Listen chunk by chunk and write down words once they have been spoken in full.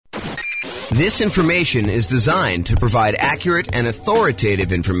This information is designed to provide accurate and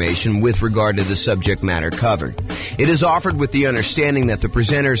authoritative information with regard to the subject matter covered. It is offered with the understanding that the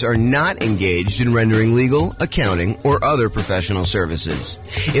presenters are not engaged in rendering legal, accounting, or other professional services.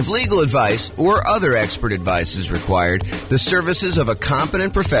 If legal advice or other expert advice is required, the services of a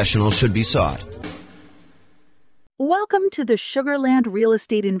competent professional should be sought. Welcome to the Sugar Land Real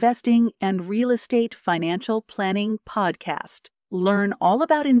Estate Investing and Real Estate Financial Planning Podcast. Learn all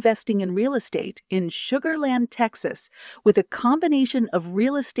about investing in real estate in Sugar Land, Texas, with a combination of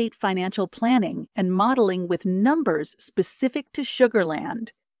real estate financial planning and modeling with numbers specific to Sugar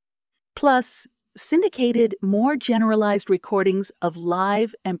Land. Plus, syndicated, more generalized recordings of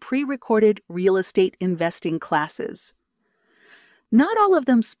live and pre-recorded real estate investing classes. Not all of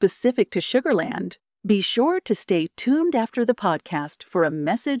them specific to Sugar Land. Be sure to stay tuned after the podcast for a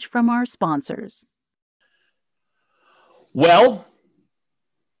message from our sponsors. Well,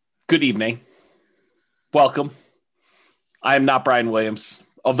 good evening. Welcome. I am not Brian Williams.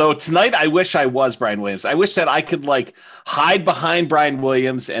 Although tonight I wish I was Brian Williams. I wish that I could hide behind Brian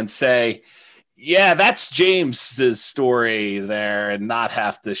Williams and say, yeah, that's James's story there and not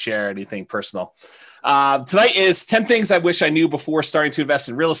have to share anything personal. Tonight is 10 things I wish I knew before starting to invest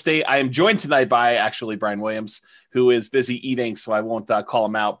in real estate. I am joined tonight by actually Brian Williams, who is busy eating, so I won't call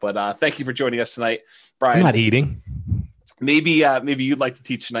him out. But thank you for joining us tonight, Brian. I'm not eating. Maybe you'd like to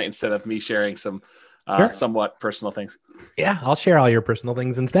teach tonight instead of me sharing some somewhat personal things. Yeah, I'll share all your personal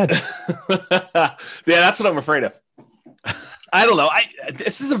things instead. Yeah, that's what I'm afraid of. I don't know.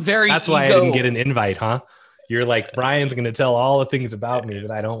 This is a very That's why I didn't get an invite, huh? You're like, Brian's going to tell all the things about me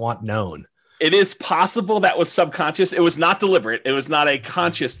that I don't want known. It is possible that was subconscious. It was not deliberate. It was not a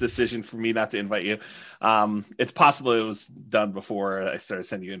conscious decision for me not to invite you. It's possible it was done before I started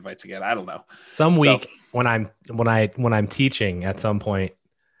sending you invites again. I don't know. Some week when I'm teaching at some point,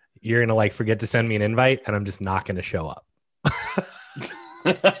 you're going to forget to send me an invite and I'm just not going to show up.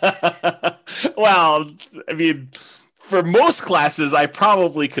 Well, I mean, for most classes, I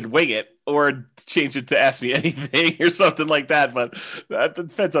probably could wing it or change it to ask me anything or something like that. But that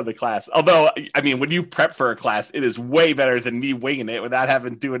depends on the class. Although, I mean, when you prep for a class, it is way better than me winging it without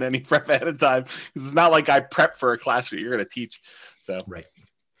having to do any prep ahead of time. Because it's not like I prep for a class that you're going to teach. So, right.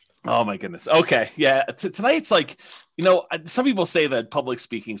 Oh my goodness. Okay. Yeah. Tonight's some people say that public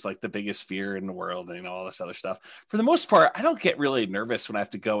speaking is the biggest fear in the world and all this other stuff. For the most part, I don't get really nervous when I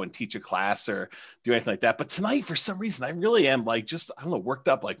have to go and teach a class or do anything like that. But tonight, for some reason, I really am worked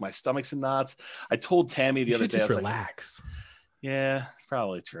up. My stomach's in knots. I told Tammy the other day, I was relax. Yeah,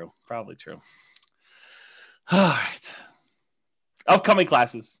 probably true. All right. Upcoming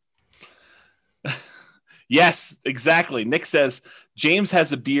classes. Yes, exactly. Nick says James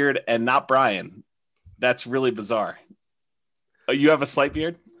has a beard and not Brian. That's really bizarre. Oh, you have a slight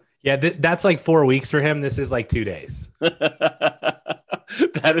beard? Yeah, that's 4 weeks for him. This is 2 days.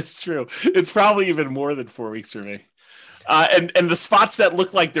 That is true. It's probably even more than 4 weeks for me. And the spots that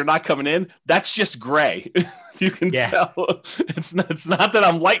look like they're not coming in, that's just gray. If you can tell, it's not that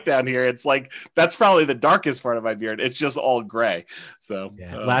I'm light down here. It's that's probably the darkest part of my beard. It's just all gray. So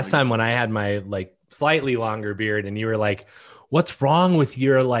last time when I had my slightly longer beard and you were like, what's wrong with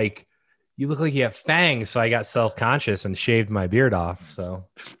your you look like you have fangs. So I got self-conscious and shaved my beard off. So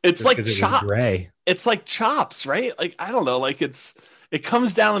it's gray. It's like chops, right? I don't know. It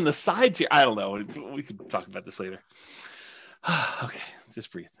comes down on the sides here. I don't know. We can talk about this later. Okay,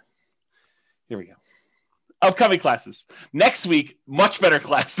 just breathe. Here we go. Upcoming classes. Next week, much better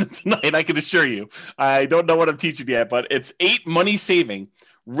class than tonight, I can assure you. I don't know what I'm teaching yet, but it's 8 money-saving,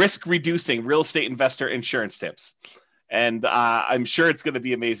 risk-reducing real estate investor insurance tips. And I'm sure it's going to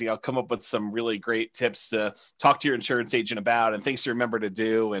be amazing. I'll come up with some really great tips to talk to your insurance agent about and things to remember to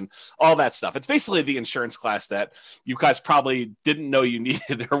do and all that stuff. It's basically the insurance class that you guys probably didn't know you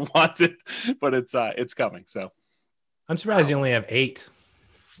needed or wanted, but it's coming. So I'm surprised you only have 8.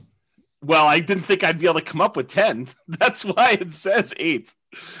 Well, I didn't think I'd be able to come up with 10. That's why it says 8.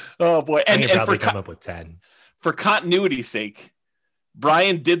 Oh boy. And probably come up with 10. For continuity's sake,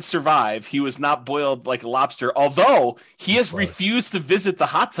 Brian did survive. He was not boiled like a lobster, although he has refused to visit the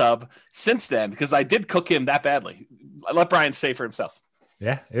hot tub since then because I did cook him that badly. I let Brian say for himself.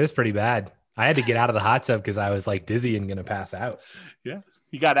 Yeah, it was pretty bad. I had to get out of the hot tub because I was dizzy and going to pass out. Yeah.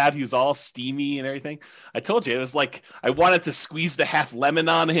 He got out. He was all steamy and everything. I told you, it was I wanted to squeeze the half lemon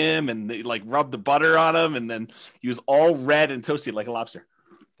on him and rub the butter on him. And then he was all red and toasty like a lobster.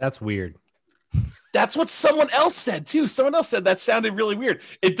 That's weird. That's what someone else said too. Someone else said that sounded really weird.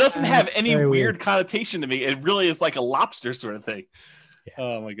 It doesn't have any weird connotation to me. It really is like a lobster sort of thing. Yeah.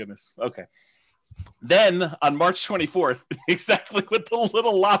 Oh my goodness. Okay. Then on March 24th, exactly what the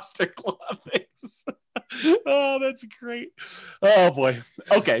little lobster claw things. Oh, that's great. Oh boy.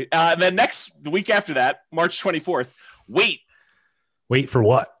 Okay. And then the week after that, March 24th, wait for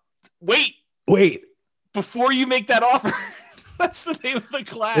what? Wait before you make that offer. That's the name of the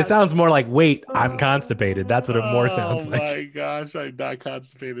class. It sounds more like, wait, I'm constipated. That's what it more sounds like. Oh my gosh, I'm not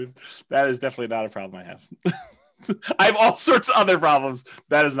constipated. That is definitely not a problem I have. I have all sorts of other problems.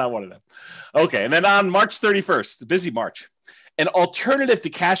 That is not one of them. Okay, and then on March 31st, busy March, an alternative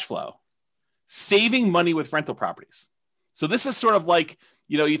to cash flow, saving money with rental properties. So this is sort of like,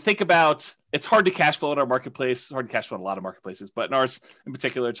 you think about, it's hard to cash flow in our marketplace. It's hard to cash flow in a lot of marketplaces, but in ours in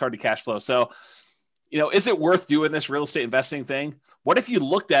particular, it's hard to cash flow. So, is it worth doing this real estate investing thing? What if you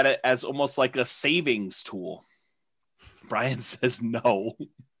looked at it as almost like a savings tool? Brian says no.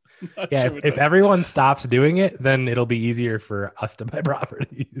 Yeah, if everyone stops doing it, then it'll be easier for us to buy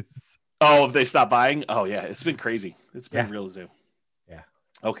properties. Oh, if they stop buying? Oh, yeah. It's been crazy. It's been real zoo. Yeah.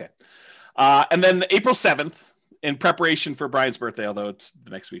 Okay. And then April 7th, in preparation for Brian's birthday, although the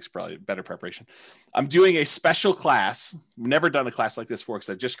next week's probably better preparation, I'm doing a special class. Never done a class like this before because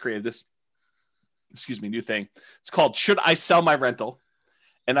I just created this, new thing. It's called Should I Sell My Rental?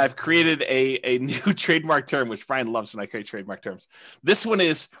 And I've created a new trademark term, which Brian loves when I create trademark terms. This one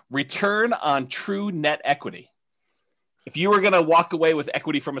is return on true net equity. If you were going to walk away with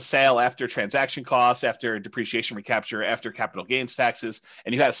equity from a sale after transaction costs, after depreciation recapture, after capital gains taxes,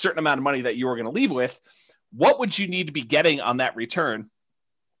 and you had a certain amount of money that you were going to leave with, what would you need to be getting on that return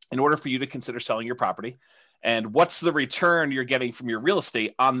in order for you to consider selling your property? And what's the return you're getting from your real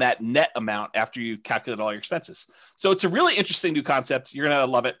estate on that net amount after you calculate all your expenses? So it's a really interesting new concept. You're going to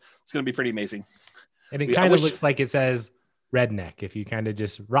love it. It's going to be pretty amazing. And it kind of looks like it says redneck. If you kind of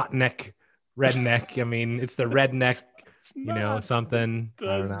just redneck. I mean, it's the redneck, something. It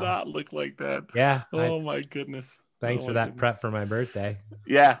does not look like that. Yeah. Oh my goodness. Thanks for that prep for my birthday.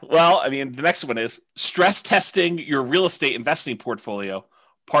 Yeah. Well, I mean, the next one is stress testing your real estate investing portfolio,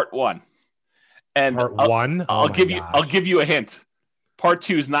 part 1. And part 1, I'll give you a hint. Part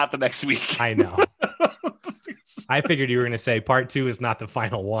 2 is not the next week. I know. I figured you were going to say part 2 is not the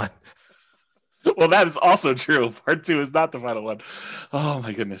final one. Well, that is also true. Part 2 is not the final one. Oh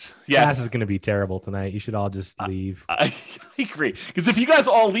my goodness. Yes. Class is going to be terrible tonight. You should all just leave. I agree. Because if you guys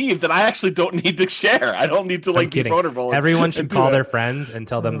all leave, then I actually don't need to share. I don't need to be vulnerable. Everyone should call their friends and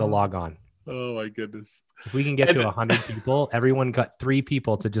tell them to log on. Oh my goodness. If we can get to 100 people, everyone got 3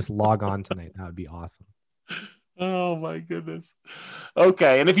 people to just log on tonight. That would be awesome. Oh my goodness.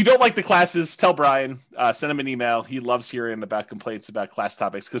 Okay. And if you don't like the classes, tell Brian, send him an email. He loves hearing about complaints about class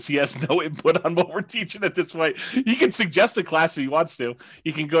topics because he has no input on what we're teaching at this point. He can suggest a class if he wants to.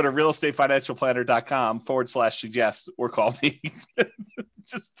 You can go to realestatefinancialplanner.com/suggest or call me.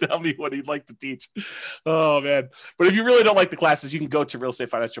 Just tell me what he'd like to teach. Oh man. But if you really don't like the classes, you can go to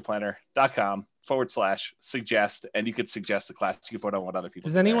realestatefinancialplanner.com/suggest and you can suggest the class. You can vote on what other people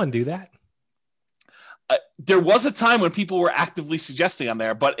Does anyone do that? There was a time when people were actively suggesting on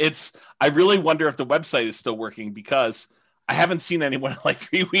there, but I really wonder if the website is still working because I haven't seen anyone in like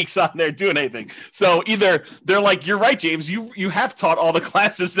 3 weeks on there doing anything. So either they're like, you're right, James, you have taught all the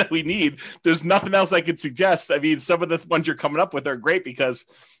classes that we need. There's nothing else I could suggest. I mean, some of the ones you're coming up with are great because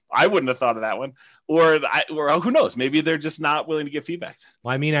I wouldn't have thought of that one. Or who knows? Maybe they're just not willing to give feedback.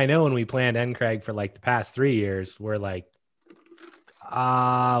 Well, I mean, I know when we planned NCRAG for like the past 3 years, we're like,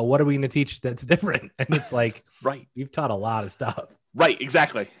 what are we going to teach that's different? And it's like, right, you've taught a lot of stuff. Right,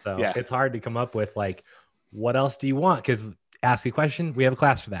 exactly. So it's hard to come up with like, what else do you want? Because ask a question, we have a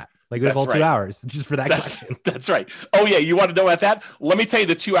class for that. Like we have all 2 hours just for that question. That's right. Oh yeah, you want to know about that? Let me tell you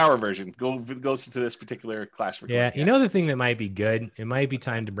the 2-hour version. Go listen to this particular class. Yeah, you know the thing that might be good? It might be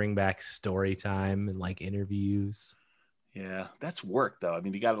time to bring back story time and like interviews. Yeah, that's work though. I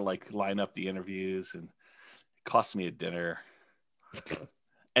mean, you got to like line up the interviews and it costs me a dinner.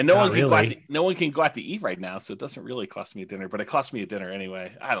 And no one can go out to eat right now, so it doesn't really cost me a dinner, but it costs me a dinner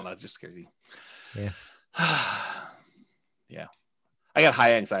anyway. I don't know, it's just crazy. Yeah. Yeah. I got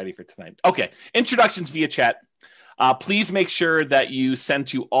high anxiety for tonight. Okay. Introductions via chat. Please make sure that you send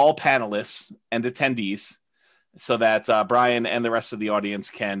to all panelists and attendees so that Brian and the rest of the audience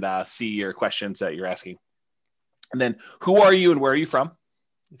can see your questions that you're asking. And then who are you and where are you from?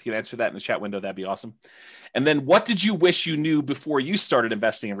 If you can answer that in the chat window, that'd be awesome. And then what did you wish you knew before you started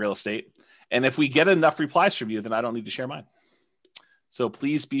investing in real estate? And if we get enough replies from you, then I don't need to share mine. So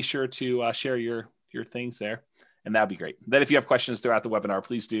please be sure to share your things there. And that'd be great. Then if you have questions throughout the webinar,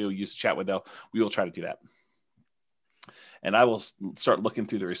 please do use the chat window. We will try to do that. And I will start looking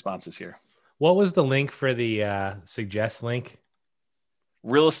through the responses here. What was the link for the suggest link?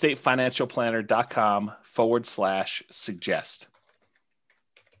 realestatefinancialplanner.com/suggest.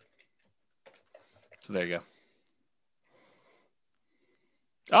 So there you go.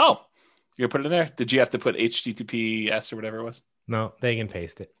 Oh, you're going to put it in there? Did you have to put HTTPS or whatever it was? No, they can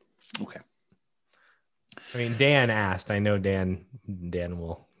paste it. Okay. I mean, Dan asked. I know Dan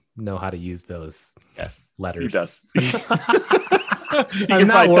will know how to use those letters. He does. I'm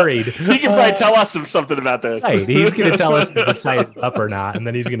not worried. He can probably tell us something about this. Right. He's going to tell us if the site is up or not, and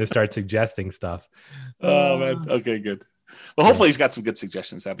then he's going to start suggesting stuff. Oh, man. Okay, good. Well, hopefully he's got some good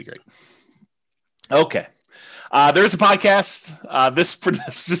suggestions. That'd be great. Okay. There's a podcast.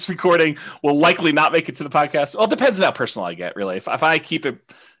 This recording will likely not make it to the podcast. Well, it depends on how personal I get, really. If I keep it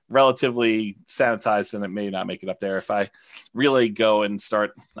relatively sanitized, then it may not make it up there. If I really go and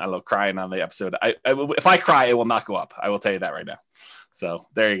start, I don't know, crying on the episode, if I cry, it will not go up. I will tell you that right now. So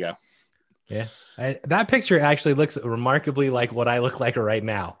there you go. Yeah. That picture actually looks remarkably like what I look like right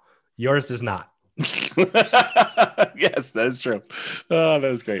now. Yours does not. Yes, that is true. Oh,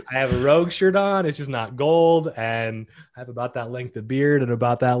 that was great. I have a Rogue shirt on. It's just not gold. And I have about that length of beard and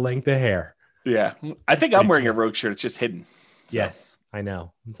about that length of hair. Yeah. I think I'm wearing a Rogue shirt. It's just hidden. So. Yes, I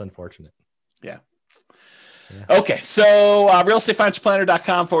know. It's unfortunate. Yeah. Okay. So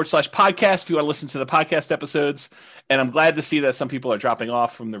realestatefinancialplanner.com/podcast if you want to listen to the podcast episodes. And I'm glad to see that some people are dropping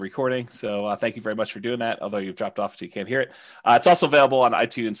off from the recording. So thank you very much for doing that. Although you've dropped off so you can't hear it. It's also available on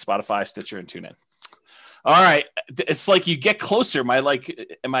iTunes, Spotify, Stitcher, and TuneIn. All right. It's like you get closer. My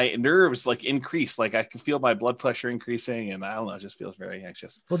nerves increase. Like I can feel my blood pressure increasing, and I don't know, it just feels very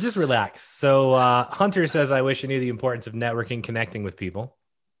anxious. Well, just relax. So Hunter says, I wish I knew the importance of networking, connecting with people.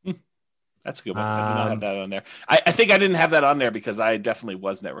 That's a good one. I did not have that on there. I think I didn't have that on there because I definitely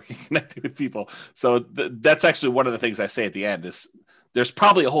was networking, connecting with people. So that's actually one of the things I say at the end is there's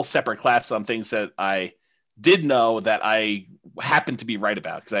probably a whole separate class on things that I did know that I happened to be right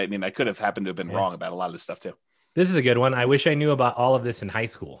about. Because I could have happened to have been wrong about a lot of this stuff too. This is a good one. I wish I knew about all of this in high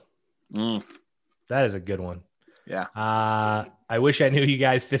school. That is a good one. Yeah. I wish I knew you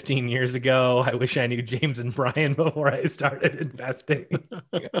guys 15 years ago. I wish I knew James and Brian before I started investing.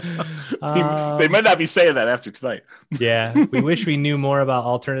 They might not be saying that after tonight. Yeah. We wish we knew more about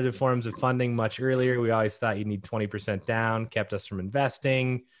alternative forms of funding much earlier. We always thought you need 20% down, kept us from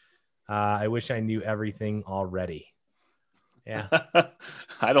investing. I wish I knew everything already. Yeah.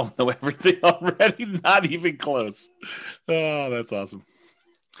 I don't know everything already. Not even close. Oh, that's awesome.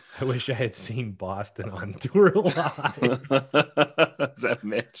 I wish I had seen Boston on tour live. Is that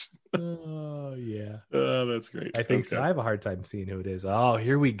Mitch? Oh, yeah. Oh, that's great. I think so. I have a hard time seeing who it is. Oh,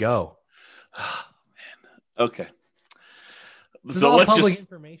 here we go. Oh, man. Okay. This so is all public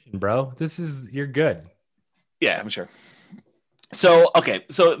information, bro. You're good. Yeah, I'm sure. So, okay.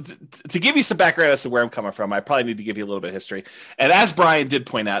 So to give you some background as to where I'm coming from, I probably need to give you a little bit of history. And as Brian did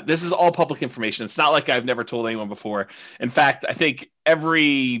point out, this is all public information. It's not like I've never told anyone before. In fact, I think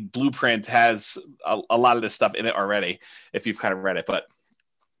every blueprint has a lot of this stuff in it already, if you've kind of read it. But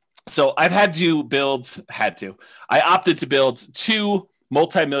so I opted to build 2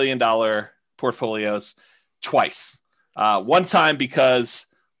 multi-million-dollar portfolios twice. One time because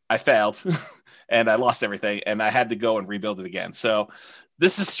I failed. And I lost everything, and I had to go and rebuild it again. So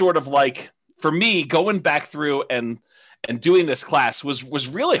this is sort of like, for me, going back through and doing this class was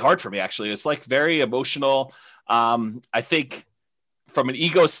really hard for me, actually. It's like very emotional. I think from an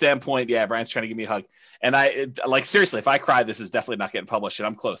ego standpoint, yeah, Brian's trying to give me a hug. And seriously, if I cry, this is definitely not getting published, and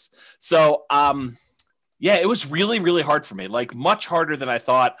I'm close. So, yeah, it was really, really hard for me, like much harder than I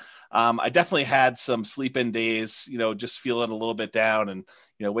thought. I definitely had some sleep-in days, just feeling a little bit down and,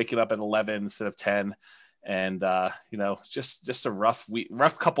 waking up at 11 instead of 10. And, just a rough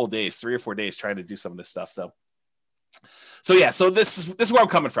couple of days, 3 or 4 days trying to do some of this stuff. So yeah, so this is where I'm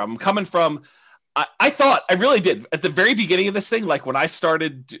coming from. I'm coming from, I really did at the very beginning of this thing, like when I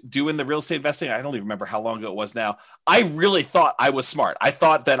started doing the real estate investing, I don't even remember how long ago it was now. I really thought I was smart. I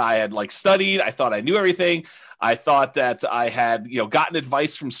thought that I had studied. I thought I knew everything. I thought that I had, gotten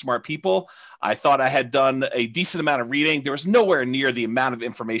advice from smart people. I thought I had done a decent amount of reading. There was nowhere near the amount of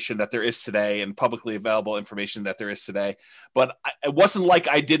information that there is today and publicly available information that there is today. But it wasn't like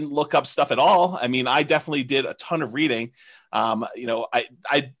I didn't look up stuff at all. I mean, I definitely did a ton of reading. I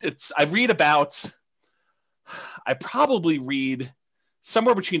probably read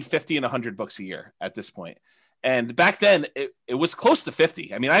somewhere between 50 and 100 books a year at this point. And back then it was close to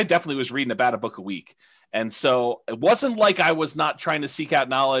 50. I mean, I definitely was reading about a book a week. And so it wasn't like I was not trying to seek out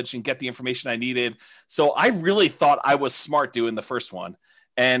knowledge and get the information I needed. So I really thought I was smart doing the first one.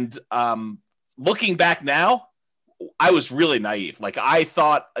 And looking back now, I was really naive. Like I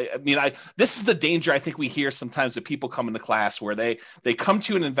thought, this is the danger I think we hear sometimes that people come into class where they come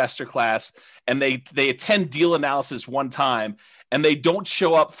to an investor class and they attend deal analysis one time and they don't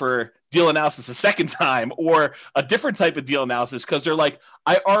show up for deal analysis a second time or a different type of deal analysis because they're like,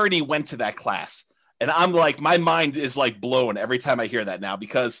 I already went to that class. And I'm like, my mind is like blown every time I hear that now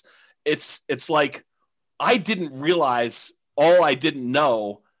because it's like I didn't realize all I didn't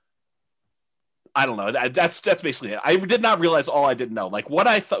know. I don't know. That's basically it. I did not realize all I didn't know. Like what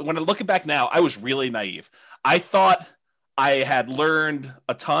I thought when I'm looking back now, I was really naive. I thought I had learned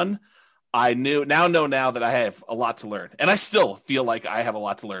a ton. I know that I have a lot to learn, and I still feel like I have a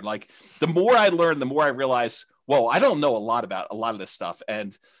lot to learn. Like the more I learn, the more I realize, whoa, I don't know a lot about a lot of this stuff.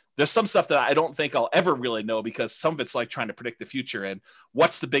 And there's some stuff that I don't think I'll ever really know because some of it's like trying to predict the future and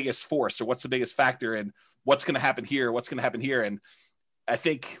what's the biggest force or what's the biggest factor and what's going to happen here, what's going to happen here. And I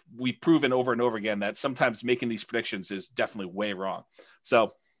think we've proven over and over again that sometimes making these predictions is definitely way wrong.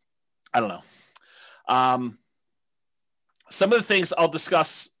 So I don't know. Some of the things I'll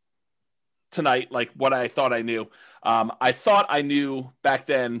discuss tonight, like what I thought I knew. I thought I knew back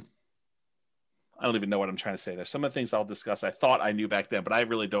then. I don't even know what I'm trying to say there. Some of the things I'll discuss, I thought I knew back then, but I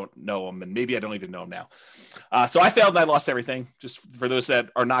really don't know them. And maybe I don't even know them now. So I failed and I lost everything. Just for those that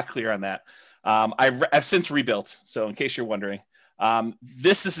are not clear on that. I've since rebuilt. So in case you're wondering,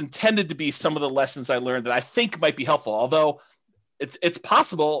 this is intended to be some of the lessons I learned that I think might be helpful, although it's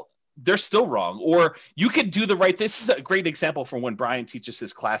possible they're still wrong, or you could do the right. This is a great example from when Brian teaches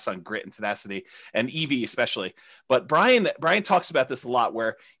his class on grit and tenacity and EV especially. But Brian talks about this a lot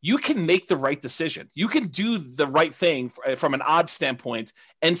where you can make the right decision. You can do the right thing from an odds standpoint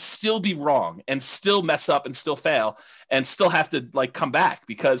and still be wrong and still mess up and still fail and still have to like come back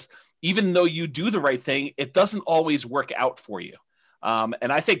because even though you do the right thing, it doesn't always work out for you.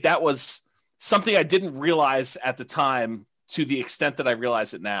 And I think that was something I didn't realize at the time to the extent that I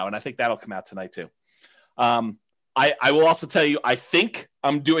realize it now. And I think that'll come out tonight too. I will also tell you, I think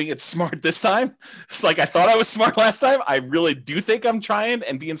I'm doing it smart this time. It's like I thought I was smart last time. I really do think I'm trying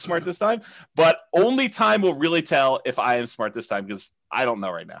and being smart this time, but only time will really tell if I am smart this time because I don't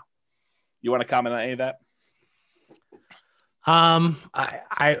know right now. You want to comment on any of that? I'm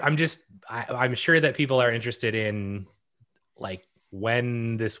sure that people are interested in like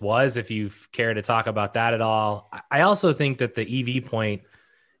when this was, if you care to talk about that at all. I also think that the EV point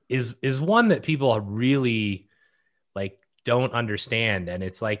is one that people really like don't understand. And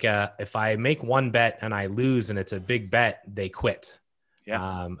it's like, if I make one bet and I lose and it's a big bet, they quit.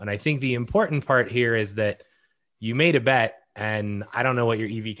 Yeah. And I think the important part here is that you made a bet and I don't know what your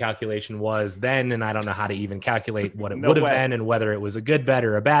EV calculation was then. And I don't know how to even calculate what it would have been and whether it was a good bet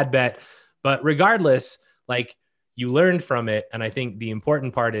or a bad bet, but regardless, like, you learned from it. And I think the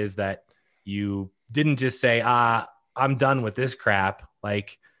important part is that you didn't just say, I'm done with this crap.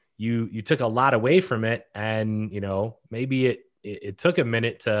 Like you took a lot away from it. And, you know, maybe it took a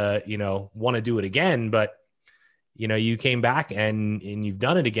minute to, you know, want to do it again, but you know, you came back and you've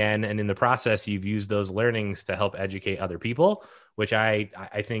done it again. And in the process, you've used those learnings to help educate other people, which I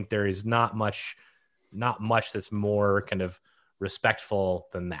think there is not much that's more kind of respectful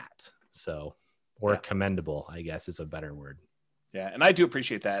than that. So, or commendable, I guess is a better word. Yeah. And I do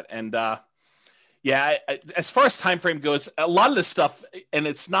appreciate that. And as far as time frame goes, a lot of this stuff, and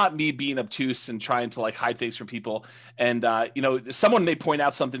it's not me being obtuse and trying to like hide things from people. And, you know, someone may point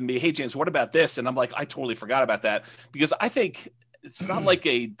out something to me, hey, James, what about this? And I'm like, I totally forgot about that because I think it's not like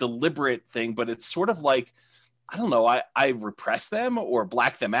a deliberate thing, but it's sort of like, I don't know, I repress them or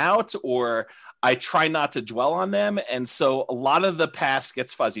black them out, or I try not to dwell on them. And so a lot of the past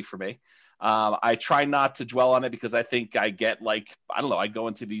gets fuzzy for me. I try not to dwell on it because I think I get like, I don't know, I go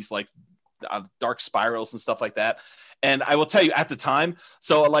into these like dark spirals and stuff like that. And I will tell you at the time,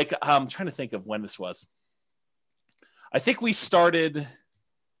 so like, I'm trying to think of when this was. I think we started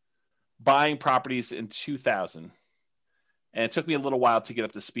buying properties in 2000. And it took me a little while to get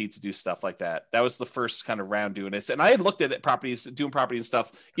up to speed to do stuff like that. That was the first kind of round doing this. And I had looked at properties, doing property and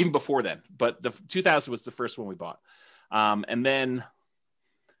stuff even before then, but the 2000 was the first one we bought. And then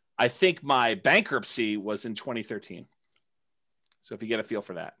I think my bankruptcy was in 2013. So if you get a feel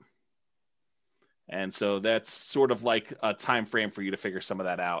for that. And so that's sort of like a time frame for you to figure some of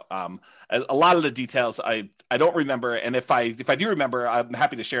that out. A lot of the details I don't remember. And if I do remember, I'm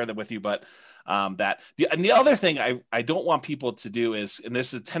happy to share them with you. But and the other thing I don't want people to do is, and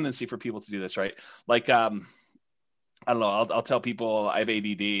there's a tendency for people to do this, right? Like, I don't know, I'll tell people I have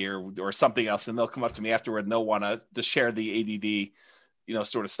ADD or something else, and they'll come up to me afterward and they'll want to share the ADD, you know,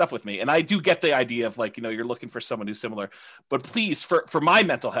 sort of stuff with me. And I do get the idea of like, you know, you're looking for someone who's similar, but please, for my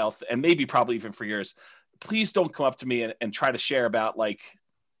mental health and maybe probably even for yours, please don't come up to me and try to share about like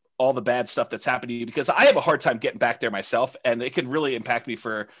all the bad stuff that's happening to you, because I have a hard time getting back there myself, and it can really impact me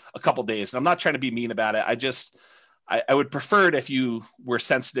for a couple days. And I'm not trying to be mean about it. I would prefer it if you were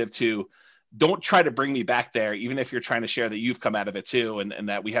sensitive to, don't try to bring me back there, even if you're trying to share that you've come out of it too, and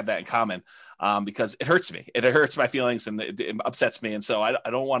that we have that in common, because it hurts me. It hurts my feelings, and it upsets me. And so I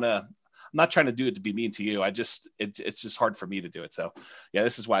don't want to, I'm not trying to do it to be mean to you. It's just hard for me to do it. So yeah,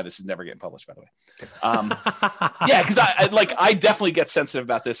 this is why this is never getting published, by the way. Yeah. Cause I definitely get sensitive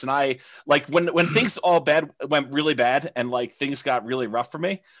about this. And I like when things all bad went really bad and like things got really rough for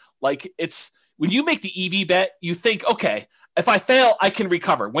me, like it's when you make the EV bet, you think, okay, if I fail, I can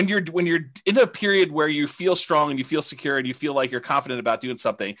recover. When you're in a period where you feel strong and you feel secure and you feel like you're confident about doing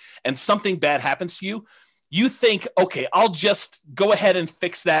something, and something bad happens to you, you think, okay, I'll just go ahead and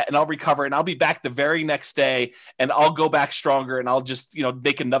fix that and I'll recover and I'll be back the very next day and I'll go back stronger and I'll just,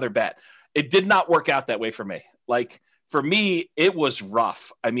 make another bet. It did not work out that way for me. Like for me, it was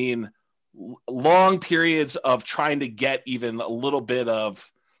rough. I mean, long periods of trying to get even a little bit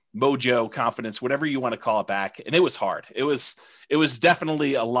of mojo, confidence, whatever you want to call it back. And it was hard. It was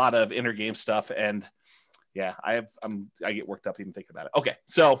definitely a lot of inner game stuff. And yeah, I get worked up even thinking about it. Okay.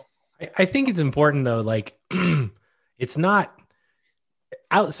 So I think it's important though, like it's not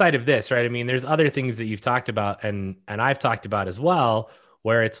outside of this, right? I mean, there's other things that you've talked about and I've talked about as well,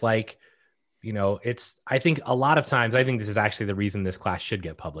 where it's like, I think a lot of times, I think this is actually the reason this class should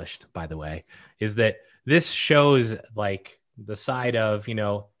get published, by the way, is that this shows like the side of,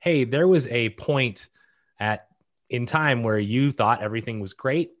 hey, there was a point in time where you thought everything was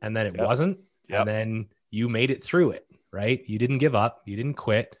great and then it wasn't. Yep. And then you made it through it, right? You didn't give up. You didn't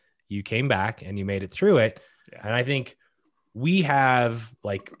quit. You came back and you made it through it. Yeah. And I think we have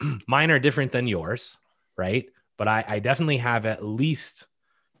like, mine are different than yours, right? But I definitely have at least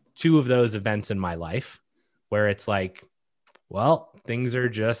 2 of those events in my life where it's like, well, things are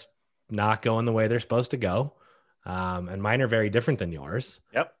just not going the way they're supposed to go. And mine are very different than yours.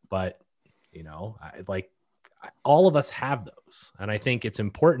 Yep. But, all of us have those. And I think it's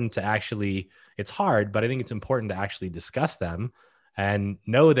important to actually, it's hard, but I think it's important to actually discuss them and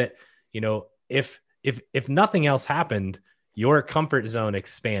know that, if nothing else happened, your comfort zone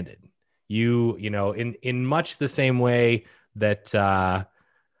expanded. In much the same way that,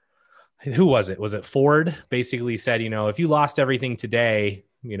 who was it? Was it Ford basically said, if you lost everything today,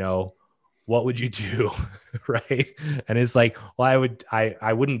 what would you do? Right. And it's like, well,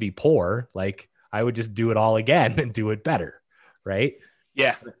 I wouldn't be poor. Like I would just do it all again and do it better. Right.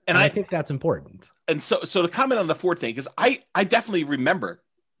 Yeah. And I think that's important. And so to comment on the Ford thing, because I definitely remember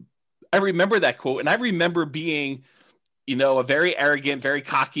that quote, and I remember being, a very arrogant, very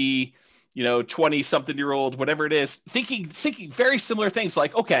cocky, 20-something-year-old, whatever it is, thinking very similar things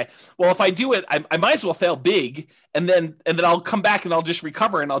like, okay, well, if I do it, I might as well fail big, and then I'll come back and I'll just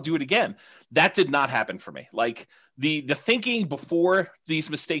recover and I'll do it again. That did not happen for me. Like the thinking before these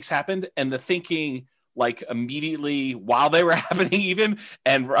mistakes happened and the thinking like immediately while they were happening even,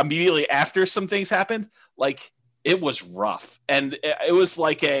 and immediately after some things happened, like it was rough. And it was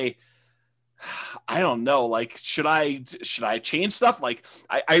like I don't know, like, should I change stuff? Like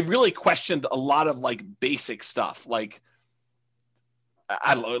I really questioned a lot of like basic stuff, like,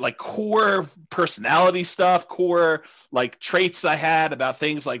 I don't know, like core personality stuff, core like traits I had about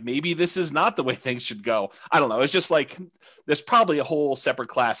things like maybe this is not the way things should go. I don't know. It's just like, there's probably a whole separate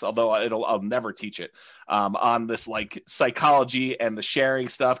class, although I'll never teach it on this like psychology and the sharing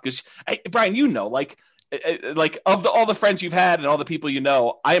stuff. Cause Brian, like of all the friends you've had and all the people,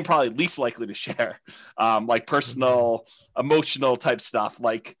 I am probably least likely to share like personal, emotional type stuff.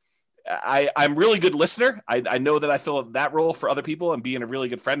 Like I'm really good listener. I know that I fill that role for other people and being a really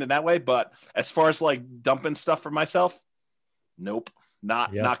good friend in that way. But as far as like dumping stuff for myself, nope,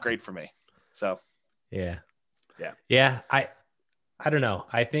 not great for me. So, yeah. I don't know.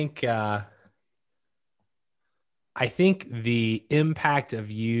 I think the impact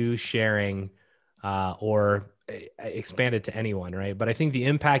of you sharing or expand it to anyone, right? But I think the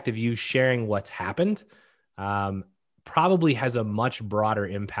impact of you sharing what's happened probably has a much broader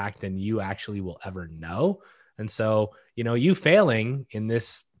impact than you actually will ever know. And so, you failing in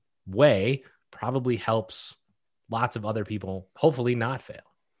this way probably helps lots of other people hopefully not fail.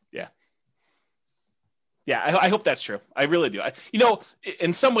 Yeah. Yeah. I hope that's true. I really do.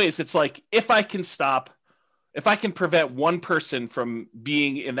 In some ways it's like, if I can prevent one person from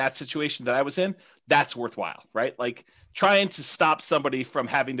being in that situation that I was in, that's worthwhile, right? Like trying to stop somebody from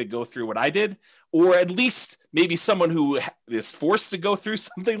having to go through what I did, or at least maybe someone who is forced to go through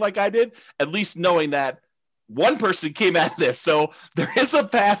something like I did, at least knowing that one person came at this, so there is a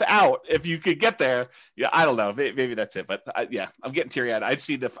path out if you could get there. Yeah, I don't know. Maybe that's it, but yeah, I'm getting teary eyed. I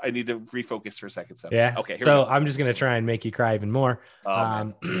need to refocus for a second. So yeah, okay. So I'm just gonna try and make you cry even more,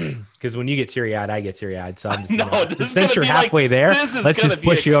 Oh, because when you get teary eyed, I get teary eyed. So I'm just no, this is since gonna you're be halfway like, there, this is let's gonna just be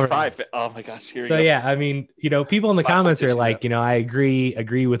push a you over. Oh my gosh. Here we So go. yeah, I mean, people in the Lots of comments are tissue, like, I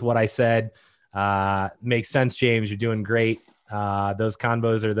agree with what I said. Makes sense, James. You're doing great. Those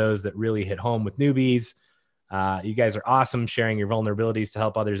convos are those that really hit home with newbies. You guys are awesome. Sharing your vulnerabilities to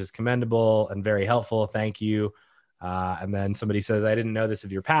help others is commendable and very helpful. Thank you. And then somebody says, I didn't know this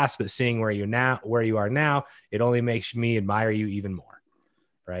of your past, but seeing where you are now, it only makes me admire you even more.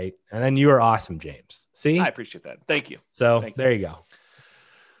 Right. And then you are awesome, James. See, I appreciate that. Thank you. So there you go.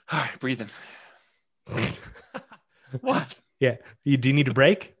 All right, breathing. What? Yeah. Do you need a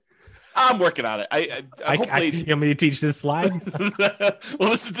break? I'm working on it. I hopefully. You want me to teach this slide? Well,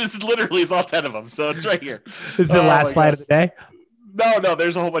 this is literally all 10 of them, so it's right here. This is the last slide of the day. No,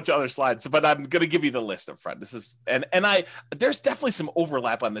 there's a whole bunch of other slides, but I'm going to give you the list up front. This is, there's definitely some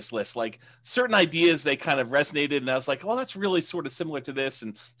overlap on this list. Like certain ideas, they kind of resonated, and I was like, well, that's really sort of similar to this.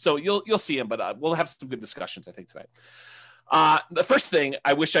 And so you'll see them, but we'll have some good discussions, I think, tonight. The first thing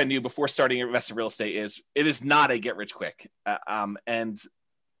I wish I knew before starting investing in real estate is it is not a get rich quick. And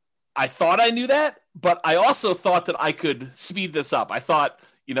I thought I knew that, but I also thought that I could speed this up. I thought,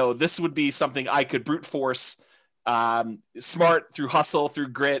 this would be something I could brute force, smart, through hustle, through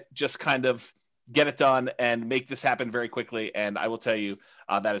grit, just kind of get it done and make this happen very quickly. And I will tell you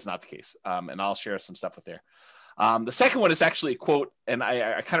that is not the case. And I'll share some stuff with there. The second one is actually a quote, and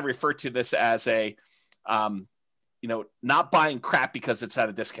I kind of refer to this as a, not buying crap because it's at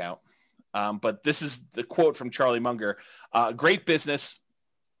a discount. But this is the quote from Charlie Munger. Great business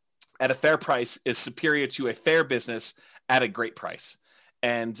at a fair price is superior to a fair business at a great price.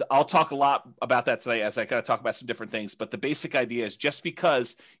 And I'll talk a lot about that tonight as I kind of talk about some different things. But the basic idea is just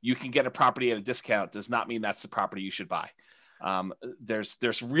because you can get a property at a discount does not mean that's the property you should buy.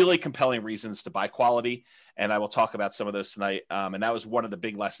 There's really compelling reasons to buy quality. And I will talk about some of those tonight. And that was one of the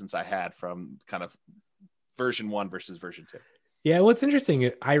big lessons I had from kind of version 1 versus version 2. Yeah. What's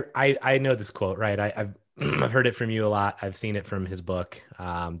interesting, I know this quote, right? I've I've heard it from you a lot. I've seen it from his book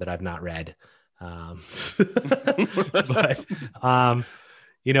that I've not read. But,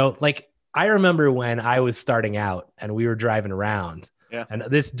 like I remember when I was starting out and we were driving around, and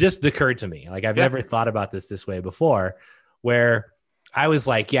this just occurred to me. Like I've never thought about this way before, where I was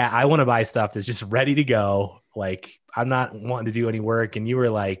like, I want to buy stuff that's just ready to go. Like I'm not wanting to do any work. And you were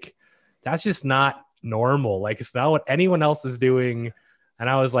like, that's just not normal. Like it's not what anyone else is doing. And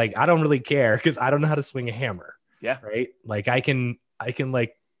I was like, I don't really care because I don't know how to swing a hammer. Yeah. Right. Like I can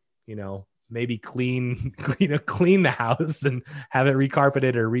like, maybe clean the house and have it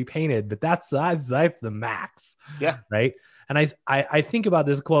recarpeted or repainted, but that's the max. Yeah. Right. And I think about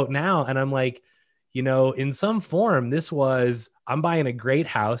this quote now and I'm like, in some form, I'm buying a great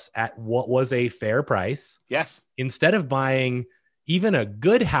house at what was a fair price. Yes. Instead of buying even a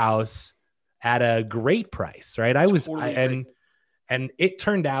good house at a great price. Right. And it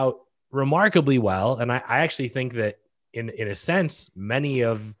turned out remarkably well. And I actually think that in a sense, many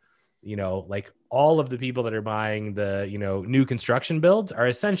of, like all of the people that are buying the, new construction builds are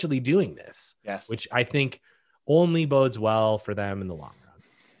essentially doing this. Yes. Which I think only bodes well for them in the long run.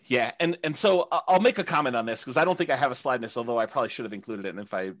 Yeah. And so I'll make a comment on this because I don't think I have a slide in this, although I probably should have included it. And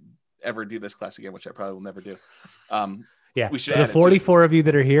if I ever do this class again, which I probably will never do. We should add the 44 of you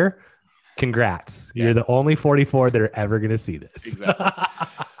that are here. Congrats. Yeah. You're the only 44 that are ever going to see this. Exactly.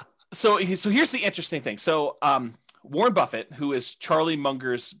 So here's the interesting thing. So Warren Buffett, who is Charlie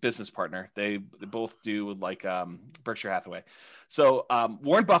Munger's business partner, they both do like Berkshire Hathaway. So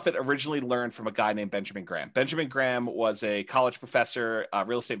Warren Buffett originally learned from a guy named Benjamin Graham. Benjamin Graham was a college professor,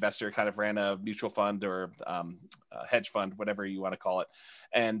 real estate investor, kind of ran a mutual fund or hedge fund, whatever you want to call it.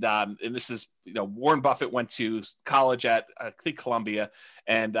 And this is, Warren Buffett went to college at, I think, Columbia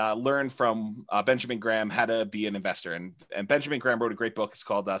and learned from Benjamin Graham how to be an investor. And Benjamin Graham wrote a great book. It's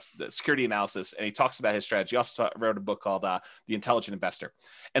called The Security Analysis. And he talks about his strategy. He also wrote a book called The Intelligent Investor.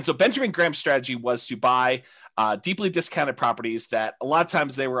 And so Benjamin Graham's strategy was to buy deeply discounted properties that a lot of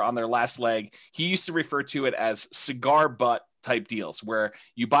times they were on their last leg. He used to refer to it as cigar butt type deals, where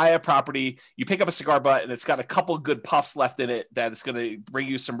you buy a property, you pick up a cigar butt and it's got a couple good puffs left in it that is going to bring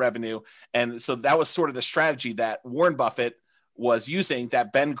you some revenue. And so that was sort of the strategy that Warren Buffett was using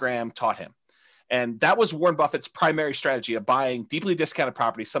that Ben Graham taught him. And that was Warren Buffett's primary strategy of buying deeply discounted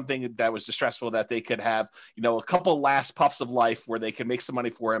property, something that was distressful, that they could have, a couple last puffs of life where they could make some money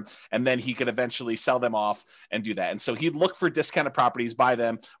for him. And then he could eventually sell them off and do that. And so he'd look for discounted properties, buy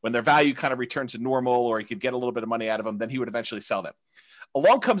them when their value kind of returned to normal, or he could get a little bit of money out of them. Then he would eventually sell them.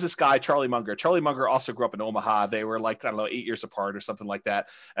 Along comes this guy, Charlie Munger. Charlie Munger also grew up in Omaha. They were 8 years apart or something like that.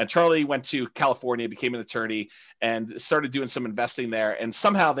 And Charlie went to California, became an attorney, and started doing some investing there. And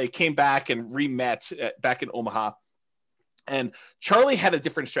somehow they came back and re-met back in Omaha. And Charlie had a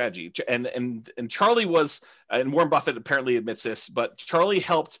different strategy. And Charlie was, and Warren Buffett apparently admits this, but Charlie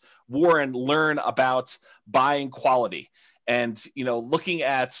helped Warren learn about buying quality and, looking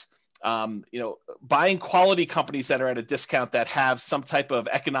at buying quality companies that are at a discount that have some type of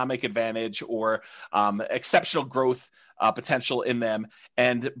economic advantage or exceptional growth potential in them,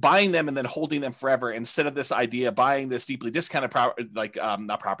 and buying them and then holding them forever, instead of this idea of buying this deeply discounted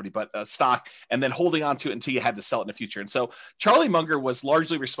stock and then holding on to it until you had to sell it in the future. And so Charlie Munger was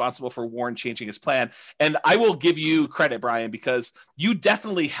largely responsible for Warren changing his plan. And I will give you credit, Brian, because you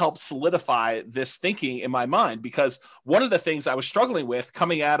definitely helped solidify this thinking in my mind, because one of the things I was struggling with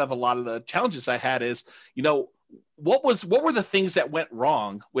coming out of a lot of the challenges I had is, what were the things that went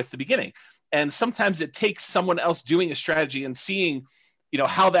wrong with the beginning? And sometimes it takes someone else doing a strategy and seeing,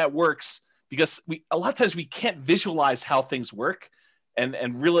 how that works, because a lot of times we can't visualize how things work and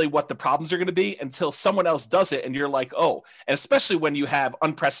really what the problems are going to be until someone else does it. And you're like, oh, and especially when you have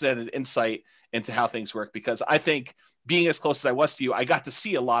unprecedented insight into how things work, because I think being as close as I was to you, I got to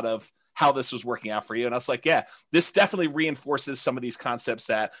see a lot of how this was working out for you. And I was like, yeah, this definitely reinforces some of these concepts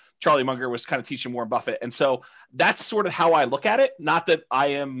that Charlie Munger was kind of teaching Warren Buffett. And so that's sort of how I look at it. Not that I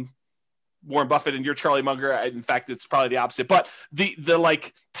am Warren Buffett and you're Charlie Munger. In fact, it's probably the opposite, but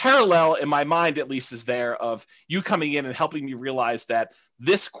the parallel in my mind, at least, is there of you coming in and helping me realize that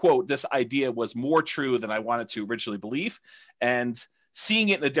this quote, this idea was more true than I wanted to originally believe, and seeing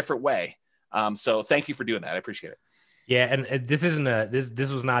it in a different way. So thank you for doing that. I appreciate it. Yeah. And this isn't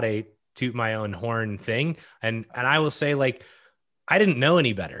this was not a toot my own horn thing. And I will say, I didn't know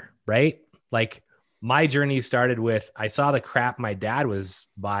any better, right? My journey started with, I saw the crap my dad was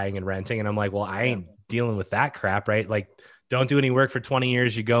buying and renting. And I'm like, well, I ain't dealing with that crap, right? Don't do any work for 20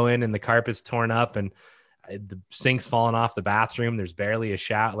 years. You go in and the carpet's torn up and the sink's falling off the bathroom. There's barely a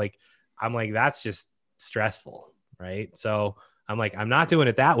shower. I'm like, that's just stressful. Right. So I'm like, I'm not doing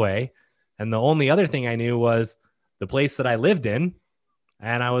it that way. And the only other thing I knew was the place that I lived in.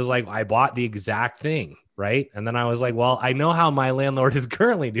 And I was like, I bought the exact thing. Right. And then I was like, well, I know how my landlord is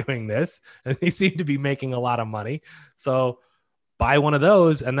currently doing this, and they seem to be making a lot of money. So buy one of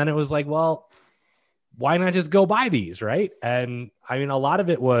those. And then it was like, well, why not just go buy these? Right. And I mean, a lot of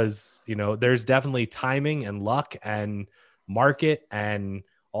it was, there's definitely timing and luck and market and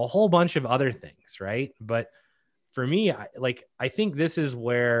a whole bunch of other things. Right. But for me, I think this is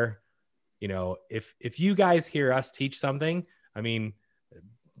where, if you guys hear us teach something, I mean,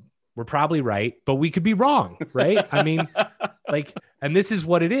 we're probably right, but we could be wrong, right? I mean, and this is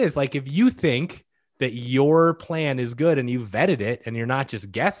what it is. If you think that your plan is good and you vetted it and you're not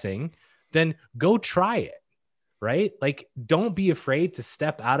just guessing, then go try it, right? Don't be afraid to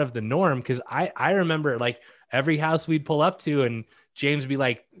step out of the norm. Because I remember every house we'd pull up to, and James would be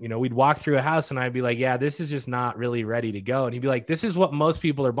like, we'd walk through a house and I'd be like, yeah, this is just not really ready to go. And he'd be like, this is what most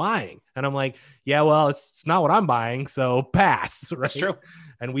people are buying. And I'm like, yeah, well, it's not what I'm buying. So pass. Right? That's true.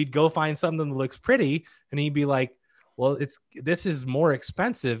 And we'd go find something that looks pretty. And he'd be like, well, this is more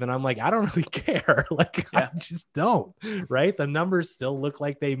expensive. And I'm like, I don't really care. I just don't. Right. The numbers still look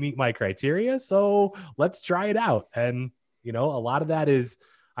like they meet my criteria. So let's try it out. And, a lot of that is,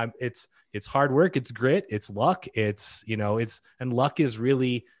 it's hard work. It's grit. It's luck. And luck is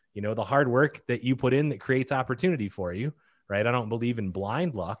really, the hard work that you put in that creates opportunity for you. Right. I don't believe in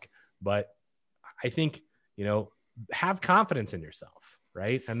blind luck, but I think, have confidence in yourself.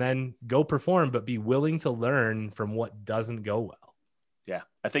 Right. And then go perform, but be willing to learn from what doesn't go well. Yeah,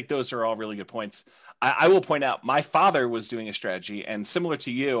 I think those are all really good points. I will point out, my father was doing a strategy, and similar to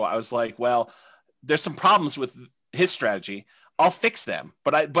you, I was like, well, there's some problems with his strategy. I'll fix them.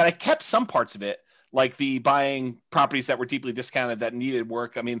 But I kept some parts of it, like the buying properties that were deeply discounted that needed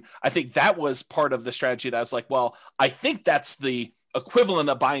work. I mean, I think that was part of the strategy that I was like, well, I think that's the equivalent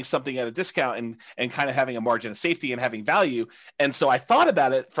of buying something at a discount and kind of having a margin of safety and having value. And so I thought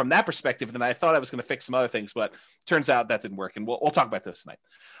about it from that perspective. And then I thought I was going to fix some other things, but turns out that didn't work. And we'll talk about this tonight.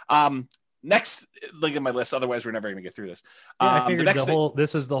 Next, look at my list. Otherwise, we're never going to get through this. I figured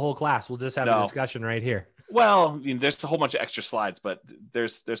this is the whole class. We'll just have a discussion right here. Well, there's a whole bunch of extra slides, but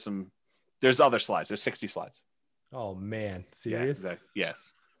there's other slides. There's 60 slides. Oh man. Serious? Yeah, exactly.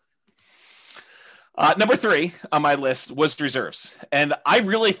 Yes. Number 3 on my list was reserves. And I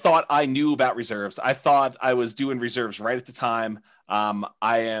really thought I knew about reserves. I thought I was doing reserves right at the time. I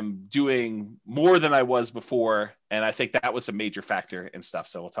am doing more than I was before. And I think that was a major factor in stuff.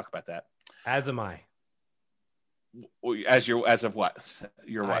 So we'll talk about that. As am I. As of what?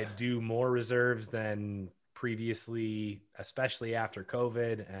 You're what? I do more reserves than previously, especially after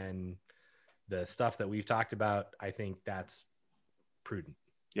COVID and the stuff that we've talked about. I think that's prudent.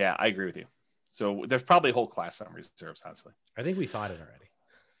 Yeah, I agree with you. So there's probably a whole class on reserves, honestly. I think we taught it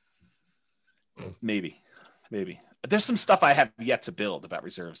already. Maybe. There's some stuff I have yet to build about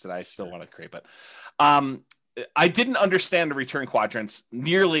reserves that I still want to create, but I didn't understand the return quadrants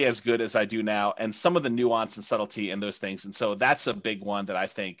nearly as good as I do now, and some of the nuance and subtlety in those things. And so that's a big one that I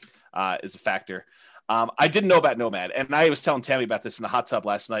think is a factor. I didn't know about Nomad, and I was telling Tammy about this in the hot tub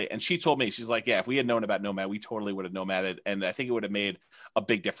last night, and she told me, she's like, yeah, if we had known about Nomad, we totally would have nomaded, and I think it would have made a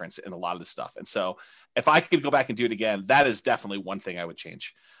big difference in a lot of the stuff. And so if I could go back and do it again, that is definitely one thing I would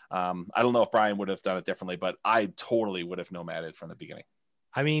change. I don't know if Brian would have done it differently, but I totally would have nomaded from the beginning.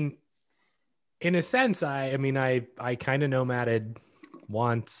 I mean, in a sense, I kind of nomaded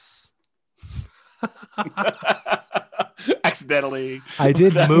once. Accidentally. I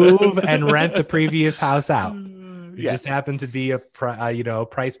did move and rent the previous house out. It just happened to be a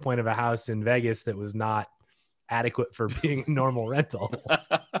price point of a house in Vegas that was not adequate for being a normal rental.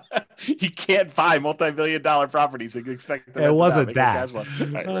 You can't buy multi-million-dollar properties and expect it wasn't that.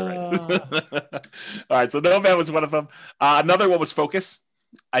 Right. All right, so Nomad was one of them. Another one was Focus.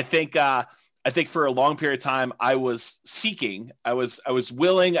 I think for a long period of time, I was seeking. I was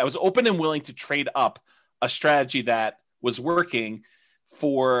open and willing to trade up a strategy that was working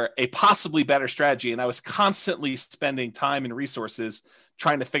for a possibly better strategy. And I was constantly spending time and resources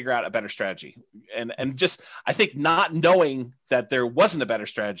trying to figure out a better strategy. And just, I think not knowing that there wasn't a better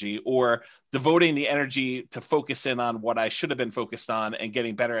strategy, or devoting the energy to focus in on what I should have been focused on and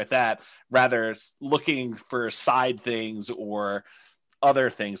getting better at that, rather looking for side things or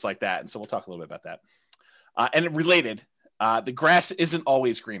other things like that. And so we'll talk a little bit about that. And related, the grass isn't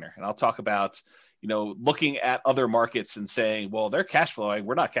always greener. And I'll talk about, looking at other markets and saying, well, they're cash flowing,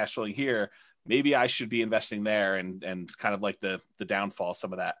 we're not cash flowing here. Maybe I should be investing there, and kind of like the downfall,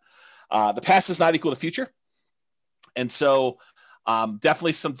 some of that. The past is not equal to the future. And so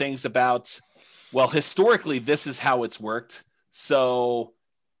definitely some things about, well, historically, this is how it's worked. So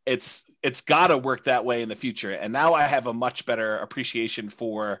it's got to work that way in the future. And now I have a much better appreciation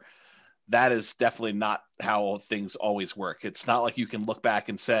for that is definitely not how things always work. It's not like you can look back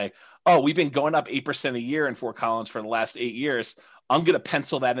and say, oh, we've been going up 8% a year in Fort Collins for the last 8 years. I'm going to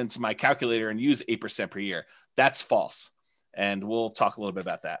pencil that into my calculator and use 8% per year. That's false. And we'll talk a little bit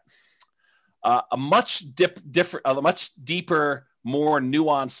about that. A much deeper, more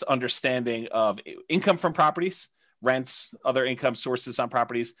nuanced understanding of income from properties, rents, other income sources on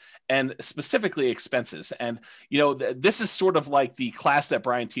properties, and specifically expenses. And, this is sort of like the class that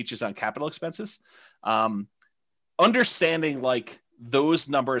Brian teaches on capital expenses. Understanding like those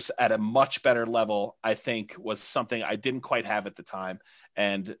numbers at a much better level, I think, was something I didn't quite have at the time.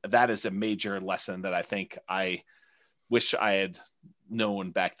 And that is a major lesson that I think I wish I had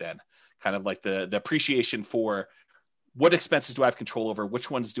known back then. Kind of like the appreciation for what expenses do I have control over?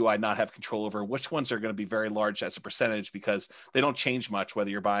 Which ones do I not have control over? Which ones are going to be very large as a percentage because they don't change much, whether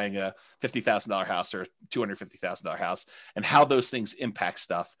you're buying a $50,000 house or $250,000 house, and how those things impact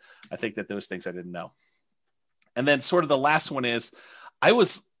stuff. I think that those things I didn't know. And then sort of the last one is I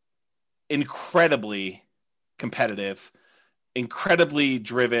was incredibly competitive, incredibly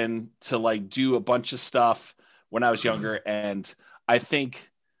driven to like do a bunch of stuff when I was younger. And I think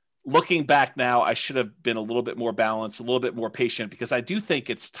looking back now, I should have been a little bit more balanced, a little bit more patient, because I do think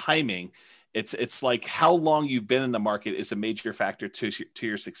it's timing. It's like how long you've been in the market is a major factor to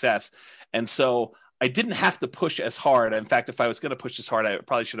your success. And so I didn't have to push as hard. In fact, if I was going to push as hard, I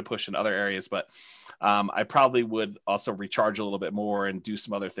probably should have pushed in other areas, but I probably would also recharge a little bit more and do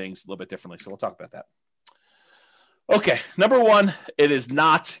some other things a little bit differently. So we'll talk about that. Okay. Number 1, it is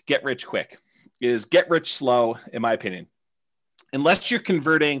not get rich quick. It is get rich slow, in my opinion. Unless you're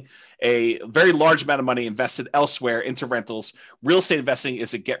converting a very large amount of money invested elsewhere into rentals, real estate investing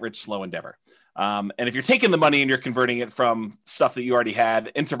is a get rich slow endeavor. And if you're taking the money and you're converting it from stuff that you already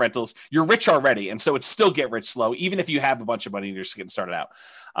had into rentals, you're rich already. And so it's still get rich slow, even if you have a bunch of money and you're just getting started out.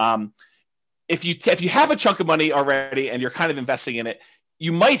 If you have a chunk of money already and you're kind of investing in it,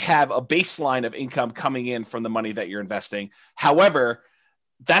 you might have a baseline of income coming in from the money that you're investing. However,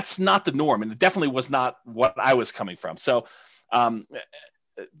 that's not the norm. And it definitely was not what I was coming from. So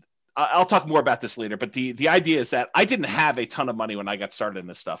I'll talk more about this later, but the idea is that I didn't have a ton of money when I got started in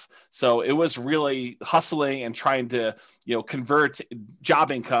this stuff. So it was really hustling and trying to, convert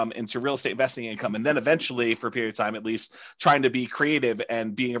job income into real estate investing income. And then eventually, for a period of time, at least, trying to be creative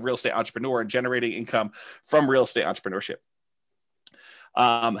and being a real estate entrepreneur and generating income from real estate entrepreneurship.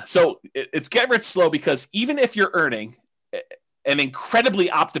 So it's get rich slow, because even if you're earning an incredibly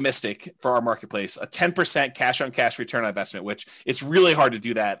optimistic, for our marketplace, a 10% cash on cash return on investment, which it's really hard to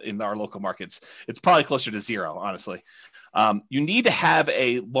do that in our local markets. It's probably closer to zero, honestly. You need to have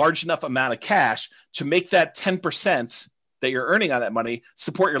a large enough amount of cash to make that 10% that you're earning on that money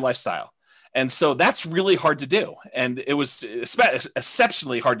support your lifestyle. And so that's really hard to do. And it was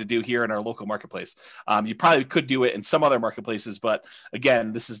exceptionally hard to do here in our local marketplace. You probably could do it in some other marketplaces, but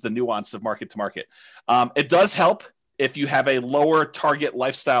again, this is the nuance of market to market. It does help if you have a lower target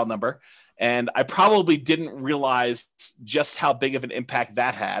lifestyle number. And I probably didn't realize just how big of an impact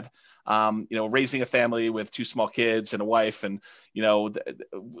that had. Raising a family with 2 small kids and a wife, and,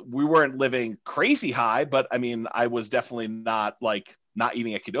 we weren't living crazy high, but I mean, I was definitely not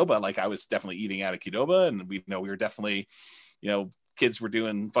eating at Qdoba. Like, I was definitely eating out at Qdoba, and we were definitely, kids were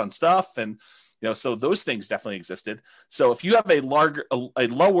doing fun stuff. And, so those things definitely existed. So if you have a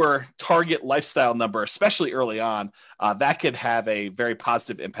lower target lifestyle number, especially early on, that could have a very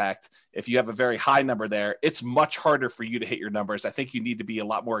positive impact. If you have a very high number there, it's much harder for you to hit your numbers. I think you need to be a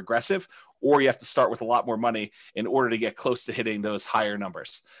lot more aggressive, or you have to start with a lot more money in order to get close to hitting those higher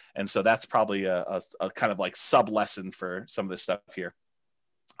numbers. And so that's probably a kind of like sub lesson for some of this stuff here.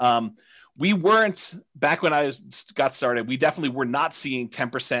 We weren't, back when I got started, we definitely were not seeing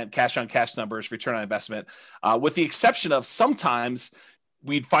 10% cash on cash numbers, return on investment, with the exception of sometimes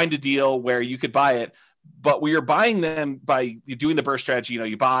we'd find a deal where you could buy it, but we were buying them by doing the burst strategy.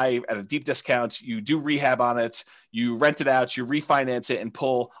 You buy at a deep discount, you do rehab on it, you rent it out, you refinance it, and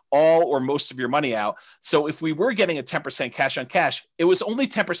pull all or most of your money out. So if we were getting a 10% cash on cash, it was only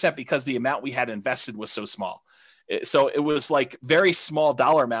 10% because the amount we had invested was so small. So it was like very small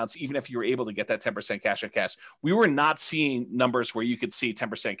dollar amounts, even if you were able to get that 10% cash on cash. We were not seeing numbers where you could see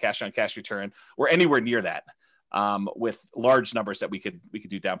 10% cash on cash return or anywhere near that, with large numbers that we could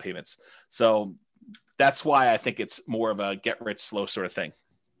do down payments. So that's why I think it's more of a get rich slow sort of thing.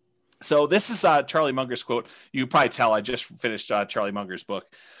 So this is Charlie Munger's quote. You probably tell I just finished Charlie Munger's book.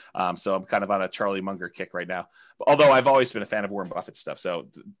 So I'm kind of on a Charlie Munger kick right now. Although I've always been a fan of Warren Buffett stuff. So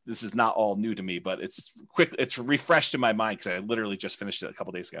this is not all new to me, but it's refreshed in my mind because I literally just finished it a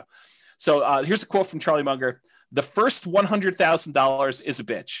couple days ago. So here's a quote from Charlie Munger. "The first $100,000 is a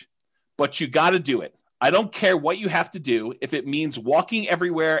bitch, but you got to do it. I don't care what you have to do. If it means walking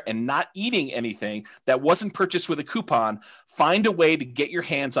everywhere and not eating anything that wasn't purchased with a coupon, find a way to get your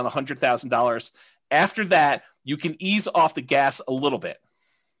hands on $100,000. After that, you can ease off the gas a little bit."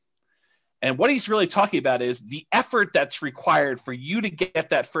 And what he's really talking about is the effort that's required for you to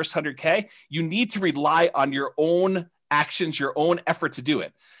get that first 100K. You need to rely on your own actions, your own effort to do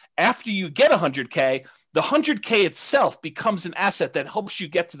it. After you get 100K, the 100K itself becomes an asset that helps you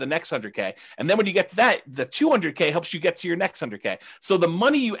get to the next 100K. And then when you get to that, the 200K helps you get to your next 100K. So the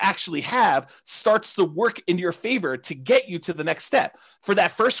money you actually have starts to work in your favor to get you to the next step. For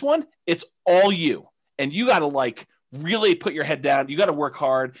that first one, it's all you. And you got to really put your head down. You got to work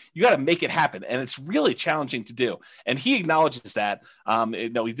hard. You got to make it happen. And it's really challenging to do. And he acknowledges that. He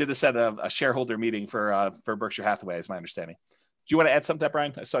did this at a shareholder meeting for Berkshire Hathaway, is my understanding. Do you want to add something to that,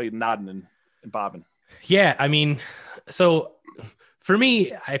 Brian? I saw you nodding and bobbing. Yeah, I mean, so for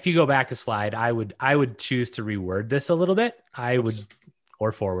me, if you go back a slide, I would choose to reword this a little bit.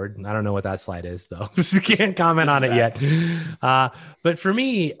 Or forward. I don't know what that slide is though. Can't comment on it yet. But for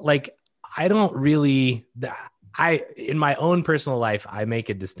me, I don't really, in my own personal life, I make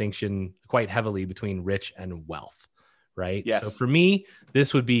a distinction quite heavily between rich and wealth, right? Yes. So for me,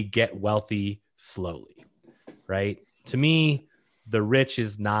 this would be get wealthy slowly, right? To me, the rich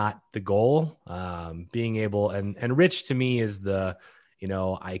is not the goal. Being able, and rich to me is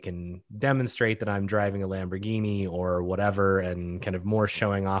I can demonstrate that I'm driving a Lamborghini or whatever, and kind of more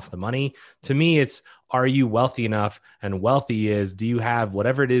showing off the money. To me, it's, are you wealthy enough? And wealthy is, do you have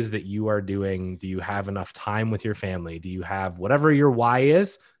whatever it is that you are doing? Do you have enough time with your family? Do you have whatever your why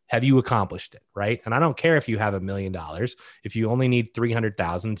is? Have you accomplished it? Right. And I don't care if you have $1 million. If you only need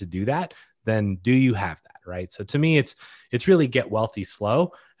 300,000 to do that, then do you have that? Right. So to me, it's really get wealthy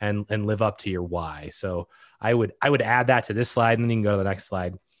slow and live up to your why. So I would add that to this slide, and then you can go to the next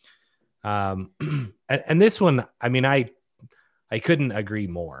slide. And this one, I mean, I couldn't agree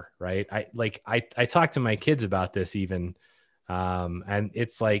more, right? I talked to my kids about this even, and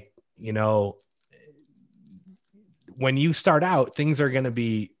it's when you start out, things are going to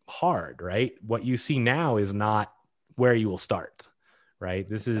be hard, right? What you see now is not where you will start, right?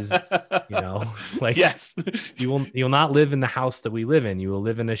 This is, like, yes, you'll not live in the house that we live in. You will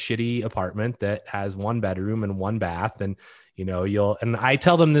live in a shitty apartment that has 1 bedroom and 1 bath. And, and I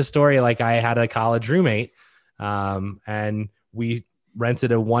tell them this story, like I had a college roommate, and we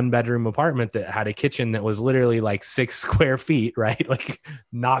rented a 1-bedroom apartment that had a kitchen that was literally like 6 square feet, right? Like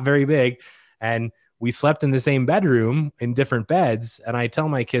not very big. And we slept in the same bedroom in different beds. And I tell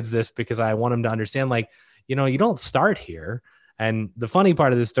my kids this because I want them to understand, like, you don't start here. And the funny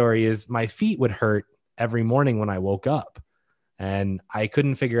part of the story is my feet would hurt every morning when I woke up, and I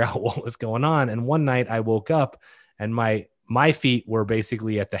couldn't figure out what was going on. And one night I woke up and my feet were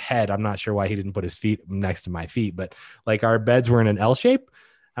basically at the head. I'm not sure why he didn't put his feet next to my feet, but like our beds were in an L shape.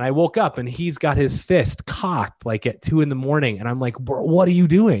 And I woke up and he's got his fist cocked like at 2 a.m. And I'm like, bro, what are you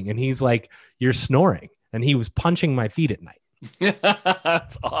doing? And he's like, you're snoring. And he was punching my feet at night.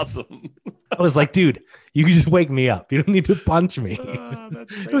 That's awesome. I was like, dude, you can just wake me up. You don't need to punch me.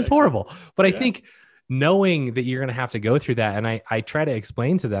 That's great, it was horrible. But yeah. I think knowing that you're going to have to go through that. And I try to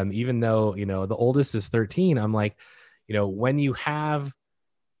explain to them, even though, the oldest is 13, I'm like, when you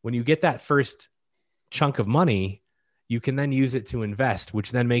get that first chunk of money, you can then use it to invest,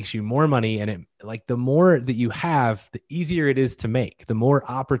 which then makes you more money. And it, like, the more that you have, the easier it is to make, the more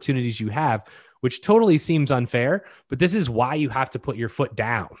opportunities you have, which totally seems unfair, but this is why you have to put your foot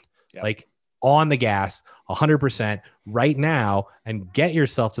down, like on the gas 100% right now, and get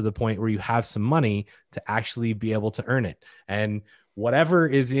yourself to the point where you have some money to actually be able to earn it. And whatever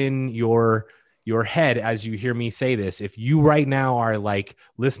is in your head as you hear me say this, if you right now are like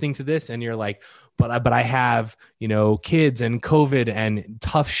listening to this and you're like, but I have, kids and COVID and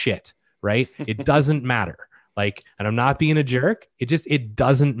tough shit, right? It doesn't matter. Like, and I'm not being a jerk. It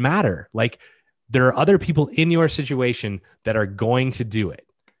doesn't matter. Like, there are other people in your situation that are going to do it.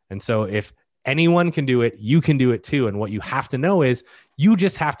 And so if anyone can do it, you can do it too. And what you have to know is you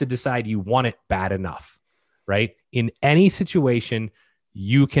just have to decide you want it bad enough, right? In any situation,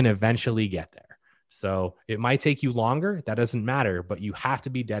 you can eventually get there. So it might take you longer. That doesn't matter, but you have to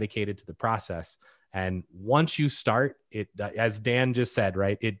be dedicated to the process. And once you start it, as Dan just said,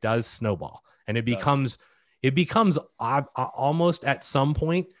 right, it does snowball, and it becomes almost at some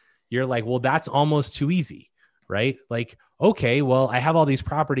point, you're like, well, that's almost too easy, right? Like, okay, well, I have all these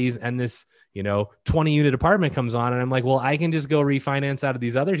properties and this, 20 unit apartment comes on, and I'm like, well, I can just go refinance out of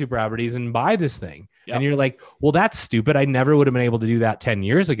these other 2 properties and buy this thing. Yep. And you're like, well, that's stupid. I never would have been able to do that 10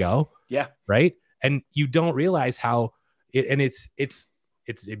 years ago. Yeah. Right. And you don't realize how it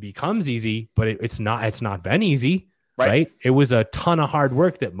becomes easy, but it's not been easy. Right. It was a ton of hard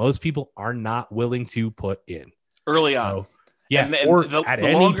work that most people are not willing to put in early on. So, yeah. And or the at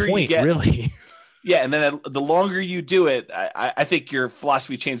any point, really. Yeah. And then the longer you do it, I think your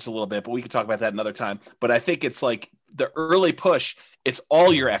philosophy changes a little bit, but we can talk about that another time. But I think it's like the early push, it's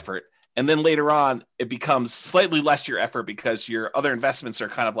all your effort. And then later on, it becomes slightly less your effort because your other investments are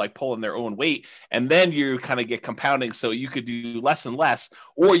kind of like pulling their own weight. And then you kind of get compounding. So you could do less and less,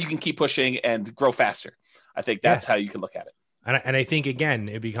 or you can keep pushing and grow faster. I think that's how you can look at it. And I think, again,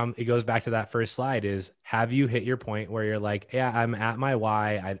 it goes back to that first slide is, have you hit your point where you're like, yeah, I'm at my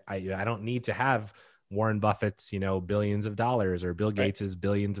why. I don't need to have Warren Buffett's, billions of dollars, or Bill Gates's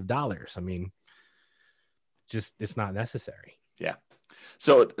billions of dollars. I mean, just, it's not necessary. Yeah.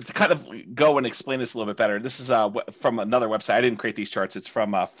 So to kind of go and explain this a little bit better, this is from another website. I didn't create these charts. It's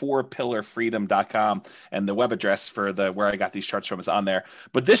from 4pillarfreedom.com, and the web address for where I got these charts from is on there.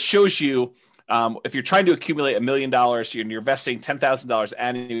 But this shows you, if you're trying to accumulate $1 million and you're investing $10,000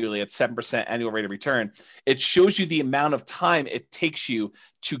 annually at 7% annual rate of return, it shows you the amount of time it takes you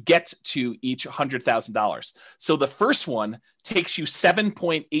to get to each $100,000. So the first one takes you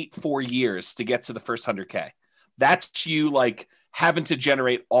 7.84 years to get to the first 100K. That's you like having to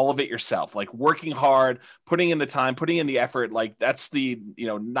generate all of it yourself, like working hard, putting in the time, putting in the effort. Like that's the,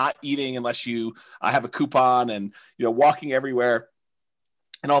 not eating unless you have a coupon, and, walking everywhere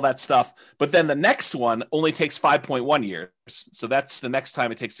and all that stuff. But then the next one only takes 5.1 years. So that's the next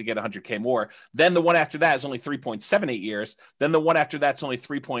time it takes to get 100K more. Then the one after that is only 3.78 years. Then the one after that's only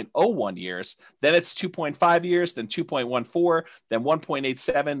 3.01 years. Then it's 2.5 years, then 2.14, then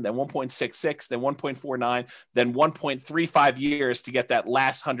 1.87, then 1.66, then 1.49, then 1.35 years to get that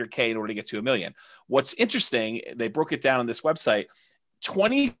last 100K in order to get to $1 million. What's interesting, they broke it down on this website,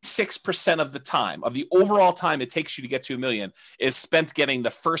 26% of the time, of the overall time it takes you to get to $1 million, is spent getting the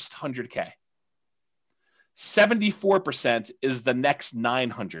first 100K. 74% is the next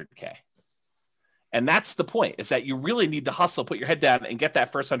 900K. And that's the point, is that you really need to hustle, put your head down and get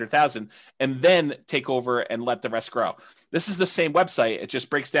that first 100,000 and then take over and let the rest grow. This is the same website. It just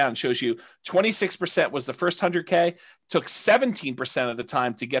breaks down and shows you 26% was the first 100K, took 17% of the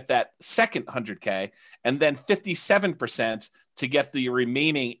time to get that second 100K, and then 57% to get the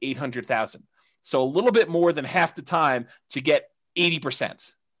remaining 800,000. So a little bit more than half the time to get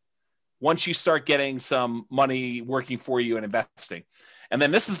 80% once you start getting some money working for you and investing. And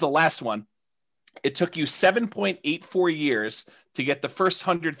then this is the last one. It took you 7.84 years to get the first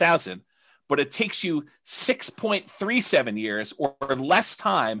 100,000, but it takes you 6.37 years or less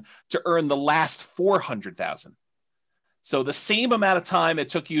time to earn the last 400,000. So the same amount of time it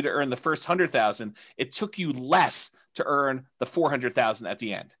took you to earn the first 100,000, it took you less to earn the 400,000 at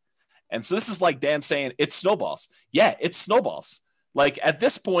the end. And so this is like Dan saying, it snowballs. Yeah, it snowballs. Like at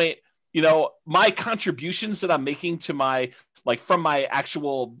this point, you know, my contributions that I'm making to my, like from my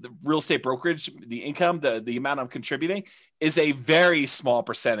actual real estate brokerage, the income, the amount I'm contributing is a very small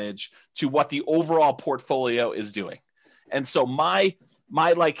percentage to what the overall portfolio is doing. And so my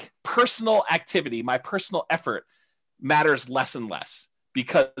like personal activity, my personal effort matters less and less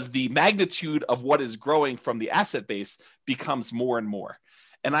because the magnitude of what is growing from the asset base becomes more and more.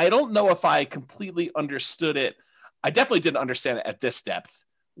 And I don't know if I completely understood it. I definitely didn't understand it at this depth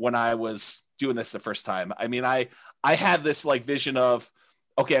when I was doing this the first time. I mean, I had this like vision of,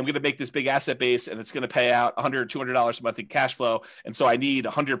 okay, I'm going to make this big asset base and it's going to pay out $100, $200 a month in cash flow. And so I need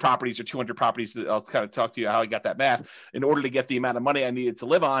 100 properties or 200 properties. I'll kind of talk to you how I got that math in order to get the amount of money I needed to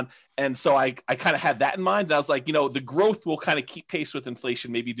live on. And so I kind of had that in mind. And I was like, you know, the growth will kind of keep pace with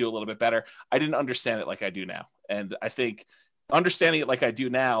inflation, maybe do a little bit better. I didn't understand it like I do now. And I think understanding it like I do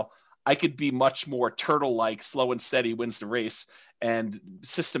now, I could be much more turtle-like, slow and steady wins the race and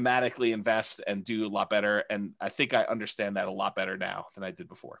systematically invest and do a lot better. And I think I understand that a lot better now than I did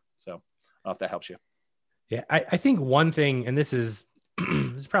before. So I don't know if that helps you. Yeah, I think one thing, and this is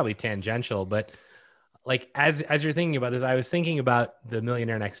this is probably tangential, but like as you're thinking about this, I was thinking about the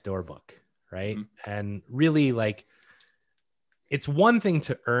Millionaire Next Door book, right? Mm-hmm. And really, like, it's one thing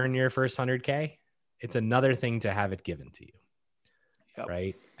to earn your first 100K. It's another thing to have it given to you. Yep.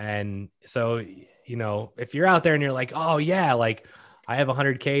 Right. And so, you know, if you're out there and you're like, oh yeah, like I have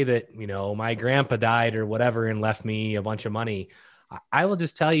 100K that, you know, my grandpa died or whatever and left me a bunch of money. I will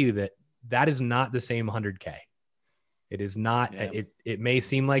just tell you that is not the same 100K. It is not, yeah. It may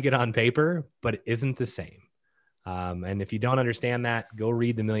seem like it on paper, but it isn't the same. And if you don't understand that, go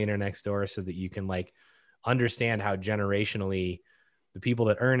read The Millionaire Next Door so that you can like understand how generationally the people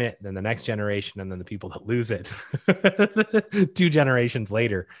that earn it, then the next generation, and then the people that lose it 2 generations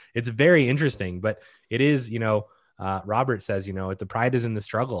later. It's very interesting, but it is, you know, Robert says, you know, the pride is in the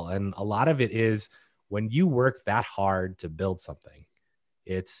struggle. And a lot of it is when you work that hard to build something,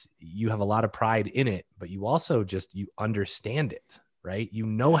 you have a lot of pride in it, but you also you understand it, right? You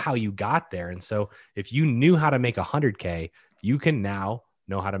know how you got there. And so if you knew how to make 100K, you can now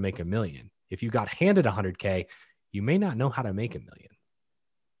know how to make $1 million. If you got handed 100K, you may not know how to make $1 million.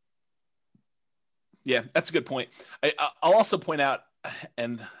 Yeah, that's a good point. I'll also point out,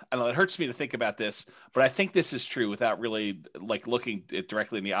 and I know it hurts me to think about this, but I think this is true without really like looking it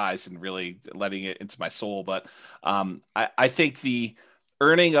directly in the eyes and really letting it into my soul. But I think the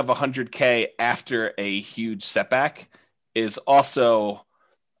earning of 100K after a huge setback is also,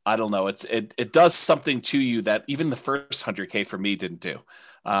 I don't know, it does something to you that even the first 100K for me didn't do.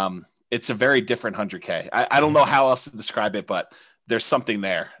 It's a very different 100K. I don't know how else to describe it, but there's something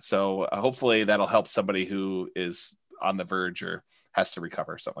there. So hopefully that'll help somebody who is on the verge or has to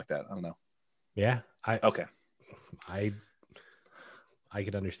recover or something like that. I don't know. Yeah. Okay. I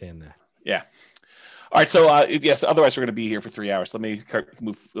could understand that. Yeah. All right. So yes, otherwise we're going to be here for 3 hours. Let me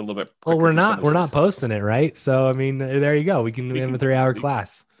move a little bit. Well, we're not posting it, right? So, I mean, there you go. We can have a 3-hour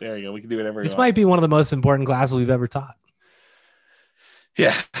class. There you go. We can do whatever. This might be one of the most important classes we've ever taught.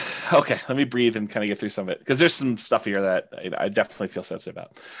 Yeah. Okay. Let me breathe and kind of get through some of it because there's some stuff here that I definitely feel sensitive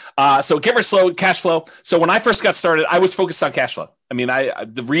about. So give or slow cash flow. So when I first got started, I was focused on cash flow. I mean,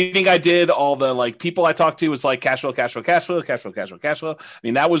 the reading I did, all the like people I talked to was like cash flow, cash flow, cash flow, cash flow, cash flow, cash flow. I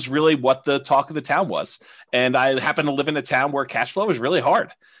mean, that was really what the talk of the town was. And I happened to live in a town where cash flow was really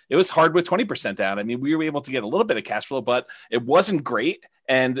hard. It was hard with 20% down. I mean, we were able to get a little bit of cash flow, but it wasn't great.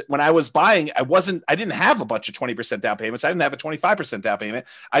 And when I was buying, I didn't have a bunch of 20% down payments. I didn't have a 25% down payment.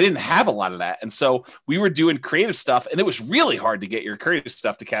 I didn't have a lot of that. And so we were doing creative stuff, and it was really hard to get your creative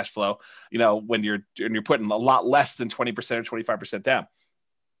stuff to cash flow, you know, when you're putting a lot less than 20% or 25% down.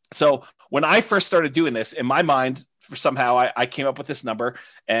 So when I first started doing this, in my mind, somehow I came up with this number,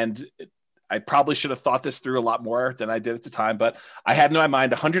 and I probably should have thought this through a lot more than I did at the time, but I had in my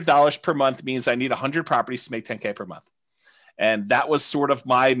mind $100 per month means I need 100 properties to make 10K per month. And that was sort of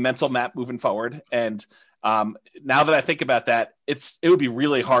my mental map moving forward. And now that I think about that, it would be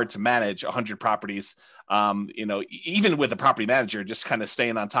really hard to manage 100 properties. Even with a property manager, just kind of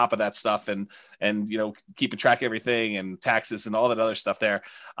staying on top of that stuff and keeping track of everything and taxes and all that other stuff there.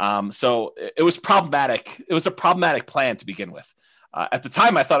 So it was problematic. It was a problematic plan to begin with. At the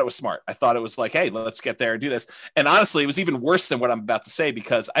time, I thought it was smart. I thought it was like, hey, let's get there and do this. And honestly, it was even worse than what I'm about to say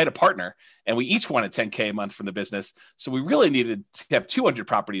because I had a partner and we each wanted 10K a month from the business. So we really needed to have 200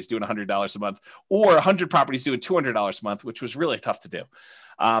 properties doing $100 a month or 100 properties doing $200 a month, which was really tough to do.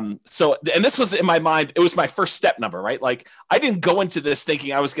 And this was in my mind, it was my first step number, right? Like I didn't go into this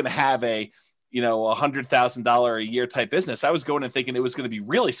thinking I was going to have a $100,000 a year type business. I was going and thinking it was going to be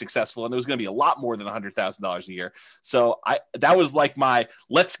really successful and it was going to be a lot more than $100,000 a year. So that was like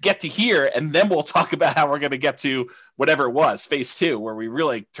let's get to here. And then we'll talk about how we're going to get to whatever it was, phase 2, where we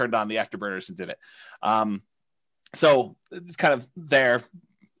really turned on the afterburners and did it. So it's kind of there.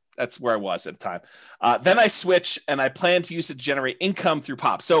 That's where I was at the time. Then I switched and I planned to use it to generate income through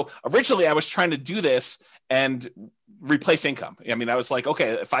POP. So originally I was trying to do this and replace income. I mean, I was like,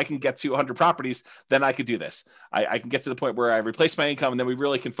 okay, if I can get to 100 properties, then I could do this. I can get to the point where I replace my income and then we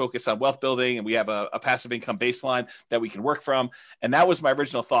really can focus on wealth building and we have a passive income baseline that we can work from. And that was my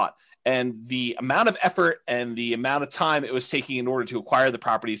original thought. And the amount of effort and the amount of time it was taking in order to acquire the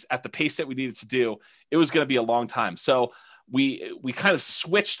properties at the pace that we needed to do, it was going to be a long time. So we kind of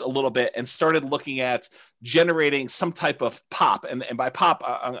switched a little bit and started looking at generating some type of POP. And by POP,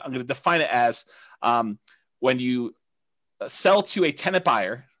 I'm going to define it as when you sell to a tenant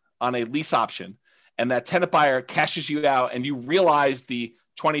buyer on a lease option and that tenant buyer cashes you out and you realize the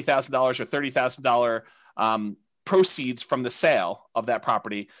 $20,000 or $30,000 proceeds from the sale of that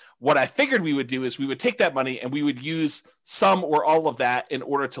property. What I figured we would do is we would take that money and we would use some or all of that in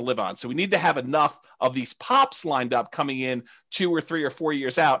order to live on. So we need to have enough of these POPs lined up coming in 2 or 3 or 4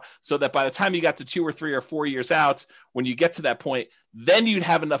 years out so that by the time you got to 2 or 3 or 4 years out, when you get to that point, then you'd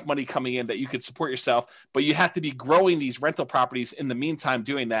have enough money coming in that you could support yourself, but you have to be growing these rental properties in the meantime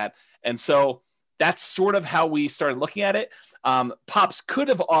doing that. And so that's sort of how we started looking at it. POPs could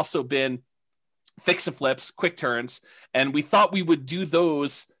have also been fix and flips, quick turns. And we thought we would do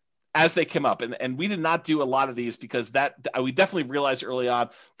those as they came up. And we did not do a lot of these because we definitely realized early on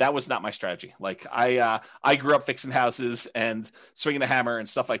that was not my strategy. Like I grew up fixing houses and swinging a hammer and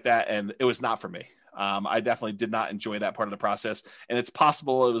stuff like that. And it was not for me. I definitely did not enjoy that part of the process. And it's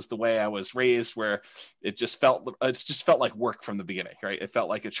possible it was the way I was raised where it just felt like work from the beginning, right? It felt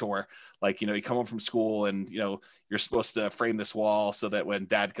like a chore. Like, you come home from school and, you're supposed to frame this wall so that when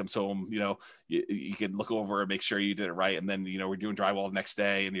dad comes home, you can look over and make sure you did it right. And then, we're doing drywall the next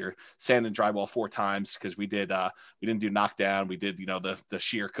day and you're sanding drywall 4 times because we didn't do knockdown. We did, the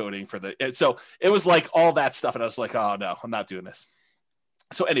shear coating so it was like all that stuff. And I was like, oh no, I'm not doing this.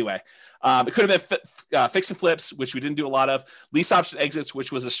 So anyway, it could have been fix and flips, which we didn't do a lot of, lease option exits, which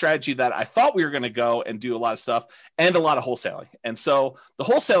was a strategy that I thought we were going to go and do a lot of stuff, and a lot of wholesaling. And so the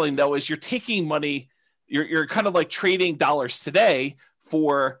wholesaling, though, is you're taking money, you're kind of like trading dollars today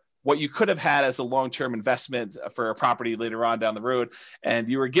for what you could have had as a long-term investment for a property later on down the road. And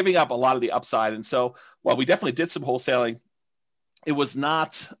you were giving up a lot of the upside. And so while we definitely did some wholesaling, it was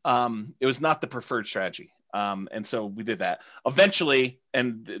not the preferred strategy. And so we did that eventually.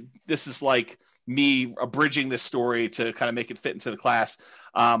 And this is like me abridging this story to kind of make it fit into the class.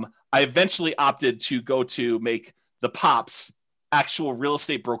 I eventually opted to go to make the POPs actual real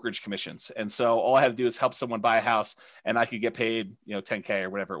estate brokerage commissions. And so all I had to do is help someone buy a house and I could get paid, $10K or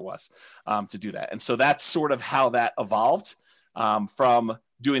whatever it was, to do that. And so that's sort of how that evolved, from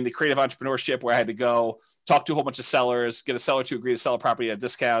doing the creative entrepreneurship where I had to go talk to a whole bunch of sellers, get a seller to agree to sell a property at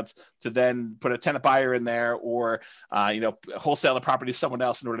discounts, to then put a tenant buyer in there or, wholesale the property to someone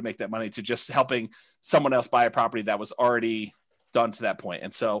else in order to make that money, to just helping someone else buy a property that was already done to that point.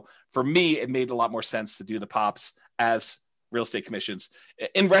 And so for me, it made a lot more sense to do the POPs as real estate commissions.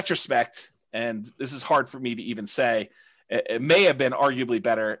 In retrospect, and this is hard for me to even say, it may have been arguably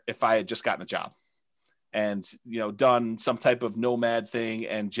better if I had just gotten a job and, done some type of nomad thing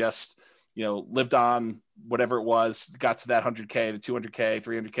and just, lived on whatever it was, got to that 100K to 200K,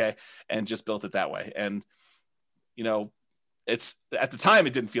 300K, and just built it that way. And, it's at the time,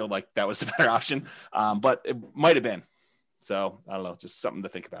 it didn't feel like that was the better option, but it might've been. So I don't know, just something to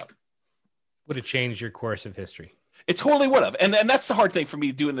think about. Would have changed your course of history. It totally would have. And that's the hard thing for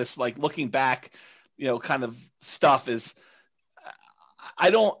me doing this, like looking back, kind of stuff is, I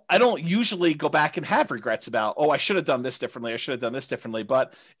don't usually go back and have regrets about, oh, I should have done this differently. I should have done this differently.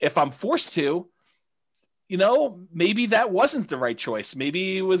 But if I'm forced to, maybe that wasn't the right choice.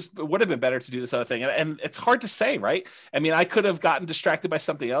 Maybe it would have been better to do this other thing. And it's hard to say, right? I mean, I could have gotten distracted by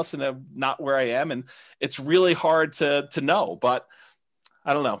something else and I'm not where I am. And it's really hard to know, but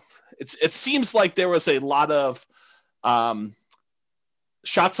I don't know. It seems like there was a lot of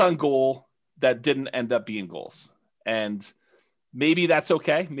shots on goal that didn't end up being goals. And maybe that's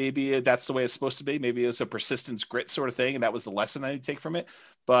okay. Maybe that's the way it's supposed to be. Maybe it was a persistence grit sort of thing. And that was the lesson I need to take from it.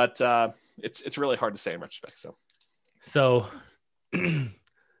 But it's really hard to say in retrospect. So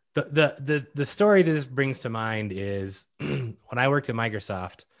the story that this brings to mind is when I worked at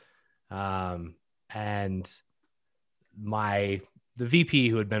Microsoft, and the VP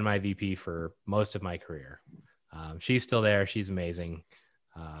who had been my VP for most of my career, she's still there. She's amazing.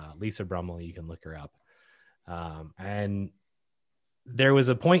 Lisa Brummel, you can look her up. And there was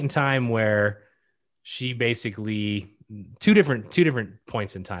a point in time where she basically two different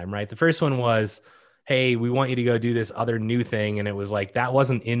points in time, right? The first one was, hey, we want you to go do this other new thing. And it was like, that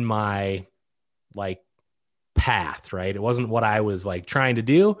wasn't in my path, right? It wasn't what I was trying to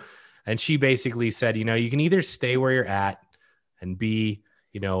do. And she basically said, you can either stay where you're at and be,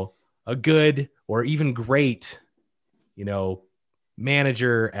 a good or even great,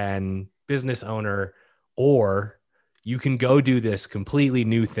 manager and business owner, or you can go do this completely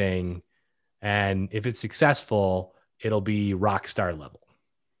new thing. And if it's successful, it'll be rock star level.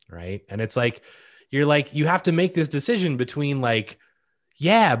 Right. And it's you have to make this decision between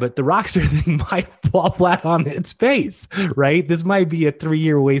yeah, but the rock star thing might fall flat on its face, right? This might be a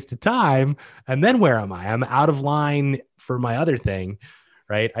 3-year waste of time. And then where am I? I'm out of line for my other thing.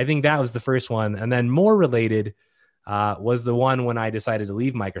 Right. I think that was the first one. And then more related was the one when I decided to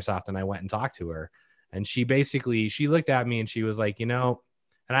leave Microsoft and I went and talked to her. And she looked at me and she was like, and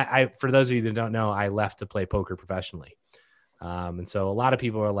I, for those of you that don't know, I left to play poker professionally. And so a lot of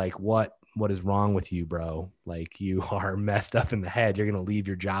people are like, what is wrong with you, bro? You are messed up in the head. You're going to leave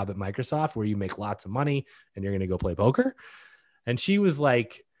your job at Microsoft where you make lots of money and you're going to go play poker. And she was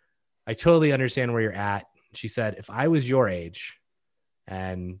like, I totally understand where you're at. She said, if I was your age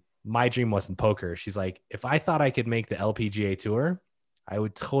and my dream wasn't poker, she's like, if I thought I could make the LPGA tour, I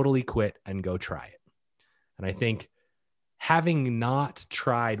would totally quit and go try it. And I think having not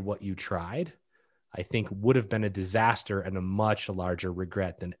tried what you tried, I think would have been a disaster and a much larger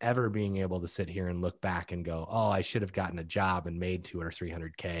regret than ever being able to sit here and look back and go, oh, I should have gotten a job and made 200 or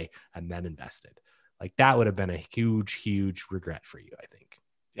 300K and then invested. That would have been a huge, huge regret for you, I think.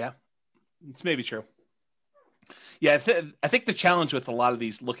 Yeah, it's maybe true. Yeah, I think the challenge with a lot of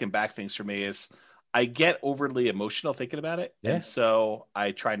these looking back things for me is I get overly emotional thinking about it. Yeah. And so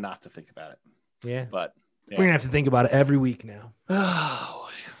I try not to think about it. Yeah. But we're going to have to think about it every week now.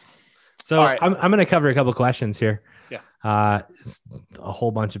 So right. I'm going to cover a couple questions here. Yeah. A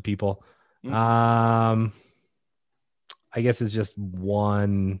whole bunch of people. Mm-hmm. I guess it's just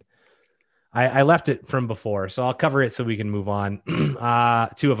one. I left it from before, so I'll cover it so we can move on.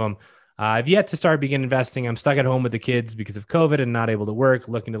 Two of them. I've yet to begin investing. I'm stuck at home with the kids because of COVID and not able to work,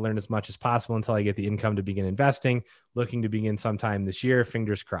 looking to learn as much as possible until I get the income to begin investing, looking to begin sometime this year,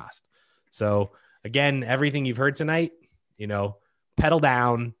 fingers crossed. So again, everything you've heard tonight, pedal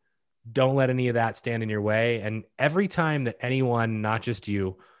down. Don't let any of that stand in your way. And every time that anyone, not just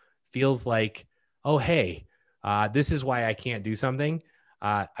you, feels like, oh, hey, this is why I can't do something,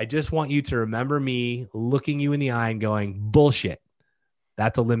 I just want you to remember me looking you in the eye and going, bullshit.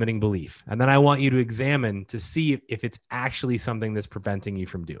 That's a limiting belief. And then I want you to examine to see if it's actually something that's preventing you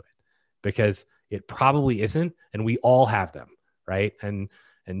from doing it, because it probably isn't. And we all have them, right? And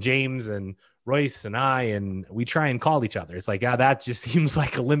James and Royce and I, and we try and call each other. It's that just seems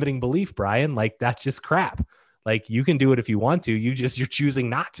like a limiting belief, Brian. That's just crap. You can do it if you want to, you're choosing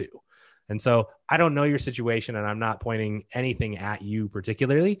not to. And so I don't know your situation and I'm not pointing anything at you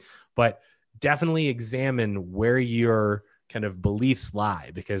particularly, but definitely examine where your kind of beliefs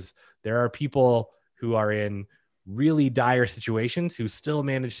lie, because there are people who are in really dire situations who still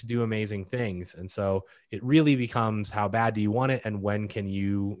manage to do amazing things. And so it really becomes, how bad do you want it? And when can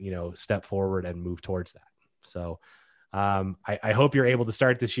you, step forward and move towards that? So I hope you're able to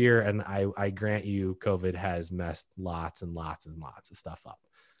start this year. And I grant you, COVID has messed lots and lots and lots of stuff up.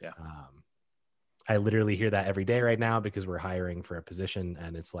 Yeah. I literally hear that every day right now because we're hiring for a position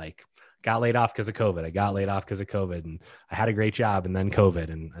and it's got laid off because of COVID. I got laid off because of COVID and I had a great job and then COVID.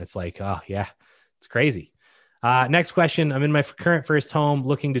 And it's oh yeah, it's crazy. Next question. I'm in my current first home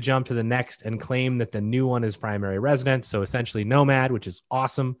looking to jump to the next and claim that the new one is primary residence. So essentially nomad, which is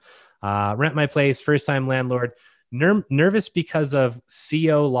awesome. Rent my place, first time landlord. Nervous because of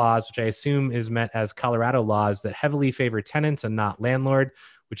CO laws, which I assume is meant as Colorado laws that heavily favor tenants and not landlord,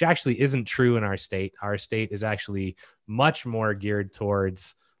 which actually isn't true in our state. Our state is actually much more geared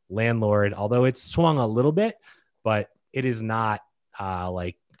towards landlord, although it's swung a little bit, but it is not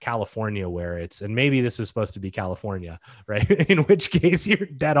like California where it's, and maybe this is supposed to be California, right? In which case you're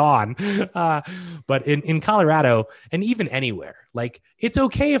dead on. But in Colorado and even anywhere, like it's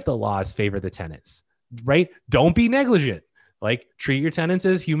okay if the laws favor the tenants, right? Don't be negligent. Like treat your tenants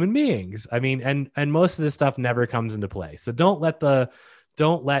as human beings. I mean, and most of this stuff never comes into play. So don't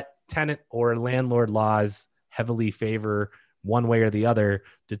let tenant or landlord laws heavily favor one way or the other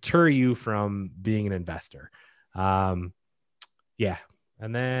deter you from being an investor. Yeah.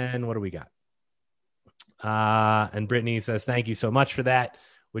 And then what do we got? And Brittany says, thank you so much for that,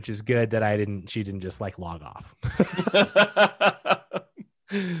 which is good that she didn't just like log off.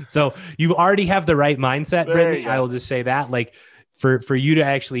 So you already have the right mindset, Brittany. I will just say that, like for you to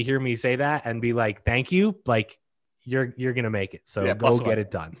actually hear me say that and be like, thank you. Like you're going to make it. So go get it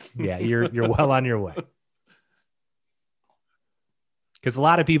done. Yeah. You're well on your way. Cause a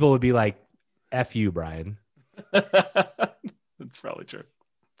lot of people would be like, F you, Brian. That's probably true.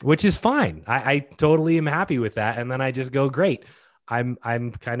 Which is fine. I totally am happy with that. And then I just go, great. I'm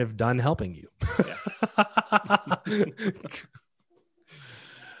kind of done helping you. Yeah.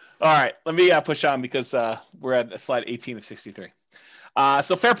 All right. Let me push on because we're at slide 18 of 63.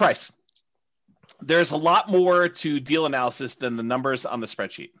 So fair price. There's a lot more to deal analysis than the numbers on the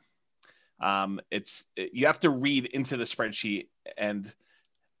spreadsheet. You have to read into the spreadsheet, and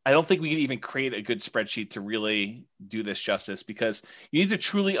I don't think we can even create a good spreadsheet to really do this justice, because you need to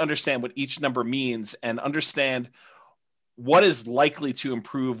truly understand what each number means and understand what is likely to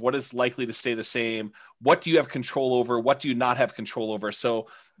improve, what is likely to stay the same, what do you have control over, what do you not have control over. So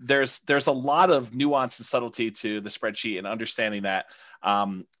there's a lot of nuance and subtlety to the spreadsheet and understanding that.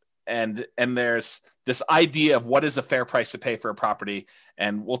 And there's this idea of what is a fair price to pay for a property.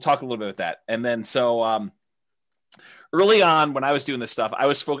 And we'll talk a little bit about that. And then, so early on when I was doing this stuff, I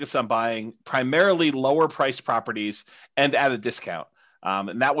was focused on buying primarily lower priced properties and at a discount.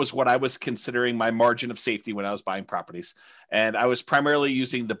 And that was what I was considering my margin of safety when I was buying properties. And I was primarily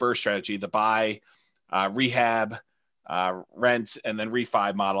using the BRRRR strategy, the buy, rehab, rent, and then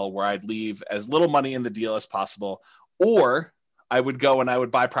refi model, where I'd leave as little money in the deal as possible. Or I would go and I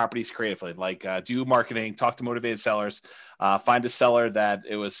would buy properties creatively, like do marketing, talk to motivated sellers, find a seller that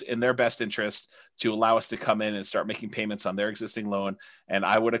it was in their best interest to allow us to come in and start making payments on their existing loan. And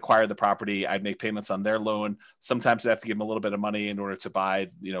I would acquire the property. I'd make payments on their loan. Sometimes I'd have to give them a little bit of money in order to buy,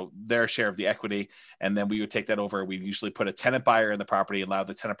 their share of the equity. And then we would take that over. We'd usually put a tenant buyer in the property, allow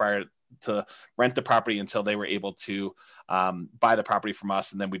the tenant buyer to rent the property until they were able to buy the property from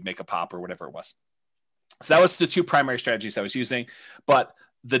us. And then we'd make a pop or whatever it was. So that was the two primary strategies I was using, but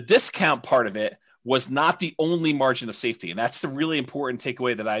the discount part of it was not the only margin of safety. And that's the really important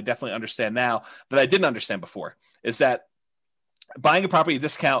takeaway that I definitely understand now that I didn't understand before, is that buying a property at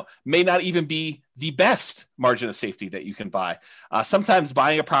discount may not even be the best margin of safety that you can buy. Sometimes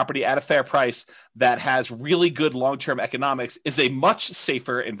buying a property at a fair price that has really good long-term economics is a much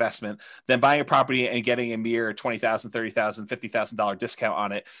safer investment than buying a property and getting a mere $20,000, $30,000, $50,000 discount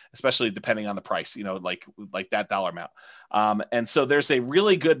on it, especially depending on the price, like that dollar amount. And so there's a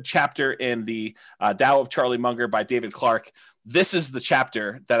really good chapter in the Tao of Charlie Munger by David Clark. This is the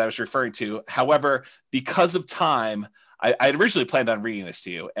chapter that I was referring to. However, because of time, I originally planned on reading this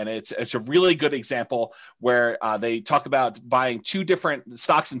to you, and it's a really good example where they talk about buying two different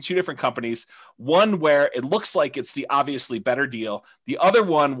stocks in two different companies, one where it looks like it's the obviously better deal, the other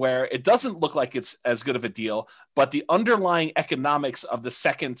one where it doesn't look like it's as good of a deal, but the underlying economics of the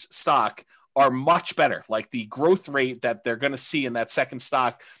second stock are much better. Like the growth rate that they're going to see in that second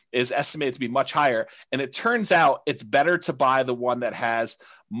stock is estimated to be much higher. And it turns out it's better to buy the one that has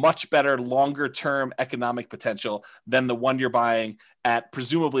much better longer term economic potential than the one you're buying at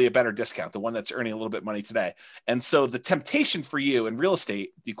presumably a better discount, the one that's earning a little bit of money today. And so the temptation for you in real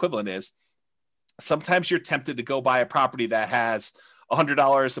estate, the equivalent is sometimes you're tempted to go buy a property that has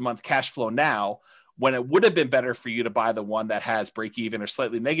 $100 a month cash flow now, when it would have been better for you to buy the one that has break even or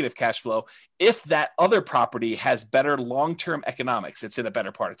slightly negative cash flow if that other property has better long-term economics. It's in a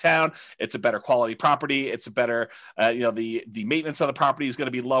better part of town. It's a better quality property. It's a better, the maintenance on the property is going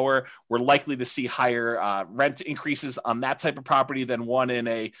to be lower. We're likely to see higher rent increases on that type of property than one in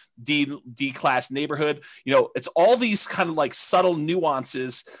a D-class neighborhood. It's all these kind of like subtle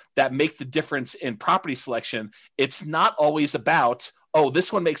nuances that make the difference in property selection. It's not always about, oh,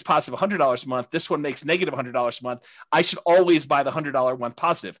 this one makes positive $100 a month. This one makes negative $100 a month. I should always buy the $100 one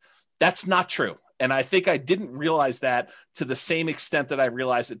positive. That's not true. And I think I didn't realize that to the same extent that I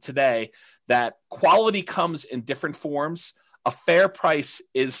realized it today, that quality comes in different forms. A fair price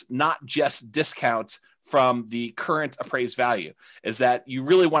is not just discount from the current appraised value, is that you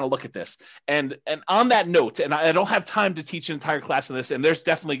really want to look at this. And on that note, and I don't have time to teach an entire class on this, and there's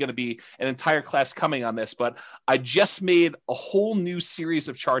definitely going to be an entire class coming on this, but I just made a whole new series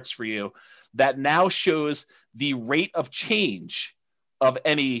of charts for you that now shows the rate of change of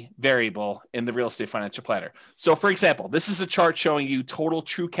any variable in the real estate financial planner. So for example, this is a chart showing you total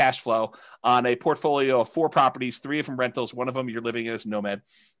true cash flow on a portfolio of 4 properties, 3 of them rentals, 1 of them you're living as a nomad.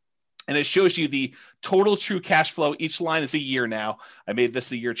 And it shows you the total true cash flow. Each line is a year now. I made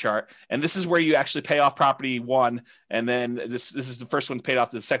this a year chart. And this is where you actually pay off property 1. And then this is the first one paid off.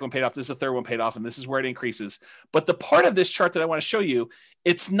 The second one paid off. This is the third one paid off. And this is where it increases. But the part of this chart that I want to show you,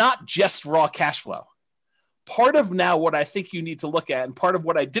 it's not just raw cash flow. Part of now what I think you need to look at, and part of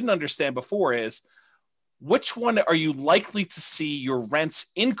what I didn't understand before, is which one are you likely to see your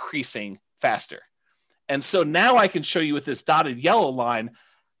rents increasing faster? And so now I can show you with this dotted yellow line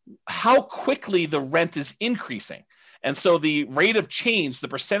how quickly the rent is increasing. And so the rate of change, the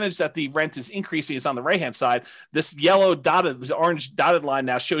percentage that the rent is increasing, is on the right-hand side. This yellow dotted, this orange dotted line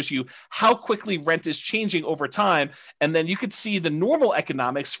now shows you how quickly rent is changing over time. And then you can see the normal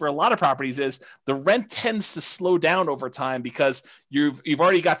economics for a lot of properties is the rent tends to slow down over time because you've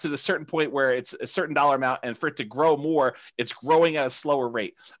already got to the certain point where it's a certain dollar amount, and for it to grow more, it's growing at a slower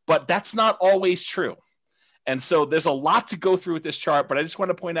rate. But that's not always true. And so there's a lot to go through with this chart, but I just want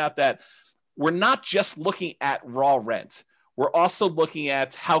to point out that we're not just looking at raw rent. We're also looking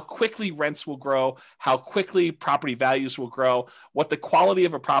at how quickly rents will grow, how quickly property values will grow, what the quality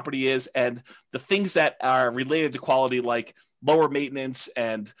of a property is, and the things that are related to quality, like lower maintenance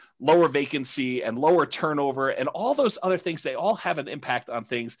and lower vacancy and lower turnover and all those other things. They all have an impact on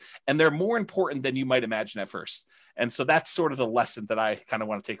things, and they're more important than you might imagine at first. And so that's sort of the lesson that I kind of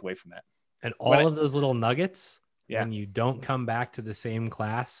want to take away from that. And all of those little nuggets, yeah, when you don't come back to the same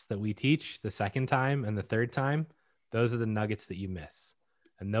class that we teach the second time and the third time, those are the nuggets that you miss.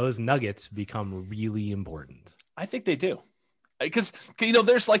 And those nuggets become really important. I think they do. Because,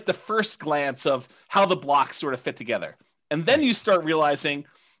 there's like the first glance of how the blocks sort of fit together. And then you start realizing,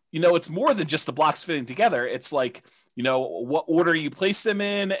 it's more than just the blocks fitting together. It's like, what order you place them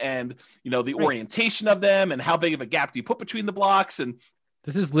in, and, the orientation of them, and how big of a gap do you put between the blocks. And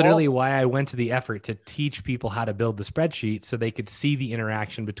this is literally why I went to the effort to teach people how to build the spreadsheet so they could see the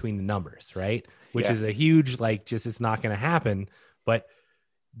interaction between the numbers, right? Which is a huge, it's not going to happen, but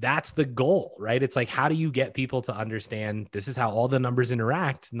that's the goal, right? It's like, how do you get people to understand this is how all the numbers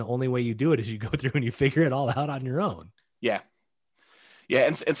interact? And the only way you do it is you go through and you figure it all out on your own. Yeah. Yeah,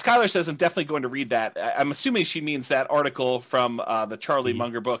 and Skylar says, I'm definitely going to read that. I'm assuming she means that article from the Charlie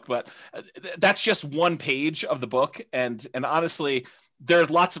Munger book, but that's just one page of the book. And honestly,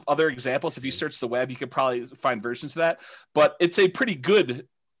 there's lots of other examples. If you search the web, you could probably find versions of that. But it's a pretty good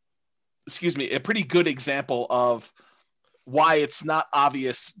example of why it's not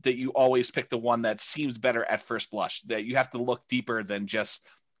obvious that you always pick the one that seems better at first blush, that you have to look deeper than just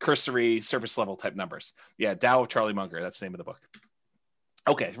cursory surface level type numbers. Yeah, Tao of Charlie Munger, that's the name of the book.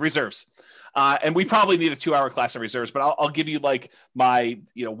 Okay, reserves. And we probably need a 2-hour class on reserves, but I'll give you like my,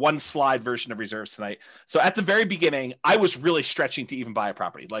 one slide version of reserves tonight. So at the very beginning, I was really stretching to even buy a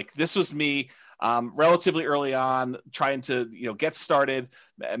property. Like this was me relatively early on trying to, get started,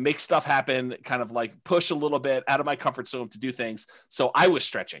 make stuff happen, kind of like push a little bit out of my comfort zone to do things. So I was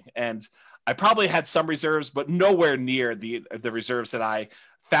stretching, and I probably had some reserves, but nowhere near the reserves that I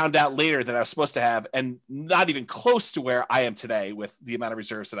found out later that I was supposed to have, and not even close to where I am today with the amount of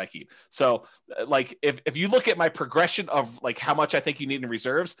reserves that I keep. So like, if you look at my progression of like how much I think you need in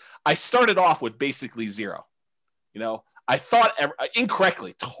reserves, I started off with basically 0. I thought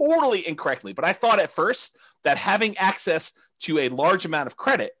totally incorrectly, but I thought at first that having access to a large amount of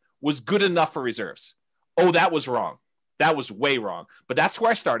credit was good enough for reserves. Oh, that was wrong. That was way wrong. But that's where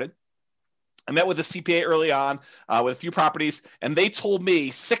I started. I met with a CPA early on with a few properties, and they told me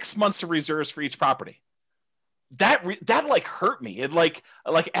 6 months of reserves for each property. That like hurt me. It like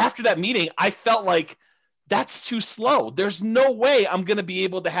after that meeting, I felt like that's too slow. There's no way I'm going to be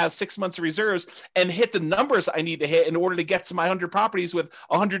able to have 6 months of reserves and hit the numbers I need to hit in order to get to my 100 properties with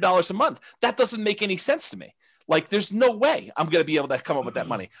 $100 a month. That doesn't make any sense to me. Like, there's no way I'm going to be able to come up with that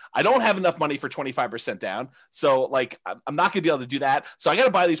money. I don't have enough money for 25% down. So like, I'm not going to be able to do that. So I got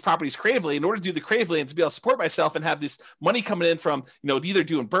to buy these properties creatively in order to do the creatively and to be able to support myself and have this money coming in from, either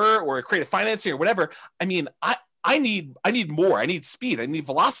doing BRRRR or creative financing or whatever. I mean, I need more. I need speed. I need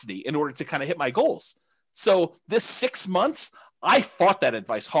velocity in order to kind of hit my goals. So this 6 months, I fought that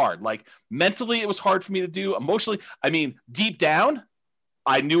advice hard. Like mentally, it was hard for me to do. Emotionally, I mean, deep down,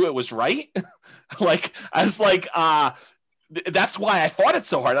 I knew it was right. Like I was like, that's why I fought it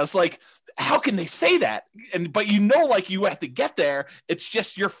so hard. I was like, how can they say that? But like you have to get there. It's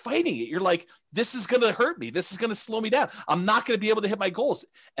just, you're fighting it. You're like, this is going to hurt me. This is going to slow me down. I'm not going to be able to hit my goals.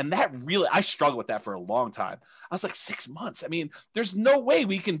 And that really, I struggled with that for a long time. I was like 6 months. I mean, there's no way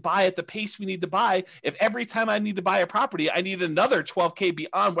we can buy at the pace we need to buy. If every time I need to buy a property, I need another 12K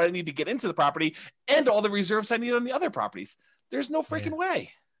beyond what I need to get into the property and all the reserves I need on the other properties. There's no freaking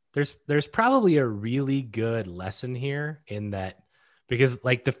way. There's probably a really good lesson here in that, because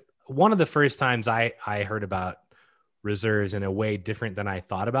like one of the first times I heard about reserves in a way different than I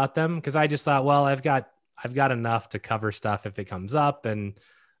thought about them, because I just thought, well, I've got enough to cover stuff if it comes up, and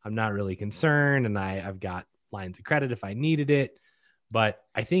I'm not really concerned, and I've got lines of credit if I needed it. But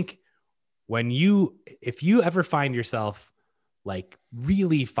I think if you ever find yourself like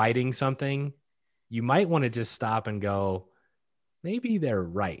really fighting something, you might want to just stop and go, maybe they're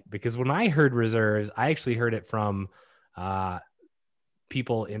right. Because when I heard reserves, I actually heard it from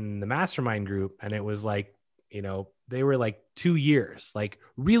people in the mastermind group, and it was like, they were like 2 years, like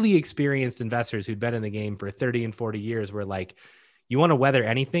really experienced investors who'd been in the game for 30 and 40 years were like, you want to weather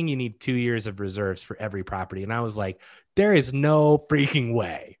anything, you need 2 years of reserves for every property. And I was like, there is no freaking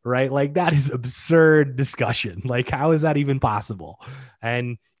way, right? Like that is absurd discussion. Like, how is that even possible?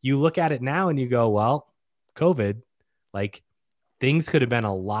 And you look at it now and you go, well, COVID, like things could have been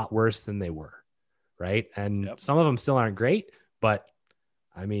a lot worse than they were, right? And some of them still aren't great, but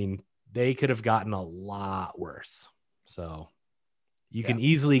I mean, they could have gotten a lot worse. So you can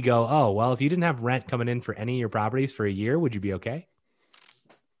easily go, oh, well, if you didn't have rent coming in for any of your properties for a year, would you be okay?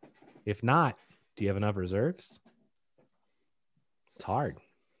 If not, do you have enough reserves? It's hard.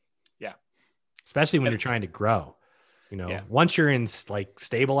 Yeah. Especially when you're trying to grow. Once you're in like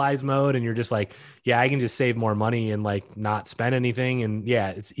stabilize mode and you're just like, I can just save more money and like not spend anything. And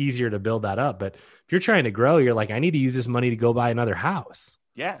it's easier to build that up. But if you're trying to grow, you're like, I need to use this money to go buy another house.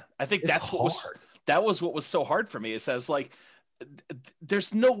 Yeah. I think that was what was so hard for me, is I was like,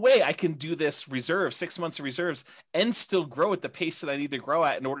 there's no way I can do this 6 months of reserves and still grow at the pace that I need to grow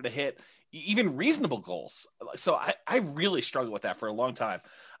at in order to hit even reasonable goals. So I really struggled with that for a long time.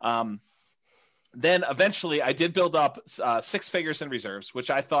 Then eventually I did build up 6 figures in reserves, which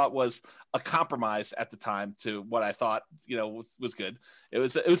I thought was a compromise at the time to what I thought, was good. It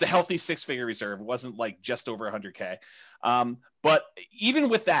was a healthy 6-figure reserve. It wasn't like just over 100K. But even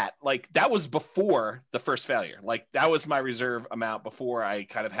with that, like that was before the first failure. Like that was my reserve amount before I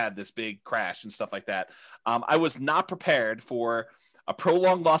kind of had this big crash and stuff like that. I was not prepared for a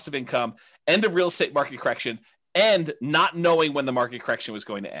prolonged loss of income and a real estate market correction, and not knowing when the market correction was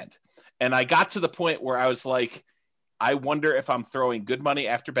going to end. And I got to the point where I was like, I wonder if I'm throwing good money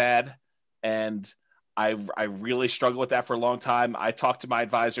after bad. And I really struggled with that for a long time. I talked to my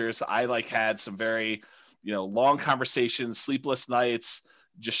advisors. I like had some very, long conversations, sleepless nights,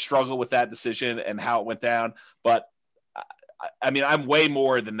 just struggle with that decision and how it went down. But I mean, I'm way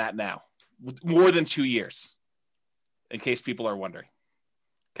more than that now, more than 2 years, in case people are wondering.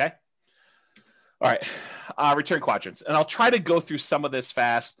 Okay. All right. Return quadrants. And I'll try to go through some of this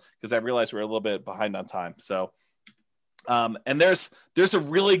fast because I realize we're a little bit behind on time. So, and there's a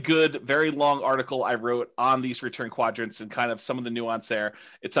really good, very long article I wrote on these return quadrants and kind of some of the nuance there.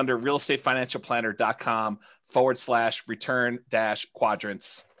 It's under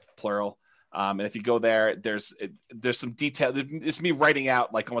realestatefinancialplanner.com/return-quadrants, plural. And if you go there, there's some detail. It's me writing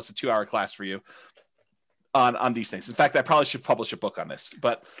out like almost a 2-hour class for you on these things. In fact, I probably should publish a book on this,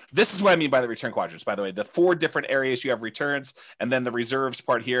 but this is what I mean by the return quadrants, by the way. The 4 different areas you have returns, and then the reserves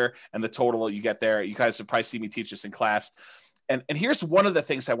part here, and the total you get there. You guys have probably seen me teach this in class. And here's one of the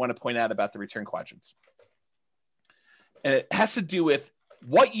things I want to point out about the return quadrants. And it has to do with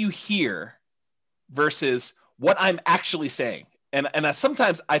what you hear versus what I'm actually saying. And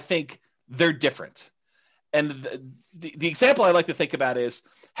sometimes I think they're different. And the example I like to think about is,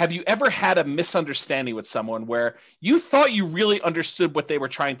 have you ever had a misunderstanding with someone where you thought you really understood what they were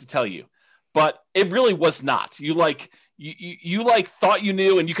trying to tell you, but it really was not? You thought you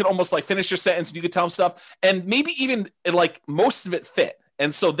knew, and you could almost like finish your sentence and you could tell them stuff, and maybe even like most of it fit.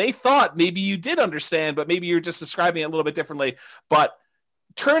 And so they thought maybe you did understand, but maybe you're just describing it a little bit differently. But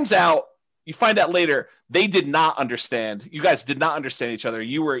turns out, you find out later, they did not understand. You guys did not understand each other.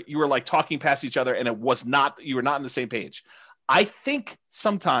 You were like talking past each other, and you were not on the same page. I think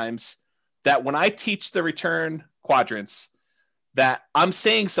sometimes that when I teach the return quadrants, that I'm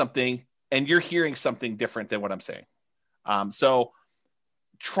saying something and you're hearing something different than what I'm saying. So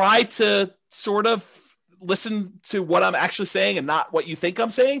try to sort of listen to what I'm actually saying and not what you think I'm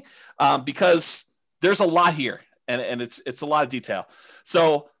saying, because there's a lot here, and it's a lot of detail.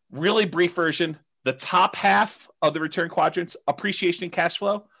 So really brief version, the top half of the return quadrants, appreciation and cash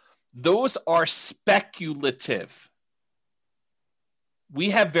flow, those are speculative. We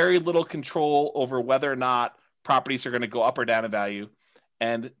have very little control over whether or not properties are going to go up or down in value.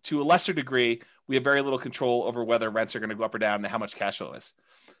 And to a lesser degree, we have very little control over whether rents are going to go up or down and how much cash flow is.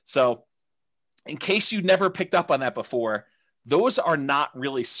 So in case you never picked up on that before, those are not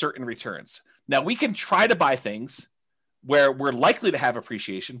really certain returns. Now, we can try to buy things where we're likely to have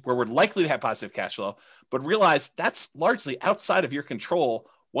appreciation, where we're likely to have positive cash flow, but realize that's largely outside of your control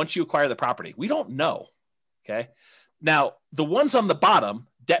once you acquire the property. We don't know, okay? Now, the ones on the bottom,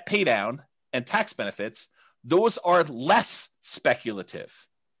 debt pay down and tax benefits, those are less speculative.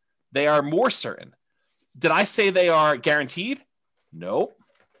 They are more certain. Did I say they are guaranteed? No.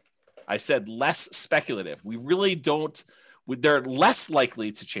 I said less speculative. We really don't, they're less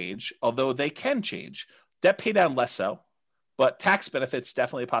likely to change, although they can change. Debt pay down less so, but tax benefits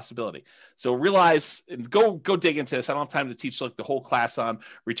definitely a possibility. So realize, and go dig into this. I don't have time to teach like the whole class on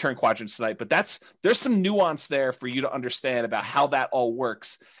return quadrants tonight, but there's some nuance there for you to understand about how that all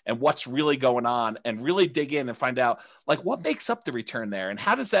works and what's really going on, and really dig in and find out like what makes up the return there and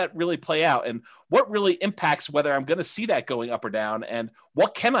how does that really play out and what really impacts whether I'm going to see that going up or down, and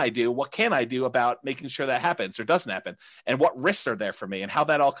what can I do about making sure that happens or doesn't happen, and what risks are there for me and how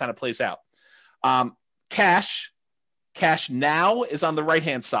that all kind of plays out. Cash now is on the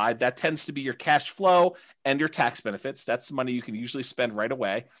right-hand side. That tends to be your cash flow and your tax benefits. That's the money you can usually spend right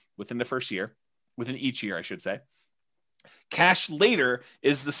away within the first year, within each year, I should say. Cash later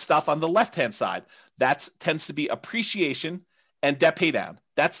is the stuff on the left-hand side. That tends to be appreciation and debt pay down.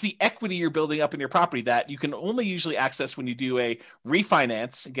 That's the equity you're building up in your property that you can only usually access when you do a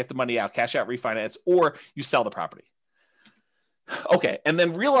refinance and get the money out, cash out refinance, or you sell the property. Okay, and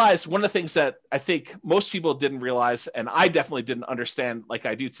then realize one of the things that I think most people didn't realize, and I definitely didn't understand like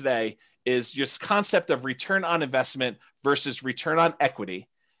I do today, is this concept of return on investment versus return on equity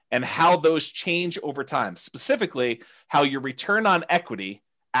and how those change over time. Specifically, how your return on equity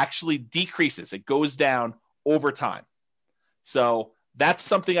actually decreases. It goes down over time. So that's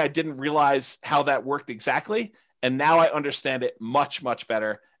something I didn't realize how that worked exactly, and now I understand it much, much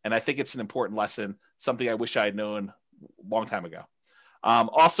better, and I think it's an important lesson, something I wish I had known long time ago.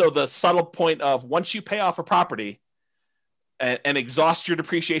 Also, the subtle point of once you pay off a property and exhaust your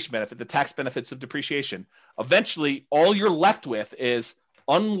depreciation benefit, the tax benefits of depreciation, eventually all you're left with is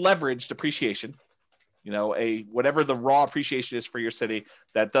unleveraged depreciation, whatever the raw appreciation is for your city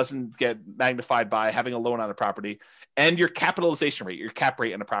that doesn't get magnified by having a loan on a property, and your capitalization rate, your cap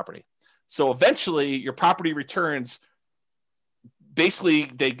rate on a property. So eventually your property returns, basically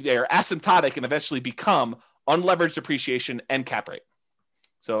they are asymptotic and eventually become unleveraged depreciation and cap rate.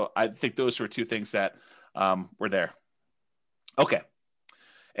 So I think those were two things that were there. Okay.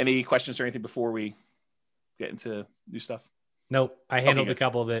 Any questions or anything before we get into new stuff? Nope. I handled a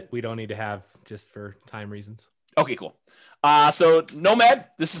couple that we don't need to have just for time reasons. Okay, cool. So Nomad,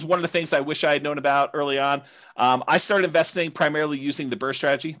 this is one of the things I wish I had known about early on. I started investing primarily using the BRRRR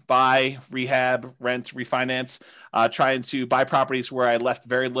strategy, buy, rehab, rent, refinance, trying to buy properties where I left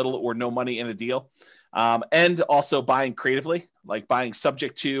very little or no money in a deal. And also buying creatively, like buying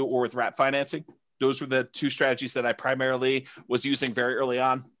subject to or with wrap financing. Those were the two strategies that I primarily was using very early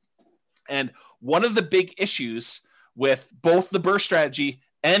on. And one of the big issues with both the BRRRR strategy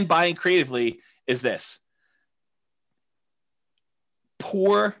and buying creatively is this: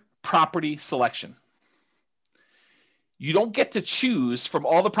 poor property selection. You don't get to choose from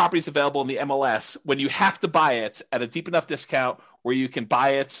all the properties available in the MLS when you have to buy it at a deep enough discount where you can buy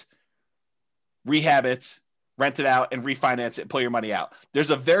it, rehab it, rent it out, and refinance it and pull your money out.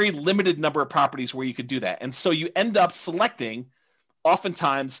 There's a very limited number of properties where you could do that. And so you end up selecting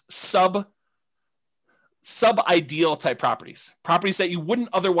oftentimes sub-ideal type properties that you wouldn't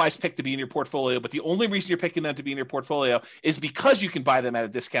otherwise pick to be in your portfolio, but the only reason you're picking them to be in your portfolio is because you can buy them at a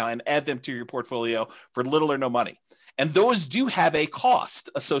discount and add them to your portfolio for little or no money. And those do have a cost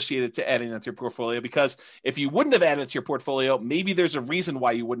associated to adding them to your portfolio, because if you wouldn't have added it to your portfolio, maybe there's a reason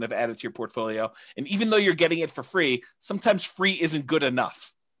why you wouldn't have added to your portfolio. And even though you're getting it for free, sometimes free isn't good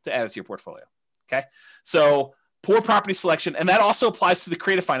enough to add it to your portfolio. Okay. So poor property selection. And that also applies to the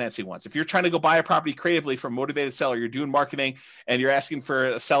creative financing ones. If you're trying to go buy a property creatively from a motivated seller, you're doing marketing and you're asking for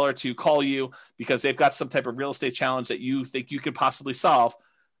a seller to call you because they've got some type of real estate challenge that you think you can possibly solve.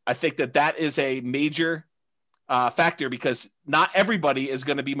 I think that is a major factor, because not everybody is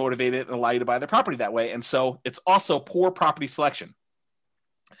going to be motivated and allow you to buy their property that way. And so it's also poor property selection.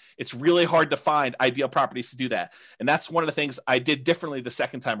 It's really hard to find ideal properties to do that. And that's one of the things I did differently the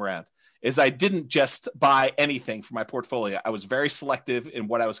second time around, is I didn't just buy anything for my portfolio. I was very selective in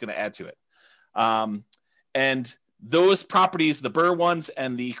what I was going to add to it. And those properties, the BRRRR ones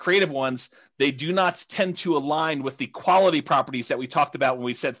and the creative ones, they do not tend to align with the quality properties that we talked about when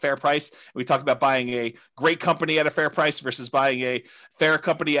we said fair price. We talked about buying a great company at a fair price versus buying a fair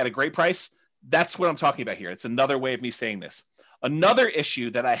company at a great price. That's what I'm talking about here. It's another way of me saying this. Another issue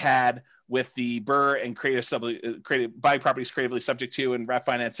that I had with the BRRRR and creative buying properties creatively subject to and wrap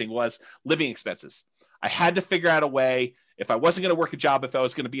financing was living expenses. I had to figure out a way, if I wasn't going to work a job, if I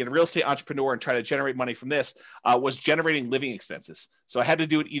was going to be a real estate entrepreneur and try to generate money from this, was generating living expenses. So I had to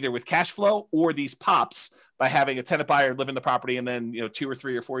do it either with cash flow or these pops by having a tenant buyer live in the property. And then, 2 or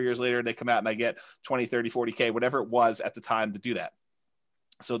 3 or 4 years later, they come out and I get 20, 30, 40K, whatever it was at the time to do that.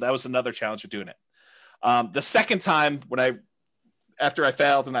 So that was another challenge of doing it. The second time after I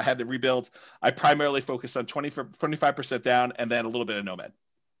failed and I had to rebuild, I primarily focused on 25% down and then a little bit of Nomad.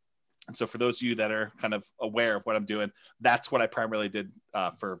 And so for those of you that are kind of aware of what I'm doing, that's what I primarily did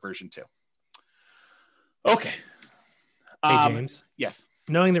for version 2. Okay. Hey, James. Yes.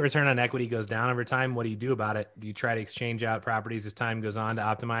 Knowing that return on equity goes down over time, what do you do about it? Do you try to exchange out properties as time goes on to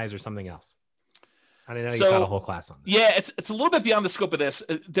optimize, or something else? I know you taught a whole class on this. Yeah, it's a little bit beyond the scope of this.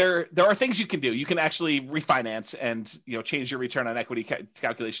 There are things you can do. You can actually refinance and change your return on equity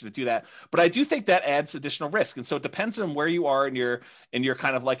calculation to do that. But I do think that adds additional risk, and so it depends on where you are in your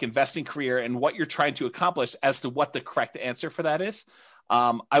kind of like investing career and what you're trying to accomplish as to what the correct answer for that is.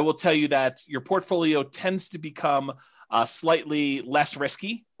 I will tell you that your portfolio tends to become slightly less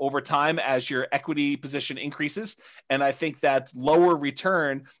risky over time as your equity position increases. And I think that lower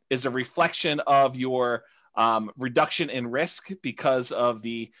return is a reflection of your reduction in risk because of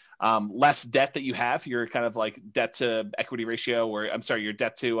the less debt that you have. Your kind of like debt to equity ratio, your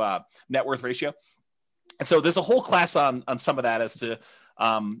debt to net worth ratio. And so there's a whole class on some of that as to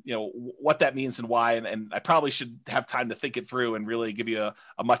what that means and why. And I probably should have time to think it through and really give you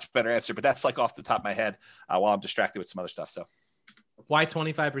a much better answer. But that's like off the top of my head while I'm distracted with some other stuff. So why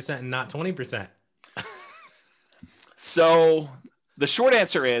 25% and not 20%? So the short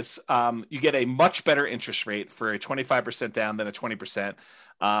answer is you get a much better interest rate for a 25% down than a 20%.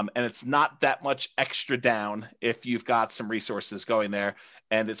 And it's not that much extra down if you've got some resources going there,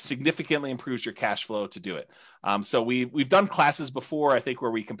 and it significantly improves your cash flow to do it. So we've done classes before, I think,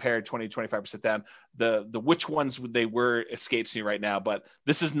 where we compared 20 to 25% down. The which ones they were escapes me right now, but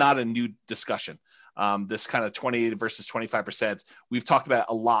this is not a new discussion. This kind of 20 versus 25%, we've talked about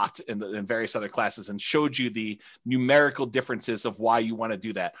a lot in various other classes and showed you the numerical differences of why you want to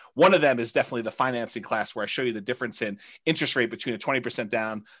do that. One of them is definitely the financing class, where I show you the difference in interest rate between a 20%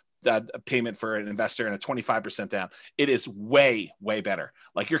 down payment for an investor and a 25% down. It is way, way better.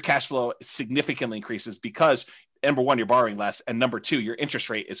 Like your cash flow significantly increases because number one, you're borrowing less. And number two, your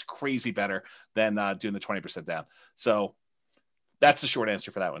interest rate is crazy better than doing the 20% down. So that's the short answer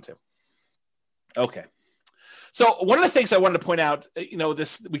for that one too. Okay. So one of the things I wanted to point out,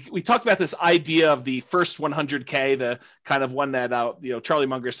 we talked about this idea of the first 100K, the kind of one that, Charlie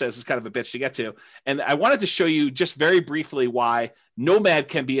Munger says is kind of a bitch to get to. And I wanted to show you just very briefly why Nomad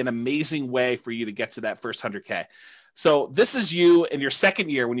can be an amazing way for you to get to that first 100K. So this is you in your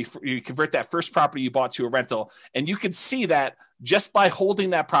second year when you convert that first property you bought to a rental. And you can see that just by holding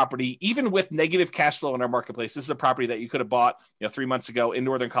that property, even with negative cash flow in our marketplace, this is a property that you could have bought 3 months ago in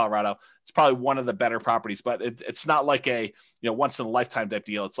Northern Colorado. It's probably one of the better properties, but it's not like a once in a lifetime type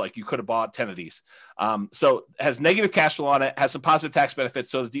deal. It's like you could have bought 10 of these. So it has negative cash flow on it, has some positive tax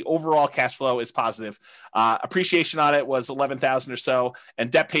benefits, so that the overall cash flow is positive. Appreciation on it was 11,000 or so, and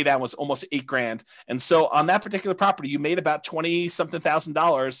debt pay down was almost $8,000. And so on that particular property, you made about $20-something thousand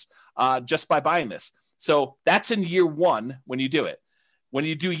just by buying this. So that's in year one when you do it. When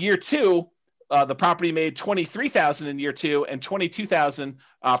you do year two, the property made $23,000 in year two and $22,000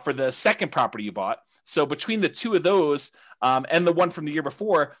 for the second property you bought. So between the two of those and the one from the year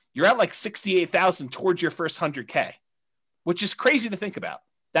before, you're at like $68,000 towards your first 100K, which is crazy to think about.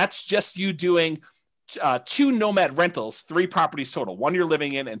 That's just you doing 2 Nomad rentals, 3 properties total, 1 you're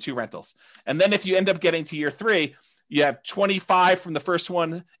living in and 2 rentals. And then if you end up getting to year 3, you have 25 from the first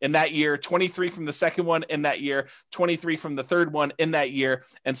one in that year, 23 from the second one in that year, 23 from the third one in that year.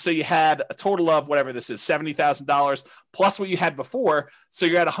 And so you had a total of whatever this is, $70,000 plus what you had before. So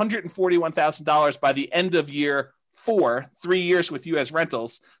you're at $141,000 by the end of year 4, 3 years with you as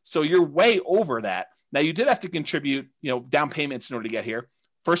rentals. So you're way over that. Now you did have to contribute, down payments in order to get here.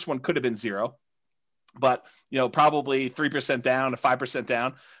 First one could have been 0, but probably 3% down, 5%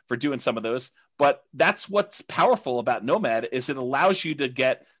 down for doing some of those. But that's what's powerful about Nomad is it allows you to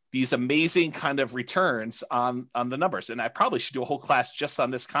get these amazing kind of returns on the numbers. And I probably should do a whole class just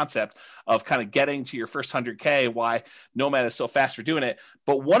on this concept of kind of getting to your first 100K, why Nomad is so fast for doing it.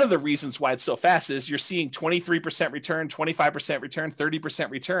 But one of the reasons why it's so fast is you're seeing 23% return, 25% return, 30%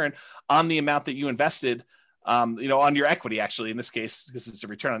 return on the amount that you invested, on your equity, actually, in this case, because it's a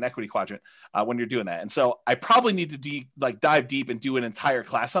return on equity quadrant when you're doing that. And so I probably need to dive deep and do an entire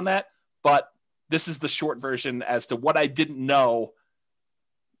class on that. But this is the short version as to what I didn't know,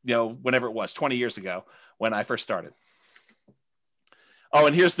 whenever it was 20 years ago when I first started. Oh,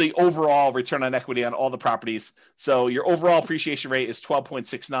 and here's the overall return on equity on all the properties. So your overall appreciation rate is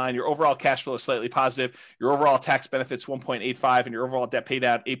 12.69. Your overall cash flow is slightly positive. Your overall tax benefits 1.85, and your overall debt paid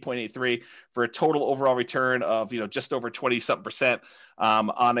out 8.83 for a total overall return of just over 20-something%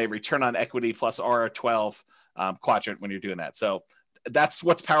 on a return on equity plus R12 quadrant when you're doing that. So that's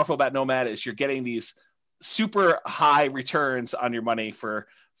what's powerful about Nomad is you're getting these super high returns on your money for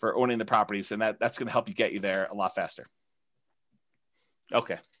owning the properties, and that's going to help you there a lot faster.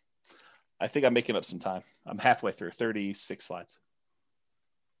 Okay. I think I'm making up some time. I'm halfway through, 36 slides.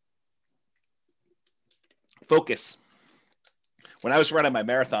 Focus. When I was running my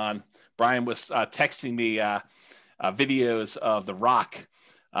marathon, Brian was texting me videos of The Rock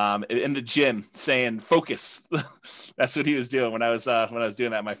in the gym saying focus. That's what he was doing when I was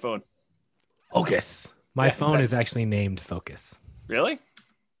doing that on my phone. Focus. My phone is actually named Focus. Really?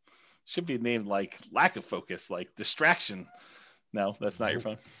 Should be named like lack of focus, like distraction. No, that's not your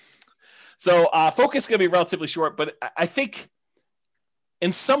phone. So focus is going to be relatively short, but I think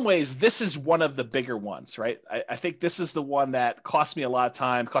in some ways, this is one of the bigger ones, right? I think this is the one that cost me a lot of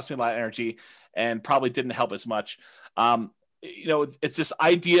time, cost me a lot of energy, and probably didn't help as much. It's this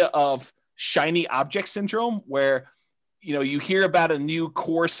idea of shiny object syndrome where, you hear about a new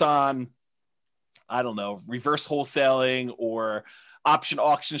course on, I don't know, reverse wholesaling or option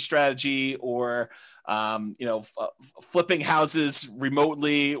auction strategy or flipping houses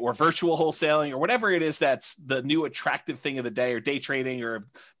remotely or virtual wholesaling or whatever it is that's the new attractive thing of the day, or day trading or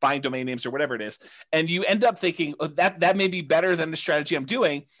buying domain names or whatever it is. And you end up thinking that may be better than the strategy I'm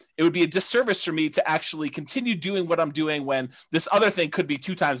doing. It would be a disservice for me to actually continue doing what I'm doing when this other thing could be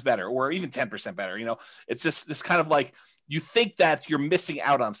 2 times better or even 10% better. It's this kind of like, you think that you're missing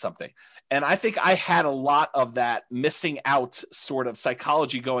out on something. And I think I had a lot of that missing out sort of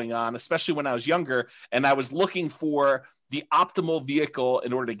psychology going on, especially when I was younger, and I was looking for the optimal vehicle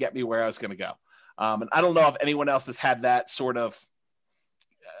in order to get me where I was going to go. And I don't know if anyone else has had that sort of,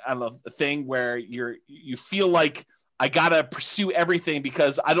 thing where you feel like I got to pursue everything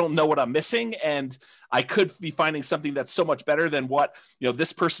because I don't know what I'm missing. And I could be finding something that's so much better than what,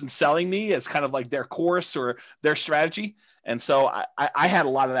 this person's selling me as kind of like their course or their strategy. And so I had a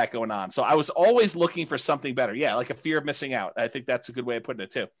lot of that going on. So I was always looking for something better. Yeah. Like a fear of missing out. I think that's a good way of putting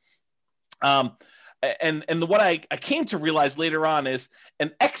it too. And what I came to realize later on is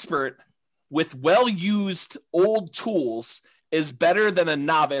an expert with well-used old tools is better than a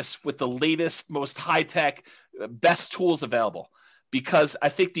novice with the latest, most high-tech, best tools available. Because I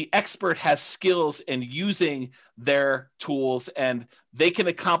think the expert has skills in using their tools and they can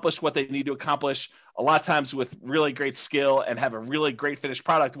accomplish what they need to accomplish a lot of times with really great skill and have a really great finished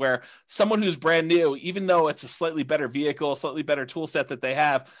product, where someone who's brand new, even though it's a slightly better vehicle, slightly better tool set that they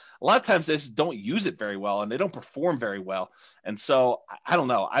have, a lot of times they just don't use it very well and they don't perform very well. And so I don't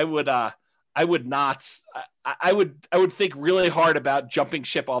know. I would think really hard about jumping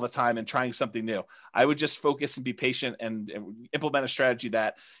ship all the time and trying something new. I would just focus and be patient and implement a strategy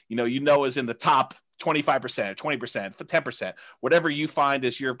that, is in the top 25%, 20%, 10%, whatever you find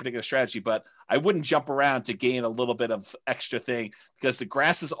is your particular strategy. But I wouldn't jump around to gain a little bit of extra thing, because the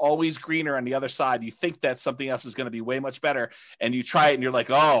grass is always greener on the other side. You think that something else is going to be way much better, and you try it and you're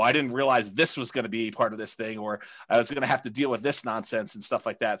like, oh, I didn't realize this was going to be part of this thing, or I was going to have to deal with this nonsense and stuff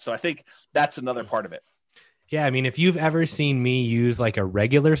like that. So I think that's another part of it. Yeah. I mean, if you've ever seen me use like a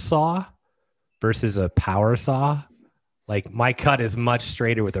regular saw versus a power saw, like my cut is much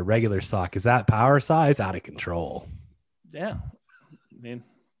straighter with a regular saw, because that power saw is out of control. Yeah. I mean,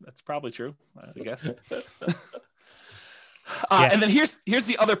 that's probably true, I guess. And then here's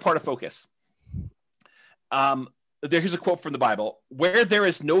the other part of focus. Here's a quote from the Bible: "Where there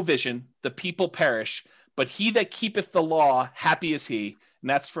is no vision, the people perish, but he that keepeth the law, happy is he." And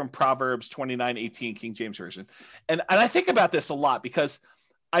that's from Proverbs 29:18, King James Version. And I think about this a lot, because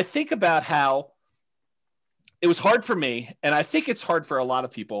I think about how it was hard for me, and I think it's hard for a lot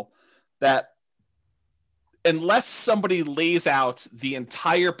of people, that unless somebody lays out the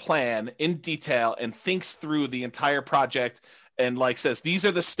entire plan in detail and thinks through the entire project and like says, these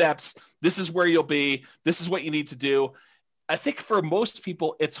are the steps, this is where you'll be, this is what you need to do, I think for most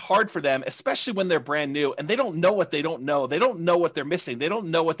people, it's hard for them, especially when they're brand new and they don't know what they don't know. They don't know what they're missing. They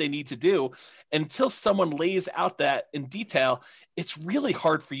don't know what they need to do until someone lays out that in detail. It's really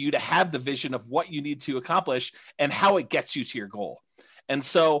hard for you to have the vision of what you need to accomplish and how it gets you to your goal. And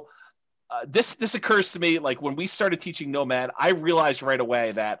so this occurs to me, like when we started teaching Nomad, I realized right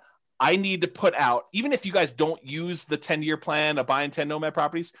away that I need to put out, even if you guys don't use the 10-year plan of buying 10 Nomad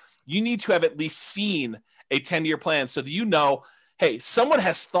properties, you need to have at least seen a 10-year plan so that you know, hey, someone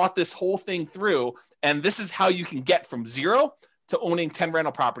has thought this whole thing through, and this is how you can get from 0 to owning 10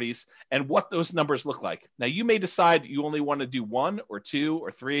 rental properties and what those numbers look like. Now, you may decide you only want to do 1 or 2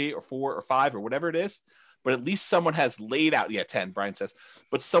 or 3 or 4 or 5 or whatever it is, but at least someone has laid out, 10, Brian says,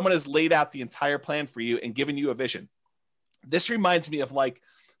 but someone has laid out the entire plan for you and given you a vision. This reminds me of like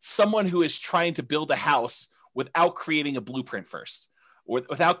someone who is trying to build a house without creating a blueprint first, or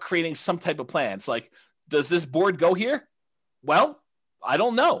without creating some type of plan. It's like, does this board go here? Well, I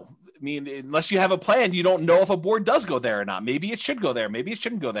don't know. I mean, unless you have a plan, you don't know if a board does go there or not. Maybe it should go there. Maybe it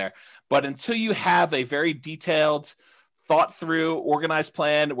shouldn't go there. But until you have a very detailed, thought through, organized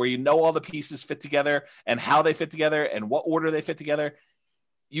plan where you know all the pieces fit together and how they fit together and what order they fit together,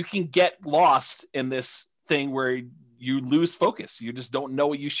 you can get lost in this thing where you lose focus. You just don't know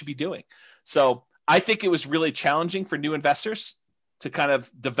what you should be doing. So I think it was really challenging for new investors to kind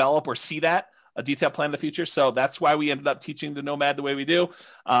of develop or see that a detailed plan in the future. So that's why we ended up teaching the Nomad the way we do.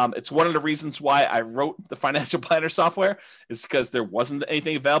 It's one of the reasons why I wrote the financial planner software, is because there wasn't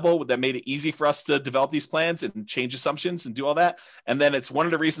anything available that made it easy for us to develop these plans and change assumptions and do all that. And then it's one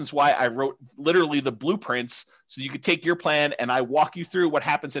of the reasons why I wrote literally the blueprints, so you could take your plan and I walk you through what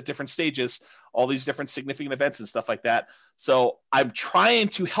happens at different stages, all these different significant events and stuff like that. So I'm trying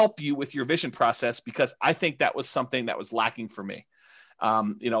to help you with your vision process, because I think that was something that was lacking for me.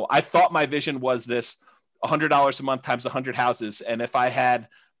 I thought my vision was this $100 a month times 100 houses. And if I had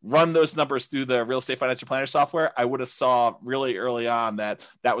run those numbers through the real estate financial planner software, I would have saw really early on that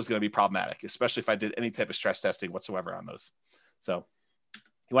was going to be problematic, especially if I did any type of stress testing whatsoever on those. So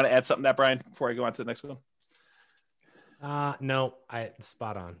you want to add something to that, Brian, before I go on to the next one? No,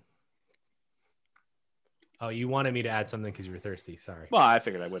 spot on. Oh, you wanted me to add something because you were thirsty. Sorry. Well, I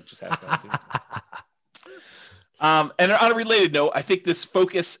figured I would just ask. And on a related note, I think this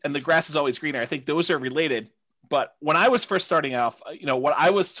focus and the grass is always greener, I think those are related. But when I was first starting off, what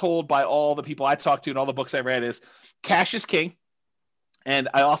I was told by all the people I talked to and all the books I read is cash is king. And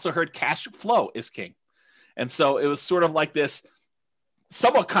I also heard cash flow is king. And so it was sort of like this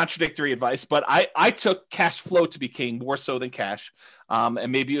somewhat contradictory advice, but I took cash flow to be king more so than cash.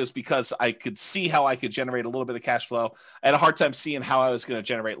 And maybe it was because I could see how I could generate a little bit of cash flow. I had a hard time seeing how I was going to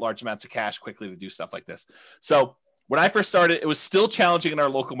generate large amounts of cash quickly to do stuff like this. So when I first started, it was still challenging in our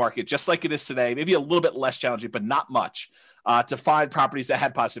local market, just like it is today, maybe a little bit less challenging, but not much, to find properties that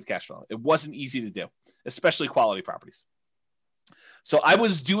had positive cash flow. It wasn't easy to do, especially quality properties. So I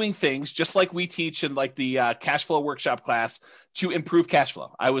was doing things just like we teach in like the cash flow workshop class to improve cash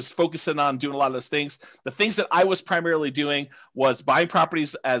flow. I was focusing on doing a lot of those things. The things that I was primarily doing was buying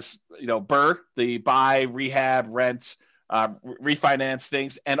properties as, BRRRR, the buy, rehab, rent, refinance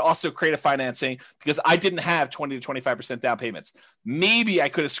things, and also creative financing, because I didn't have 20 to 25% down payments. Maybe I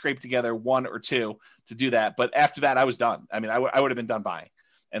could have scraped together 1 or 2 to do that. But after that, I was done. I mean, I would have been done buying.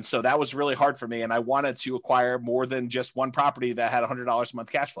 And so that was really hard for me. And I wanted to acquire more than just one property that had $100 a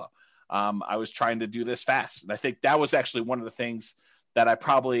month cash flow. I was trying to do this fast. And I think that was actually one of the things that I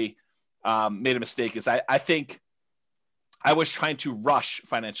probably made a mistake, is I think I was trying to rush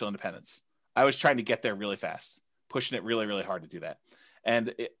financial independence. I was trying to get there really fast, pushing it really, really hard to do that.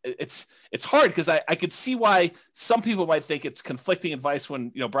 And it's hard, because I could see why some people might think it's conflicting advice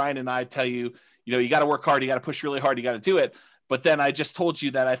when, Brian and I tell you, you got to work hard, you got to push really hard, you got to do it. But then I just told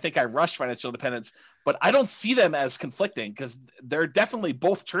you that I think I rushed financial independence, but I don't see them as conflicting, because they're definitely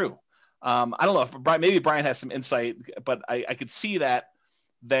both true. I don't know if maybe Brian has some insight, but I could see that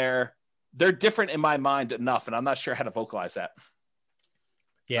they're different in my mind enough, and I'm not sure how to vocalize that.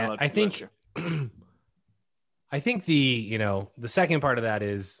 Yeah, I think I think the second part of that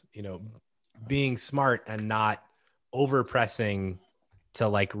is, being smart and not over pressing to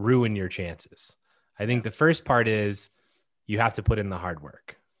like ruin your chances. I think the first part is you have to put in the hard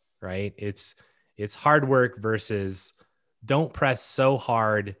work, right? It's hard work versus don't press so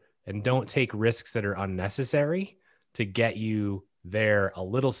hard and don't take risks that are unnecessary to get you there a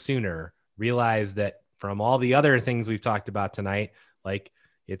little sooner. Realize that from all the other things we've talked about tonight, like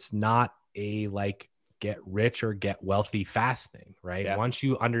it's not a like get rich or get wealthy fast thing, right? Yeah. Once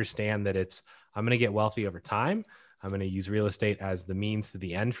you understand that I'm going to get wealthy over time, I'm going to use real estate as the means to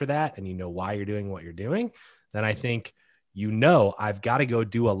the end for that, and why you're doing what you're doing, then I think I've got to go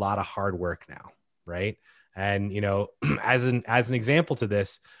do a lot of hard work now. Right. And, as an example to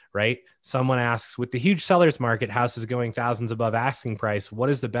this, right, someone asks, with the huge seller's market, houses going thousands above asking price, what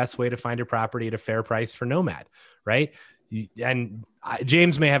is the best way to find a property at a fair price for Nomad? Right. And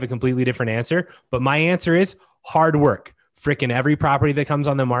James may have a completely different answer, but my answer is hard work. Freaking every property that comes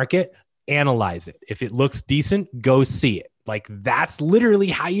on the market, analyze it. If it looks decent, go see it. Like, that's literally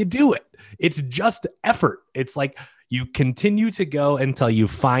how you do it. It's just effort. It's like you continue to go until you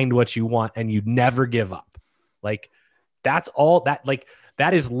find what you want and you never give up. Like, that's all that, like,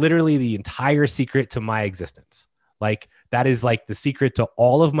 that is literally the entire secret to my existence. Like, that is like the secret to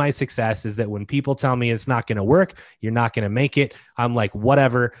all of my success, is that when people tell me it's not going to work, you're not going to make it, I'm like,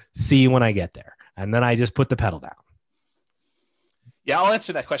 whatever, see you when I get there. And then I just put the pedal down. Yeah, I'll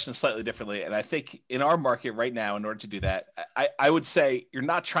answer that question slightly differently. And I think in our market right now, in order to do that, I would say you're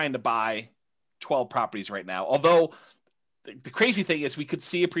not trying to buy 12 properties right now. Although the crazy thing is we could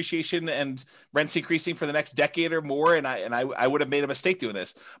see appreciation and rents increasing for the next decade or more. And I would have made a mistake doing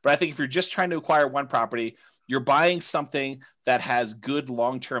this. But I think if you're just trying to acquire one property, you're buying something that has good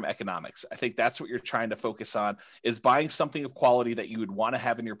long-term economics. I think that's what you're trying to focus on, is buying something of quality that you would want to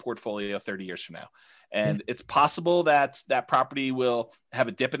have in your portfolio 30 years from now. And it's possible that that property will have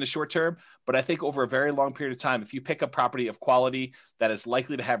a dip in the short term, but I think over a very long period of time, if you pick a property of quality that is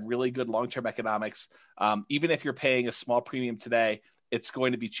likely to have really good long-term economics, even if you're paying a small premium today, it's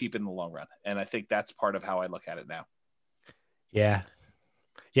going to be cheap in the long run. And I think that's part of how I look at it now. Yeah.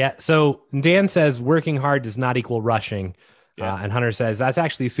 Yeah. So Dan says working hard does not equal rushing. Yeah. And Hunter says, that's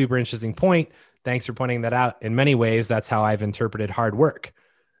actually a super interesting point. Thanks for pointing that out. In many ways, that's how I've interpreted hard work.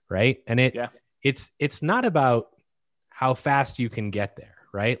 Right. And it's not about how fast you can get there.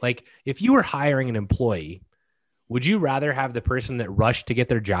 Right. Like, if you were hiring an employee, would you rather have the person that rushed to get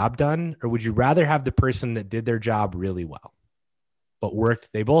their job done, or would you rather have the person that did their job really well, but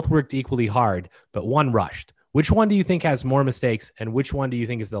they both worked equally hard, but one rushed? Which one do you think has more mistakes, and which one do you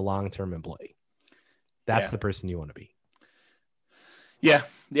think is the long-term employee? That's the person you want to be. Yeah.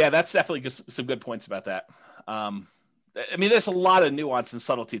 Yeah. That's definitely some good points about that. I mean, there's a lot of nuance and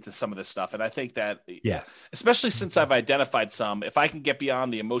subtlety to some of this stuff. And I think that, especially since I've identified some, if I can get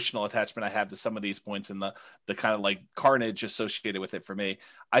beyond the emotional attachment I have to some of these points and the kind of like carnage associated with it for me,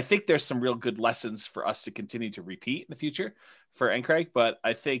 I think there's some real good lessons for us to continue to repeat in the future for NCRAG. But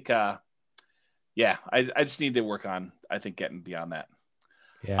I think, I just need to work on, I think, getting beyond that.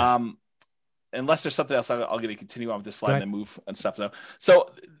 Yeah. Unless there's something else, I'm going to continue on with this slide and then move and stuff.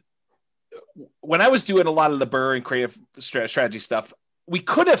 So when I was doing a lot of the BRRRR and creative strategy stuff, we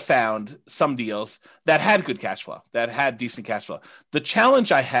could have found some deals that had good cash flow, that had decent cash flow. The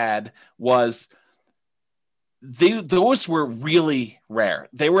challenge I had was those were really rare.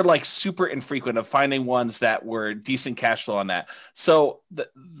 They were like super infrequent of finding ones that were decent cash flow on that. So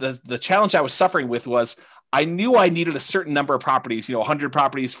the challenge I was suffering with was I knew I needed a certain number of properties, 100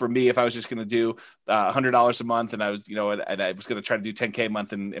 properties for me if I was just going to do $100 a month, and I was, and I was going to try to do 10K a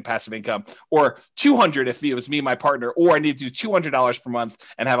month in passive income, or 200 if it was me and my partner, or I need to do $200 per month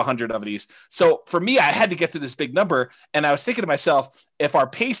and have 100 of these. So for me, I had to get to this big number, and I was thinking to myself, if our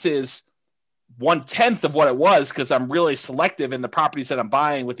pace is 1/10 of what it was, because I'm really selective in the properties that I'm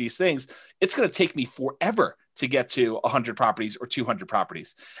buying with these things, it's going to take me forever to get to 100 properties or 200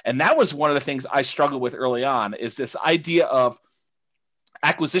 properties. And that was one of the things I struggled with early on, is this idea of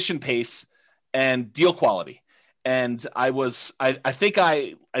acquisition pace and deal quality. And I think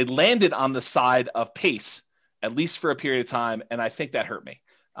I landed on the side of pace, at least for a period of time. And I think that hurt me.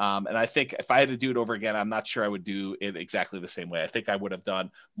 And I think if I had to do it over again, I'm not sure I would do it exactly the same way. I think I would have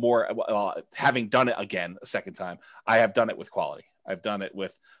done more, having done it again a second time. I have done it with quality. I've done it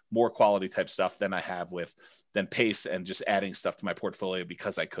with more quality type stuff than I have than pace and just adding stuff to my portfolio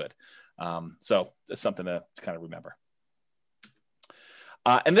because I could. So that's something to kind of remember.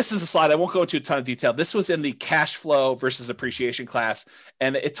 And this is a slide. I won't go into a ton of detail. This was in the cash flow versus appreciation class.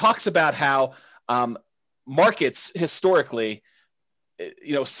 And it talks about how markets historically,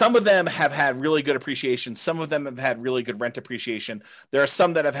 some of them have had really good appreciation. Some of them have had really good rent appreciation. There are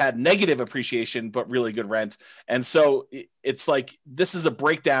some that have had negative appreciation, but really good rent. And so it's like, this is a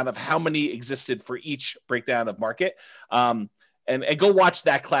breakdown of how many existed for each breakdown of market. And go watch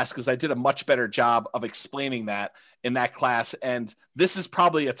that class, because I did a much better job of explaining that in that class. And this is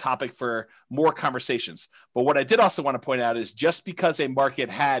probably a topic for more conversations. But what I did also want to point out is, just because a market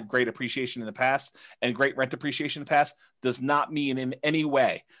had great appreciation in the past and great rent appreciation in the past does not mean in any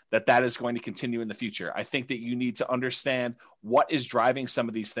way that is going to continue in the future. I think that you need to understand what is driving some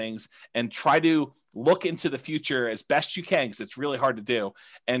of these things and try to look into the future as best you can, because it's really hard to do,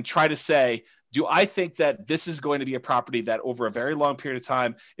 and try to say, Do I think that this is going to be a property that over a very long period of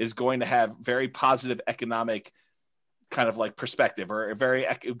time is going to have very positive economic kind of like perspective or a very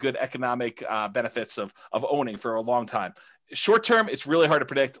good economic benefits of owning for a long time? Short term, it's really hard to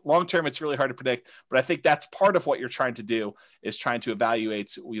predict. Long term, it's really hard to predict. But I think that's part of what you're trying to do, is trying to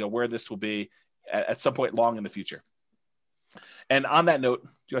evaluate, where this will be at some point long in the future. And on that note, do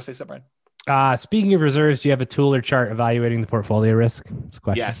you want to say something, Brian? Speaking of reserves, do you have a tool or chart evaluating the portfolio risk?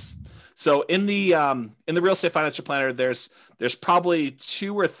 Yes. So in the Real Estate Financial Planner, there's probably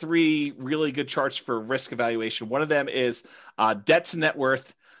 2 or 3 really good charts for risk evaluation. One of them is debt to net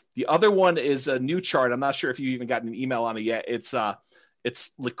worth. The other one is a new chart. I'm not sure if you even gotten an email on it yet. It's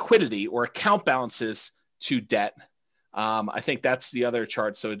liquidity or account balances to debt. I think that's the other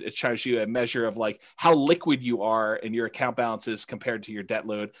chart. So it shows you a measure of like how liquid you are in your account balances compared to your debt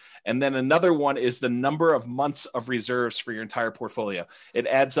load. And then another one is the number of months of reserves for your entire portfolio. It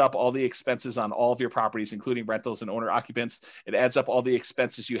adds up all the expenses on all of your properties, including rentals and owner occupants. It adds up all the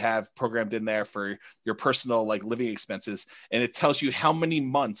expenses you have programmed in there for your personal like living expenses. And it tells you how many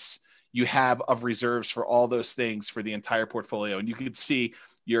months you have of reserves for all those things for the entire portfolio. And you can see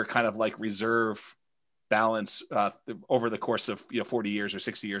your kind of like reserve balance over the course of 40 years or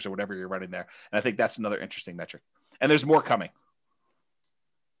 60 years or whatever you're running there. And I think that's another interesting metric. And there's more coming.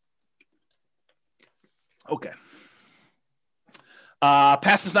 Okay.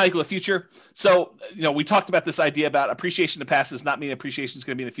 Past is not equal to future. So, we talked about this idea about appreciation to past does not mean appreciation is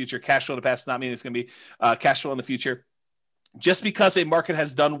going to be in the future. Cash flow to past does not mean it's going to be cash flow in the future. Just because a market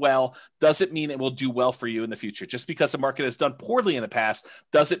has done well doesn't mean it will do well for you in the future. Just because a market has done poorly in the past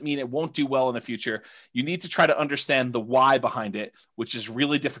doesn't mean it won't do well in the future. You need to try to understand the why behind it, which is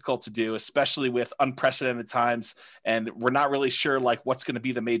really difficult to do, especially with unprecedented times. And we're not really sure like what's going to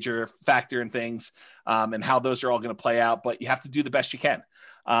be the major factor in things and how those are all going to play out, but you have to do the best you can.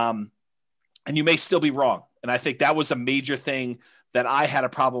 And you may still be wrong. And I think that was a major thing that I had a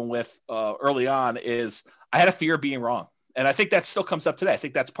problem with early on, is I had a fear of being wrong. And I think that still comes up today. I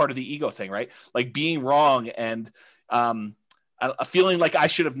think that's part of the ego thing, right? Like being wrong and a feeling like I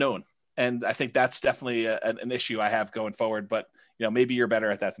should have known. And I think that's definitely an issue I have going forward. But, maybe you're better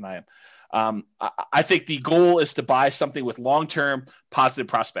at that than I am. I think the goal is to buy something with long-term positive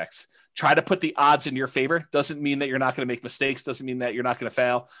prospects. Try to put the odds in your favor. Doesn't mean that you're not going to make mistakes. Doesn't mean that you're not going to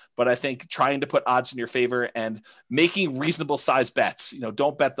fail. But I think trying to put odds in your favor and making reasonable size bets.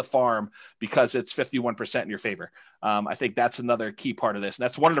 Don't bet the farm because it's 51% in your favor. I think that's another key part of this. And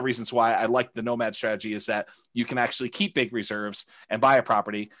that's one of the reasons why I like the Nomad strategy, is that you can actually keep big reserves and buy a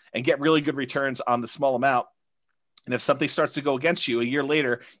property and get really good returns on the small amount. And if something starts to go against you a year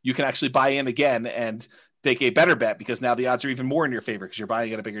later, you can actually buy in again and take a better bet, because now the odds are even more in your favor because you're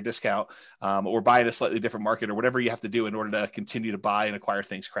buying at a bigger discount or buying a slightly different market or whatever you have to do in order to continue to buy and acquire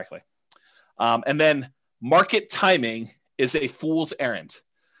things correctly. And then market timing is a fool's errand.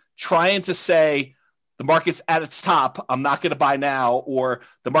 Trying to say the market's at its top, I'm not going to buy now, or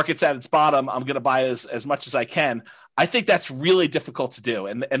the market's at its bottom, I'm going to buy as much as I can. I think that's really difficult to do.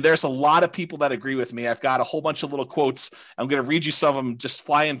 And there's a lot of people that agree with me. I've got a whole bunch of little quotes. I'm going to read you some of them just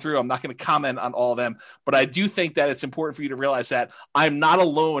flying through. I'm not going to comment on all of them, but I do think that it's important for you to realize that I'm not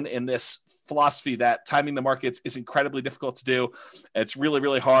alone in this philosophy that timing the markets is incredibly difficult to do. It's really,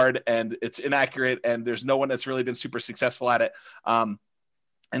 really hard and it's inaccurate. And there's no one that's really been super successful at it.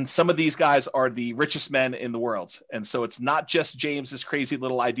 And some of these guys are the richest men in the world. And so it's not just James's crazy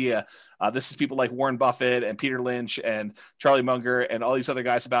little idea. This is people like Warren Buffett and Peter Lynch and Charlie Munger and all these other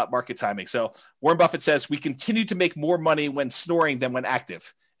guys about market timing. So Warren Buffett says, we continue to make more money when snoring than when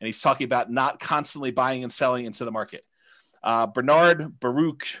active. And he's talking about not constantly buying and selling into the market. Bernard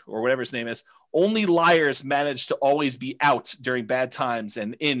Baruch, or whatever his name is, only liars manage to always be out during bad times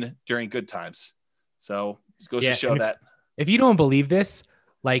and in during good times. So it goes to show that. If you don't believe this,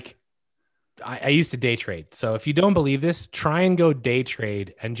 like I used to day trade. So if you don't believe this, try and go day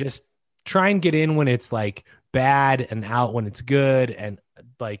trade and just try and get in when it's like bad and out when it's good, and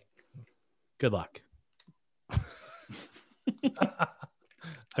like, good luck. I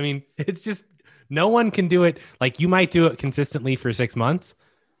mean, it's just, no one can do it. Like, you might do it consistently for 6 months,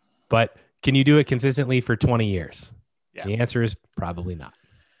 but can you do it consistently for 20 years? Yeah. The answer is probably not.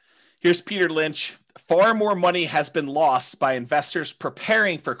 Here's Peter Lynch. Far more money has been lost by investors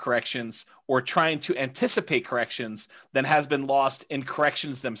preparing for corrections or trying to anticipate corrections than has been lost in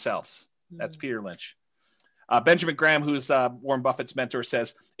corrections themselves. That's Peter Lynch. Benjamin Graham, who's Warren Buffett's mentor,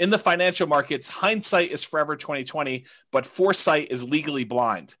 says, in the financial markets, hindsight is forever 20/20, but foresight is legally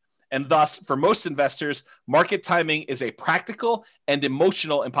blind. And thus, for most investors, market timing is a practical and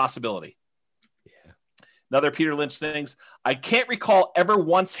emotional impossibility. Another Peter Lynch things. I can't recall ever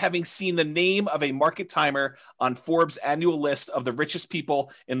once having seen the name of a market timer on Forbes' annual list of the richest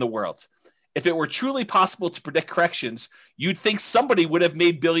people in the world. If it were truly possible to predict corrections, you'd think somebody would have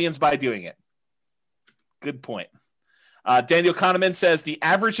made billions by doing it. Good point. Daniel Kahneman says the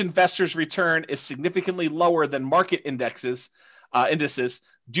average investor's return is significantly lower than market indices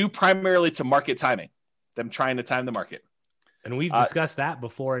due primarily to market timing, them trying to time the market. And we've discussed that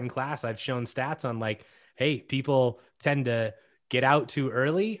before in class. I've shown stats on like, hey, people tend to get out too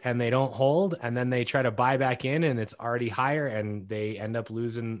early and they don't hold, and then they try to buy back in and it's already higher and they end up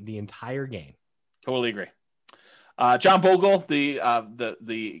losing the entire game. Totally agree. John Bogle,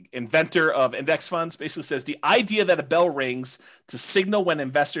 the inventor of index funds, basically says the idea that a bell rings to signal when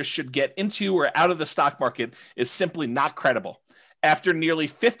investors should get into or out of the stock market is simply not credible. After nearly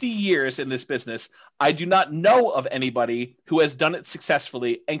 50 years in this business, I do not know of anybody who has done it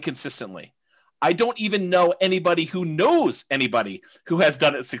successfully and consistently. I don't even know anybody who knows anybody who has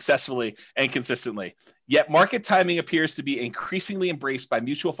done it successfully and consistently. Yet market timing appears to be increasingly embraced by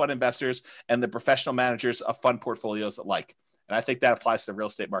mutual fund investors and the professional managers of fund portfolios alike. And I think that applies to the real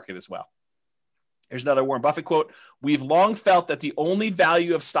estate market as well. Here's another Warren Buffett quote. We've long felt that the only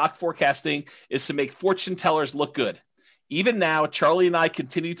value of stock forecasting is to make fortune tellers look good. Even now, Charlie and I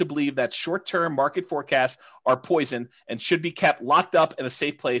continue to believe that short-term market forecasts are poison and should be kept locked up in a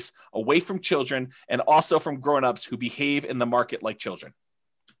safe place away from children and also from grown-ups who behave in the market like children.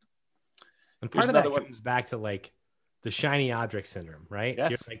 And part of that comes back to like the shiny object syndrome, right? Yes.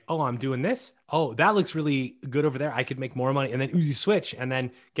 You're like, oh, I'm doing this. Oh, that looks really good over there. I could make more money. And then you switch. And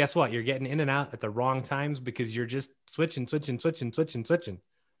then guess what? You're getting in and out at the wrong times because you're just switching. Right?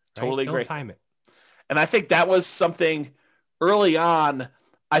 Totally agree. Don't time it. And I think that was something early on.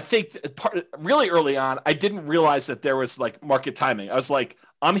 I think really early on, I didn't realize that there was like market timing. I was like,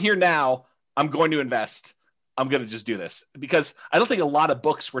 I'm here now. I'm going to invest. I'm going to just do this, because I don't think a lot of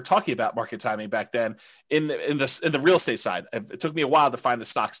books were talking about market timing back then in the real estate side. It took me a while to find the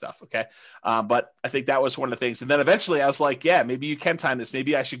stock stuff. Okay. But I think that was one of the things. And then eventually I was like, yeah, maybe you can time this.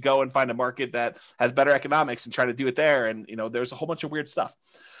 Maybe I should go and find a market that has better economics and try to do it there. And, you know, there's a whole bunch of weird stuff.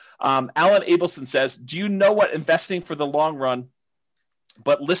 Alan Abelson says, do you know what investing for the long run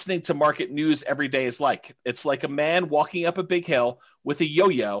but listening to market news every day is like? It's like a man walking up a big hill with a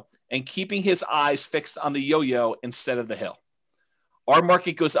yo-yo and keeping his eyes fixed on the yo-yo instead of the hill. Our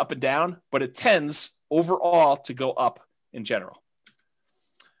market goes up and down, but it tends overall to go up in general.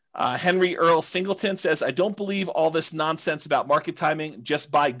 Henry Earl Singleton says, I don't believe all this nonsense about market timing.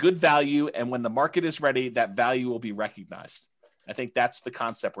 Just buy good value, and when the market is ready, that value will be recognized. I think that's the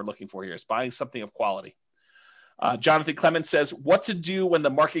concept we're looking for here, is buying something of quality. Jonathan Clemens says, what to do when the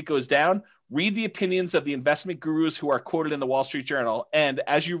market goes down? Read the opinions of the investment gurus who are quoted in the Wall Street Journal. And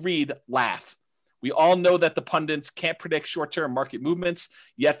as you read, laugh. We all know that the pundits can't predict short-term market movements,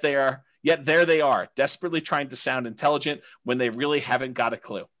 yet there they are, desperately trying to sound intelligent when they really haven't got a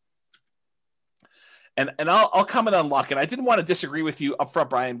clue. And I'll comment on luck. And I didn't want to disagree with you up front,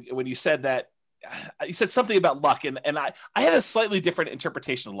 Brian, when you said that. You said something about luck, and I had a slightly different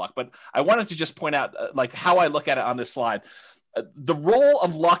interpretation of luck, but I wanted to just point out like how I look at it on this slide. The role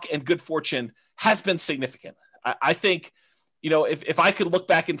of luck and good fortune has been significant. I think, you know, if I could look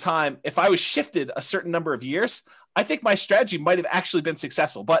back in time, if I was shifted a certain number of years, I think my strategy might have actually been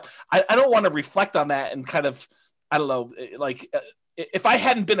successful. But I don't want to reflect on that and kind of, I don't know, like if I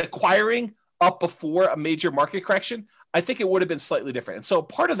hadn't been acquiring up before a major market correction, I think it would have been slightly different. And so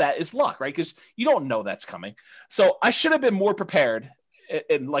part of that is luck, right? Because you don't know that's coming. So I should have been more prepared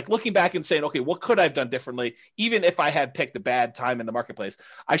and like looking back and saying, okay, what could I have done differently? Even if I had picked a bad time in the marketplace,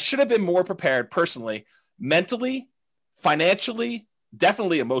 I should have been more prepared personally, mentally, financially,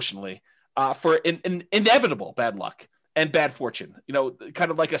 definitely emotionally, for an inevitable bad luck and bad fortune, you know,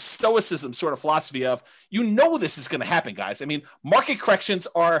 kind of like a stoicism sort of philosophy of, you know, this is going to happen, guys. I mean, market corrections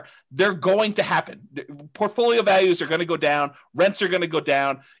they're going to happen. Portfolio values are going to go down. Rents are going to go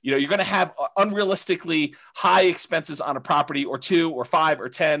down. You know, you're going to have unrealistically high expenses on a property or 2 or 5 or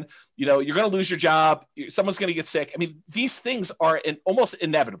 10. You know, you're going to lose your job. Someone's going to get sick. I mean, these things are almost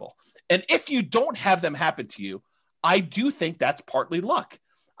inevitable. And if you don't have them happen to you, I do think that's partly luck.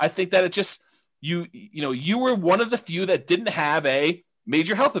 I think that it just, you were one of the few that didn't have a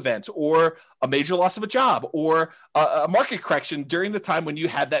major health event or a major loss of a job or a market correction during the time when you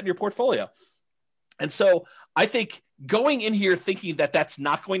had that in your portfolio. And so I think going in here thinking that that's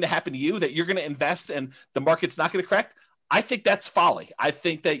not going to happen to you, that you're going to invest and the market's not going to correct, I think that's folly. I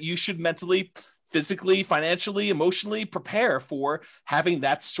think that you should mentally, physically, financially, emotionally prepare for having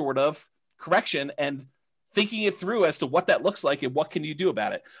that sort of correction and thinking it through as to what that looks like and what can you do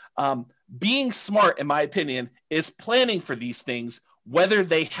about it. Being smart, in my opinion, is planning for these things, whether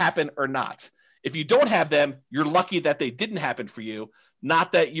they happen or not. If you don't have them, you're lucky that they didn't happen for you,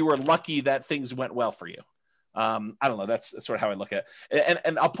 not that you were lucky that things went well for you. I don't know. That's sort of how I look at it.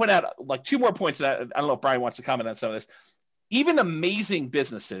 And I'll point out like 2 more points that I don't know if Brian wants to comment on some of this. Even amazing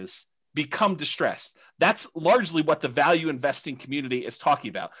businesses become distressed. That's largely what the value investing community is talking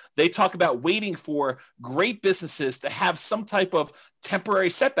about. They talk about waiting for great businesses to have some type of temporary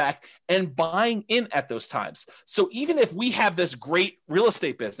setback and buying in at those times. So even if we have this great real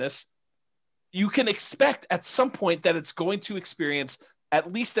estate business, you can expect at some point that it's going to experience,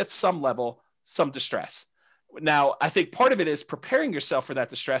 at least at some level, some distress. Now, I think part of it is preparing yourself for that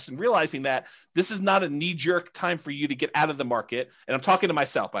distress and realizing that this is not a knee-jerk time for you to get out of the market. And I'm talking to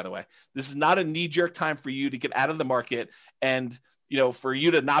myself, by the way. This is not a knee-jerk time for you to get out of the market and, for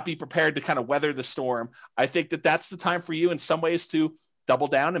you to not be prepared to kind of weather the storm. I think that that's the time for you in some ways to double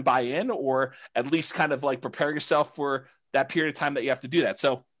down and buy in, or at least kind of like prepare yourself for that period of time that you have to do that.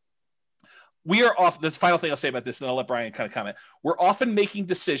 So we are off. The final thing I'll say about this, and I'll let Brian kind of comment. We're often making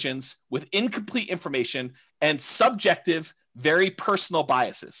decisions with incomplete information and subjective, very personal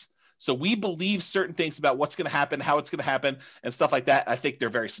biases. So we believe certain things about what's going to happen, how it's going to happen, and stuff like that. I think they're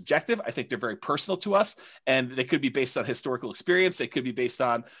very subjective. I think they're very personal to us, and they could be based on historical experience. They could be based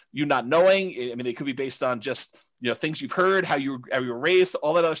on you not knowing. I mean, they could be based on just things you've heard, how you were raised,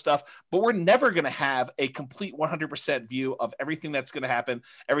 all that other stuff. But we're never going to have a complete 100% view of everything that's going to happen,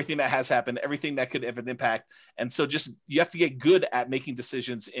 everything that has happened, everything that could have an impact. And so you have to get good at making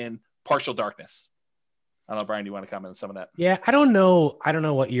decisions in partial darkness. I don't know, Brian, do you want to comment on some of that? Yeah, I don't know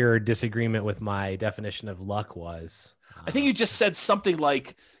what your disagreement with my definition of luck was. I think you just said something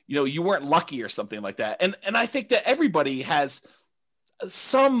like, you weren't lucky or something like that. And I think that everybody has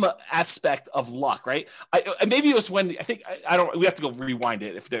some aspect of luck, right? Maybe it was when we have to go rewind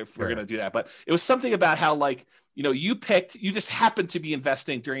it if we're going to do that, but it was something about how you just happened to be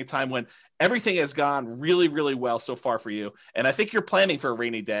investing during a time when everything has gone really, really well so far for you. And I think you're planning for a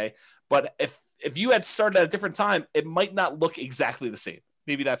rainy day, but if you had started at a different time, it might not look exactly the same.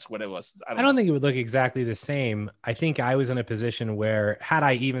 Maybe that's what it was. I don't think it would look exactly the same. I think I was in a position where had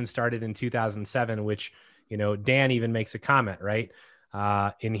I even started in 2007, which, Dan even makes a comment, right?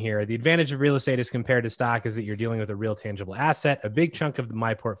 In here, the advantage of real estate as compared to stock is that you're dealing with a real tangible asset. A big chunk of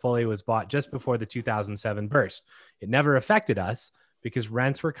my portfolio was bought just before the 2007 burst. It never affected us because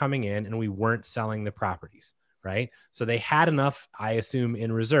rents were coming in and we weren't selling the properties, right? So they had enough, I assume,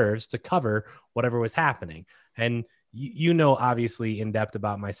 in reserves to cover whatever was happening. And obviously in depth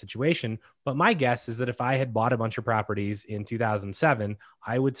about my situation, but my guess is that if I had bought a bunch of properties in 2007,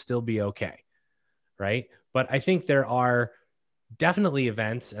 I would still be okay, right? But I think there are definitely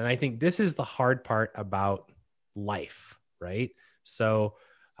events. And I think this is the hard part about life, right? So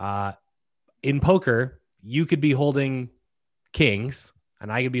in poker, you could be holding kings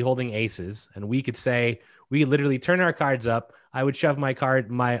and I could be holding aces. And we could literally turn our cards up. I would shove my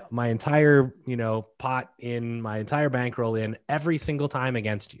entire, pot in, my entire bankroll in every single time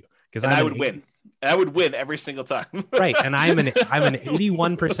against you. Because I would win. I would win every single time. Right. And I'm an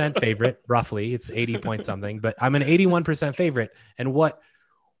 81% favorite, roughly. It's 80 point something, but I'm an 81% favorite. And what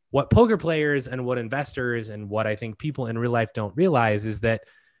poker players and what investors and what I think people in real life don't realize is that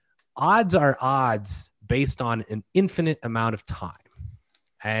odds are odds based on an infinite amount of time.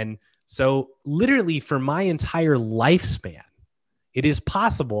 And so literally for my entire lifespan, it is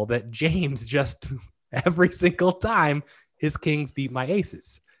possible that James just every single time his kings beat my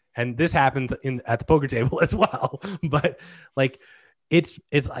aces. And this happened at the poker table as well. But it's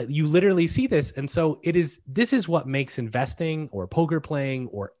you literally see this. And so this is what makes investing or poker playing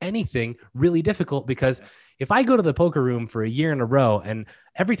or anything really difficult, because if I go to the poker room for a year in a row and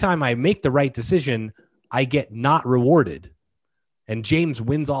every time I make the right decision, I get not rewarded and James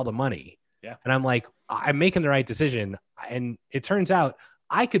wins all the money. Yeah. And I'm like, I'm making the right decision. And it turns out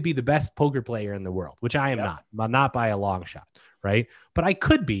I could be the best poker player in the world, which I am not by a long shot. Right. But I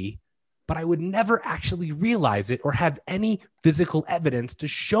could be, but I would never actually realize it or have any physical evidence to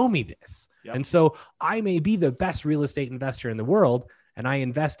show me this. Yep. And so I may be the best real estate investor in the world and I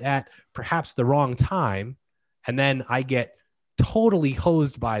invest at perhaps the wrong time. And then I get totally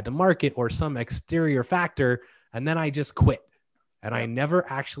hosed by the market or some exterior factor. And then I just quit. And I never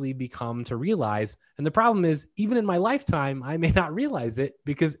actually become to realize. And the problem is, even in my lifetime, I may not realize it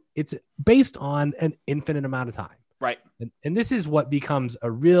because it's based on an infinite amount of time. Right. And this is what becomes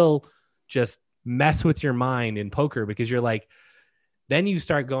a real just mess with your mind in poker, because you're like, Then you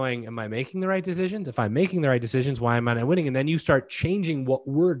start going, am I making the right decisions? If I'm making the right decisions, why am I not winning? And then you start changing what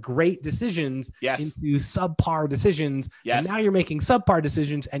were great decisions into subpar decisions. And now you're making subpar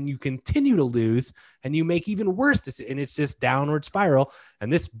decisions and you continue to lose and you make even worse decisions. And it's just downward spiral.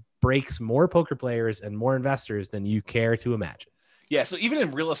 And this breaks more poker players and more investors than you care to imagine. Yeah. So even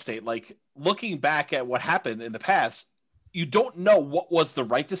in real estate, like looking back at what happened in the past, you don't know what was the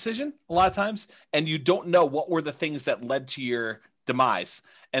right decision a lot of times. And you don't know what were the things that led to your demise.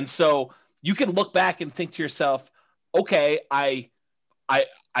 And so you can look back and think to yourself, okay, I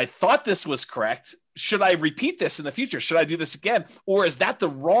thought this was correct. Should I repeat this in the future? Should I do this again? Or is that the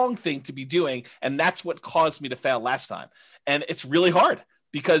wrong thing to be doing? And that's what caused me to fail last time. And it's really hard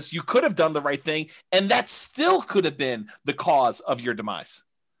because you could have done the right thing and that still could have been the cause of your demise.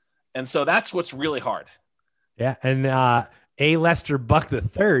 And so that's what's really hard. Yeah. And A. Lester Buck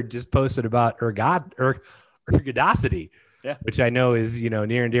III just posted about ergodicity. Yeah. Which I know is,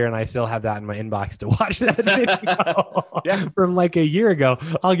 near and dear. And I still have that in my inbox to watch that video from like a year ago.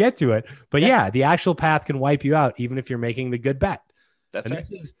 I'll get to it. But the actual path can wipe you out, even if you're making the good bet. That's right.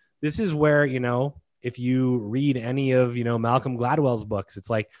 This is where, if you read any of, Malcolm Gladwell's books,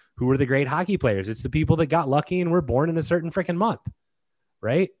 it's like, who are the great hockey players? It's the people that got lucky and were born in a certain freaking month.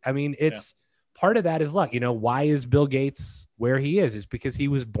 Right. I mean, it's part of that is luck. Why is Bill Gates where he is? It's because he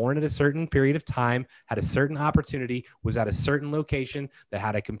was born at a certain period of time, had a certain opportunity, was at a certain location that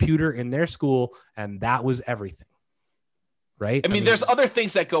had a computer in their school, and that was everything. Right? I mean, there's other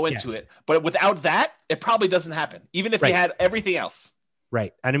things that go into it, but without that, it probably doesn't happen, even if you had everything else.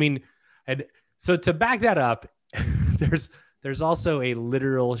 Right. And I mean, and so to back that up, there's also a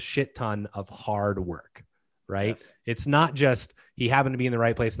literal shit ton of hard work, right? Yes. It's not just he happened to be in the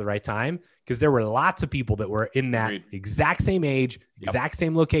right place at the right time, because there were lots of people that were in that exact same age, exact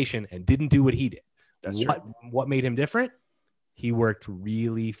same location, and didn't do what he did. That's what made him different? He worked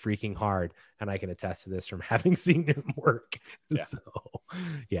really freaking hard, and I can attest to this from having seen him work. Yeah. So,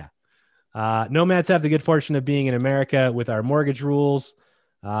 nomads have the good fortune of being in America with our mortgage rules.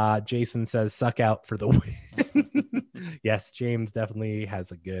 Jason says, "Suck out for the win." Yes, James definitely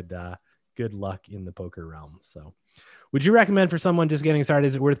has a good luck in the poker realm. So. Would you recommend for someone just getting started,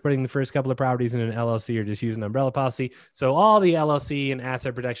 is it worth putting the first couple of properties in an LLC or just use an umbrella policy? So all the LLC and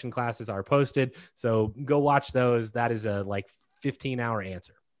asset protection classes are posted. So go watch those. That is a 15-hour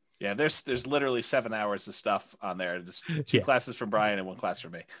answer. Yeah, there's literally 7 hours of stuff on there. Just 2 classes from Brian and 1 class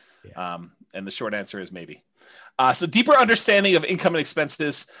from me. Yeah. And the short answer is maybe. So deeper understanding of income and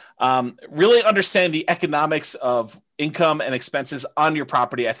expenses, really understanding the economics of income and expenses on your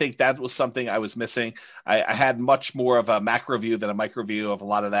property. I think that was something I was missing. I had much more of a macro view than a micro view of a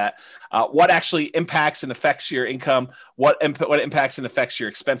lot of that. What actually impacts and affects your income? What impacts and affects your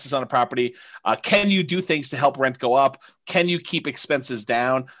expenses on a property? Can you do things to help rent go up? Can you keep expenses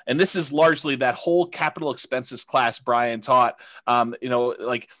down? And this is largely that whole capital expenses class Brian taught.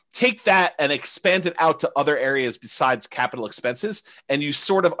 Take that and expand it out to other areas besides capital expenses. And you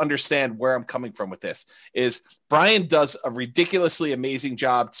sort of understand where I'm coming from with this. Is Brian does a ridiculously amazing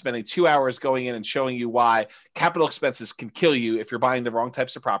job spending 2 hours going in and showing you why capital expenses can kill you if you're buying the wrong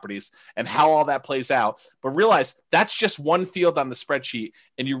types of properties and how all that plays out. But realize that's just one field on the spreadsheet.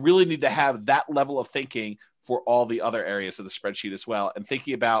 And you really need to have that level of thinking for all the other areas of the spreadsheet as well. And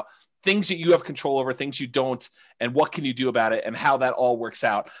thinking about things that you have control over, things you don't, and what can you do about it and how that all works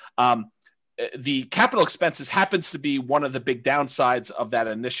out. The capital expenses happens to be one of the big downsides of that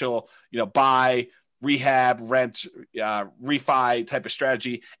initial, buy, rehab, rent, refi type of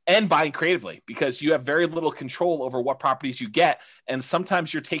strategy, and buying creatively, because you have very little control over what properties you get. And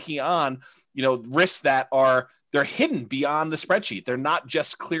sometimes you're taking on, risks that they're hidden beyond the spreadsheet. They're not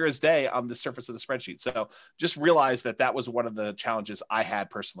just clear as day on the surface of the spreadsheet. So just realize that was one of the challenges I had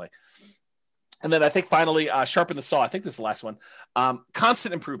personally. And then I think finally, sharpen the saw. I think this is the last one.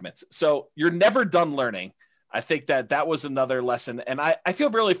 Constant improvements. So you're never done learning. I think that was another lesson. And I feel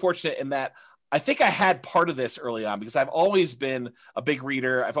really fortunate in that I think I had part of this early on because I've always been a big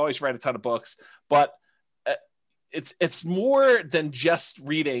reader. I've always read a ton of books, but it's more than just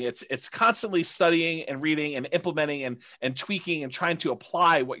reading. It's constantly studying and reading and implementing and tweaking and trying to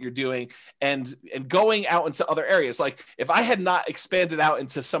apply what you're doing and going out into other areas. Like if I had not expanded out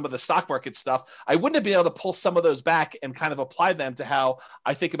into some of the stock market stuff, I wouldn't have been able to pull some of those back and kind of apply them to how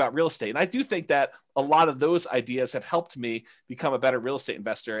I think about real estate. And I do think that a lot of those ideas have helped me become a better real estate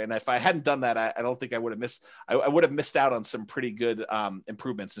investor. And if I hadn't done that, I don't think I would have missed out on some pretty good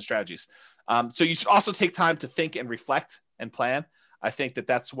improvements and strategies. So you should also take time to think and reflect and plan. I think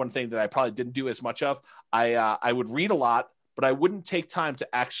that's one thing that I probably didn't do as much of. I would read a lot, but but I wouldn't take time to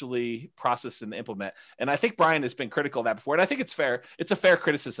actually process and implement. And I think Brian has been critical of that before. And I think it's fair. It's a fair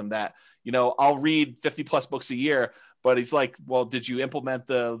criticism that, I'll read 50 plus books a year, but he's like, well, did you implement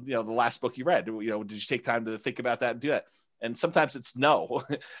the last book you read? Did you take time to think about that and do it? And sometimes it's no,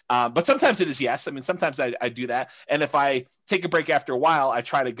 but sometimes it is yes. I mean, sometimes I do that. And if I take a break after a while, I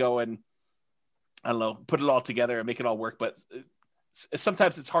try to go and, I don't know, put it all together and make it all work. But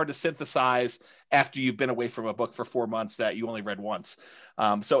sometimes it's hard to synthesize after you've been away from a book for 4 months that you only read once.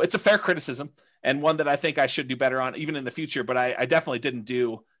 So it's a fair criticism and one that I think I should do better on even in the future, but I definitely didn't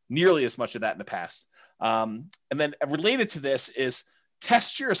do nearly as much of that in the past. And then related to this is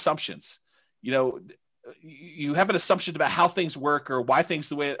test your assumptions. You have an assumption about how things work or why things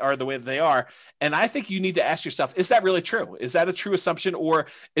the way that they are. And I think you need to ask yourself, is that really true? Is that a true assumption? Or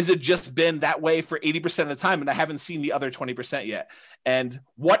is it just been that way for 80% of the time and I haven't seen the other 20% yet? And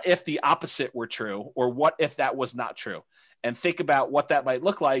what if the opposite were true? Or what if that was not true? And think about what that might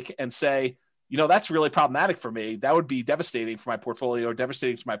look like and say, that's really problematic for me. That would be devastating for my portfolio or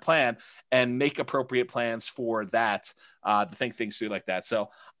devastating for my plan, and make appropriate plans for that, to think things through like that.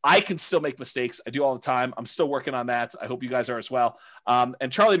 So I can still make mistakes. I do all the time. I'm still working on that. I hope you guys are as well.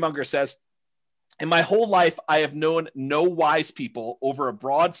 And Charlie Munger says, in my whole life, I have known no wise people over a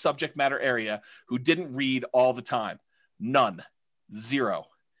broad subject matter area who didn't read all the time. None. Zero.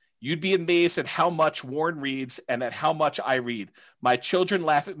 You'd be amazed at how much Warren reads and at how much I read. My children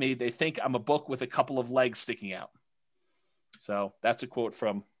laugh at me. They think I'm a book with a couple of legs sticking out. So that's a quote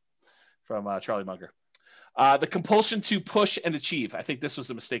from Charlie Munger. The compulsion to push and achieve. I think this was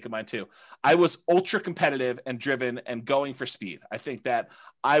a mistake of mine too. I was ultra competitive and driven and going for speed. I think that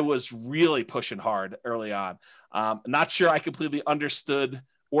I was really pushing hard early on. Not sure I completely understood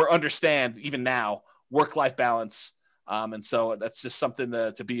or understand even now work-life balance. And so that's just something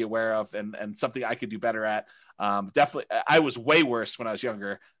to be aware of and something I could do better at. Definitely, I was way worse when I was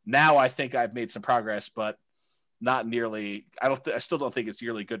younger. Now I think I've made some progress, but not nearly. I still don't think it's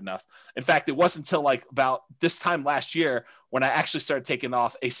nearly good enough. In fact, it wasn't until like about this time last year when I actually started taking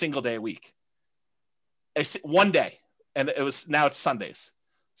off a single day a week, one day, and now it's Sundays.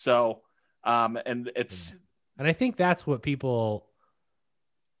 So, and I think that's what people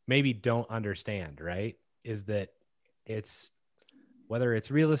maybe don't understand, right? Is that it's whether it's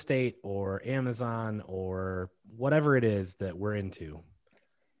real estate or Amazon or whatever it is that we're into,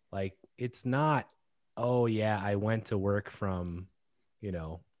 like it's not, oh yeah, I went to work from, 9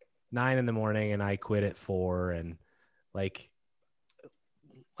 a.m. and I quit at 4. And like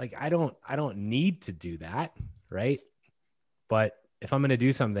I don't need to do that. Right. But if I'm going to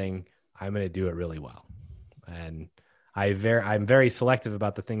do something, I'm going to do it really well. And I'm very selective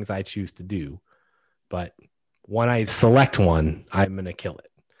about the things I choose to do, but when I select one, I'm going to kill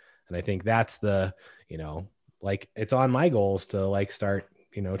it. And I think that's it's on my goals to start,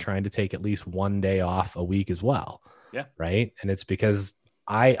 trying to take at least one day off a week as well. Yeah. Right. And it's because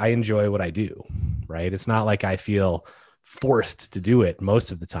I enjoy what I do. Right. It's not like I feel forced to do it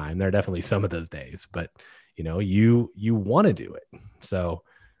most of the time. There are definitely some of those days, but you want to do it. So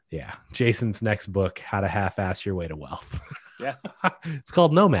yeah. Jason's next book, How to Half-Ass Your Way to Wealth. Yeah. It's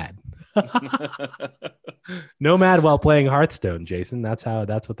called Nomad. Nomad while playing Hearthstone, Jason. That's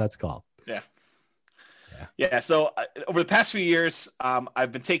what that's called. Yeah. So over the past few years,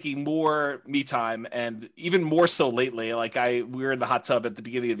 I've been taking more me time, and even more so lately. Like we were in the hot tub at the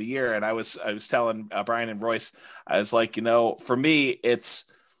beginning of the year, and I was telling Brian and Royce, I was like, for me, if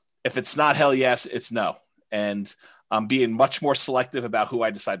it's not hell yes, it's no. And I'm being much more selective about who I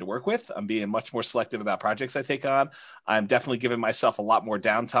decide to work with. I'm being much more selective about projects I take on. I'm definitely giving myself a lot more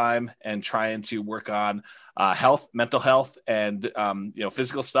downtime and trying to work on health, mental health, and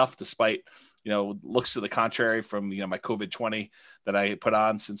physical stuff, despite looks to the contrary from my COVID-20 that I put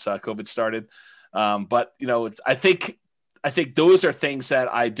on since COVID started. But I think those are things that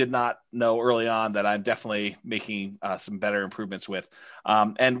I did not know early on that I'm definitely making some better improvements with.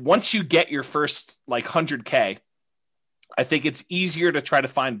 And once you get your first 100K, I think it's easier to try to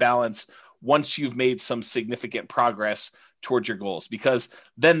find balance once you've made some significant progress towards your goals, because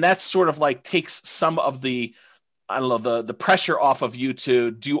then that's sort of takes some of the pressure off of you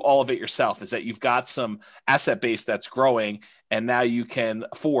to do all of it yourself. Is that you've got some asset base that's growing, and now you can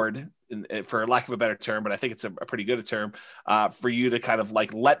afford, for lack of a better term, but I think it's a pretty good term, for you to kind of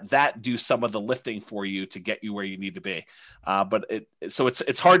let that do some of the lifting for you to get you where you need to be. But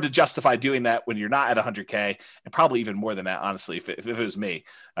it's hard to justify doing that when you're not at 100K, and probably even more than that, honestly. If it was me,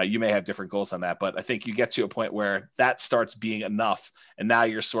 you may have different goals on that, but I think you get to a point where that starts being enough, and now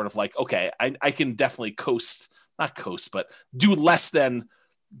you're sort of okay, I can definitely not coast, but do less than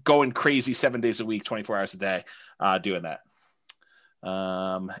going crazy 7 days a week, 24 hours a day, doing that.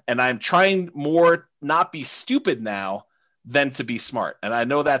 And I'm trying more not be stupid now than to be smart. And I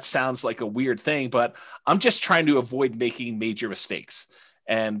know that sounds like a weird thing, but I'm just trying to avoid making major mistakes.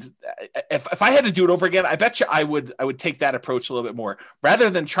 And if I had to do it over again, I bet you I would take that approach a little bit more rather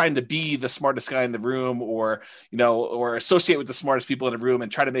than trying to be the smartest guy in the room or associate with the smartest people in the room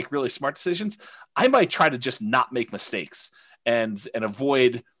and try to make really smart decisions. I might try to just not make mistakes and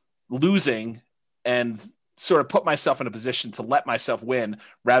avoid losing and sort of put myself in a position to let myself win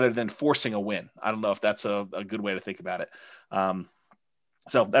rather than forcing a win. I don't know if that's a good way to think about it.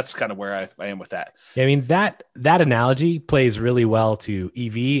 So that's kind of where I am with that. Yeah, I mean, that analogy plays really well to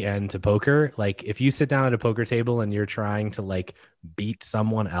EV and to poker. Like if you sit down at a poker table and you're trying to like beat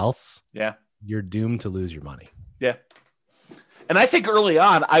someone else, yeah, you're doomed to lose your money. Yeah. And I think early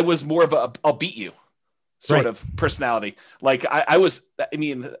on I was more of a I'll beat you sort of personality. Like I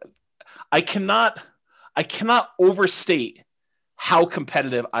cannot overstate how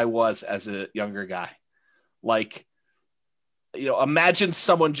competitive I was as a younger guy. Like, imagine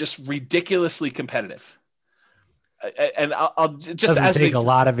someone just ridiculously competitive. And I'll just take a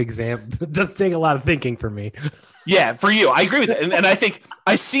lot of does take a lot of thinking for me. Yeah, for you. I agree with it. And I think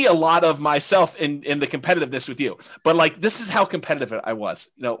I see a lot of myself in the competitiveness with you. But like, this is how competitive I was.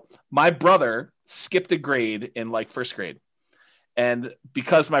 My brother skipped a grade in like first grade. And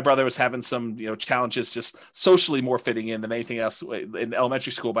because my brother was having some, challenges, just socially more fitting in than anything else in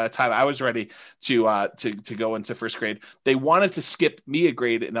elementary school, by the time I was ready to go into first grade, they wanted to skip me a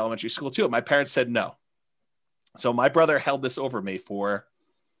grade in elementary school too. My parents said no. So my brother held this over me for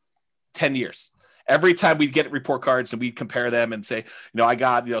 10 years. Every time we'd get report cards and we'd compare them and say, I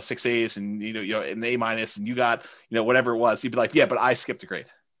got, 6 A's and, an A minus and you got, whatever it was, he'd be like, yeah, but I skipped a grade.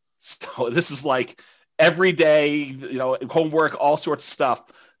 So this is like every day, homework, all sorts of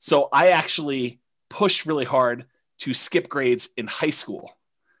stuff. So I actually pushed really hard to skip grades in high school.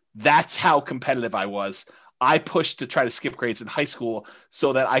 That's how competitive I was. I pushed to try to skip grades in high school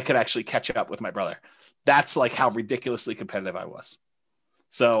so that I could actually catch up with my brother. That's like how ridiculously competitive I was.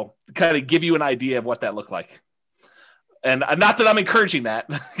 So kind of give you an idea of what that looked like. And not that I'm encouraging that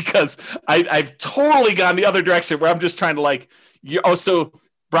because I've totally gone the other direction where I'm just trying to so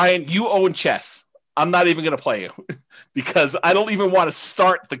Brian, you own chess. I'm not even going to play you because I don't even want to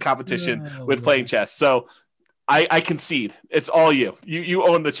start the competition with playing chess. So I concede. It's all you. You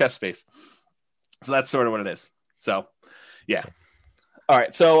own the chess space. So that's sort of what it is. So, yeah. All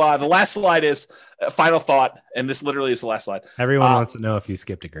right. So the last slide is final thought. And this literally is the last slide. Everyone wants to know if you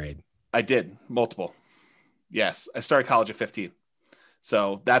skipped a grade. I did. Multiple. Yes. I started college at 15.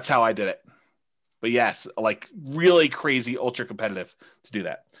 So that's how I did it. But yes, like really crazy, ultra competitive to do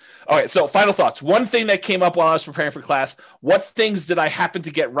that. All right. So final thoughts. One thing that came up while I was preparing for class, what things did I happen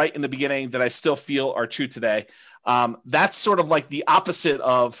to get right in the beginning that I still feel are true today? That's sort of like the opposite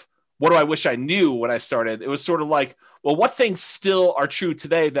of what do I wish I knew when I started? It was sort of like, well, what things still are true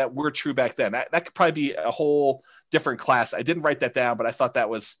today that were true back then? That could probably be a whole different class. I didn't write that down, but I thought that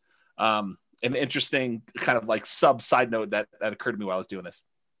was an interesting kind of like side note that occurred to me while I was doing this.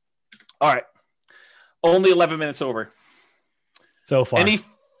 All right. Only 11 minutes over. So far.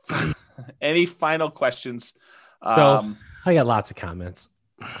 Any final questions? So I got lots of comments.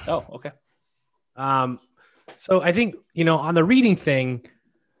 Oh, okay. So I think, on the reading thing,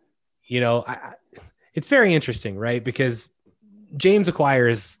 it's very interesting, right? Because James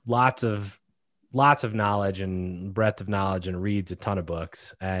acquires lots of knowledge and breadth of knowledge and reads a ton of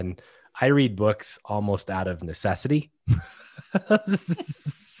books. And I read books almost out of necessity.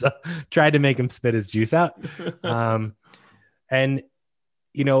 So tried to make him spit his juice out. But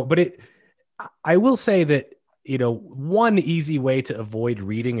I will say that, one easy way to avoid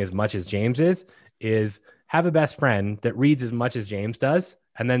reading as much as James is have a best friend that reads as much as James does,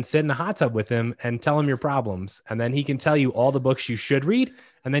 and then sit in a hot tub with him and tell him your problems. And then he can tell you all the books you should read.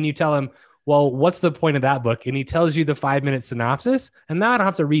 And then you tell him, well, what's the point of that book? And he tells you the 5-minute synopsis, and now I don't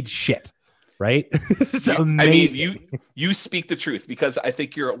have to read shit. Right. It's amazing. I mean, you speak the truth because I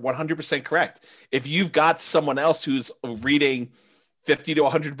think you're 100% correct. If you've got someone else who's reading 50 to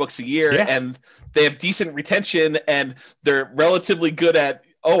 100 books a year and they have decent retention and they're relatively good at,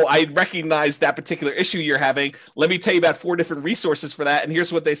 I recognize that particular issue you're having. Let me tell you about 4 different resources for that. And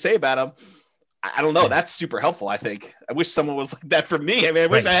here's what they say about them. I don't know. That's super helpful. I think I wish someone was like that for me. I mean, I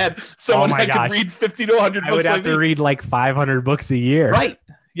wish I had someone that could read 50 to 100 books. I would have to read like 500 books a year. Right.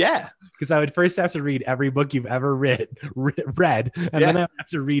 Yeah. Because I would first have to read every book you've ever read, and then I would have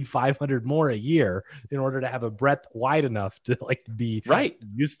to read 500 more a year in order to have a breadth wide enough to like be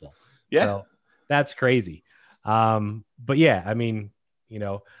useful. Yeah, so that's crazy. But yeah, I mean,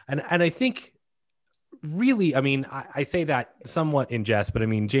 and I think really, I mean, I say that somewhat in jest, but I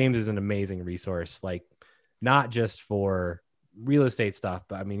mean, James is an amazing resource, like not just for real estate stuff,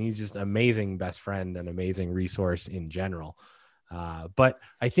 but I mean, he's just an amazing best friend and amazing resource in general. But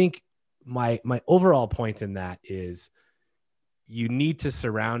I think my overall point in that is you need to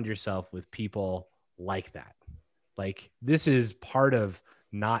surround yourself with people like that. Like, this is part of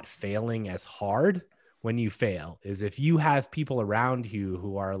not failing as hard when you fail, is if you have people around you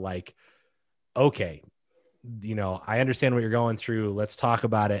who are like, okay, you know, I understand what you're going through. Let's talk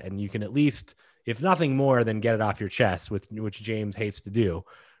about it. And you can at least, if nothing more, than get it off your chest, which James hates to do.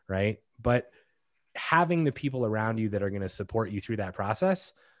 Right. But having the people around you that are going to support you through that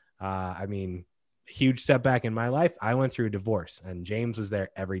process. I mean, huge setback in my life. I went through a divorce and James was there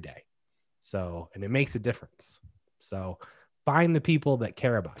every day. So, and it makes a difference. So find the people that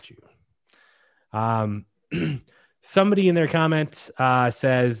care about you. Somebody in their comment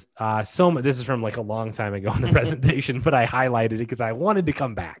says, this is from like a long time ago in the presentation, but I highlighted it because I wanted to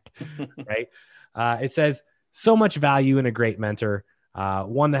come back, right? It says, so much value in a great mentor,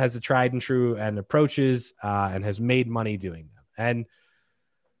 one that has a tried and true and approaches and has made money doing them. And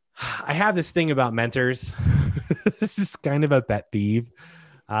I have this thing about mentors. This is kind of a pet peeve.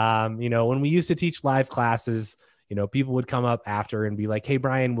 You know, when we used to teach live classes, you know, people would come up after and be like, hey,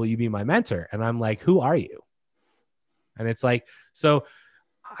 Brian, will you be my mentor? And I'm like, who are you? And it's like, so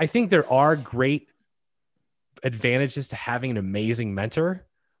I think there are great advantages to having an amazing mentor,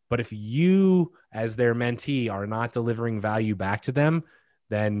 but if you as their mentee are not delivering value back to them,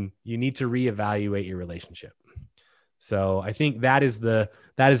 then you need to reevaluate your relationship. So I think that is the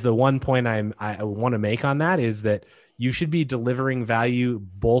one point I want to make on that, is that you should be delivering value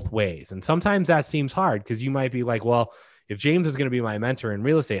both ways. And sometimes that seems hard because you might be like, well, if James is going to be my mentor in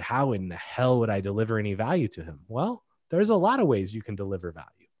real estate, how in the hell would I deliver any value to him? Well, there's a lot of ways you can deliver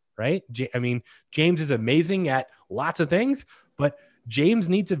value, right? I mean, James is amazing at lots of things, but James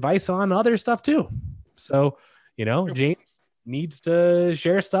needs advice on other stuff too. So, you know, James needs to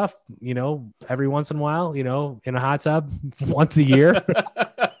share stuff, you know, every once in a while, you know, in a hot tub once a year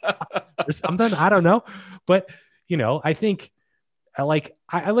or something. I don't know. But, you know, I think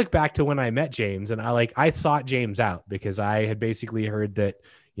I look back to when I met James, and I sought James out because I had basically heard that,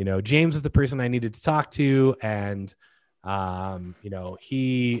 you know, James is the person I needed to talk to. And, you know,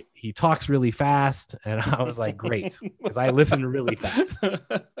 he talks really fast, and I was like, great, because I listen really fast.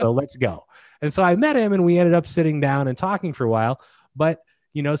 So let's go. And so I met him and we ended up sitting down and talking for a while. But,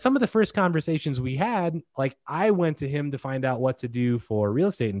 you know, some of the first conversations we had, like, I went to him to find out what to do for real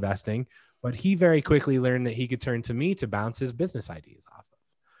estate investing, but he very quickly learned that he could turn to me to bounce his business ideas off of.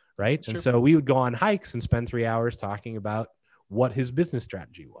 Right. And so we would go on hikes and spend 3 hours talking about what his business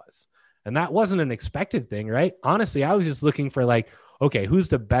strategy was. And that wasn't an expected thing, right? Honestly, I was just looking for like, okay, who's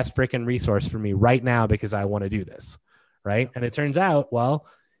the best freaking resource for me right now because I want to do this, right? And it turns out, well,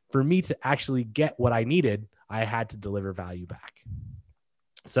 for me to actually get what I needed, I had to deliver value back.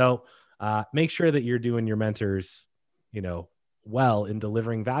 So make sure that you're doing your mentors, you know, well in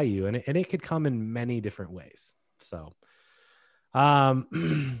delivering value, and it could come in many different ways. So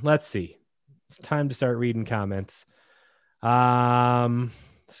let's see. It's time to start reading comments.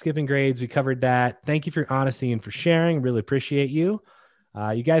 Skipping grades, we covered that. Thank you for your honesty and for sharing. Really appreciate you.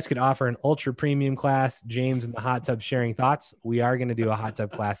 You guys could offer an ultra premium class, James in the hot tub sharing thoughts. We are going to do a hot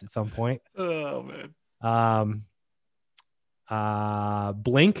tub class at some point. Oh man.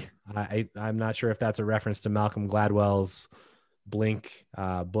 Blink. I'm not sure if that's a reference to Malcolm Gladwell's Blink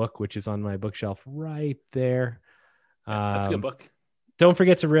book, which is on my bookshelf right there. That's a good book. Don't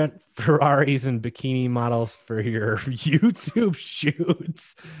forget to rent Ferraris and bikini models for your YouTube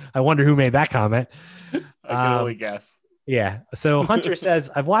shoots. I wonder who made that comment. I can only guess. Yeah. So Hunter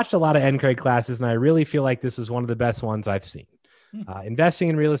says, I've watched a lot of NCREG classes, and I really feel like this was one of the best ones I've seen. Investing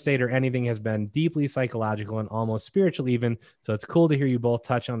in real estate or anything has been deeply psychological and almost spiritual even. So it's cool to hear you both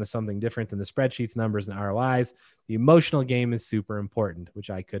touch on something different than the spreadsheets, numbers, and ROIs. The emotional game is super important, which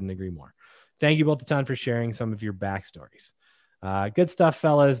I couldn't agree more. Thank you both a ton for sharing some of your backstories. Good stuff,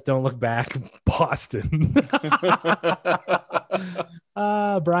 fellas. Don't look back. Boston.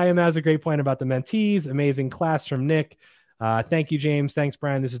 Brian, that was a great point about the mentees. Amazing class from Nick. Thank you, James. Thanks,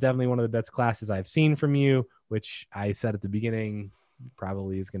 Brian. This is definitely one of the best classes I've seen from you, which I said at the beginning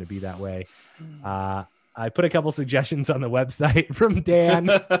probably is going to be that way. I put a couple suggestions on the website from Dan.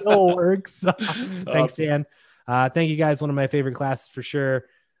 It still works. Thanks, Dan. Thank you, guys. One of my favorite classes for sure.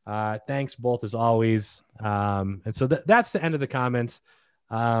 Thanks both as always. And so that's the end of the comments.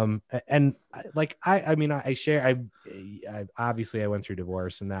 And like, I share, I obviously I went through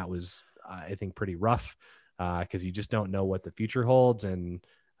divorce, and that was, I think, pretty rough, cause you just don't know what the future holds. And,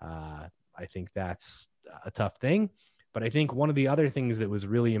 I think that's a tough thing. But I think one of the other things that was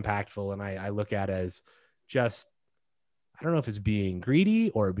really impactful, and I look at as just, I don't know if it's being greedy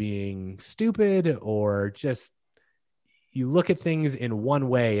or being stupid, or just you look at things in one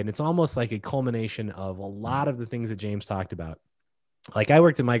way, and it's almost like a culmination of a lot of the things that James talked about. Like I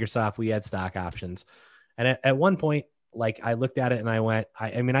worked at Microsoft, we had stock options. And at one point, like I looked at it and I went,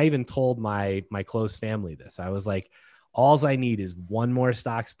 I mean, I even told my close family this. I was like, all I need is one more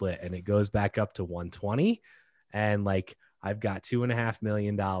stock split and it goes back up to 120. And like, I've got $2.5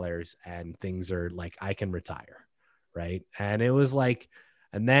 million and things are like, I can retire. Right. And it was like,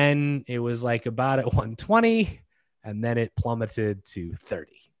 and then it was like about at 120 and then it plummeted to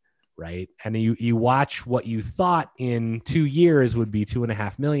 30. Right. And you watch what you thought in 2 years would be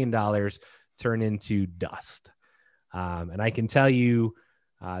 $2.5 million turn into dust. And I can tell you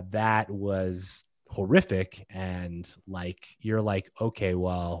that was horrific. And like, you're like, okay,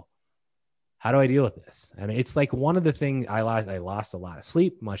 well, how do I deal with this? And it's like one of the things I lost a lot of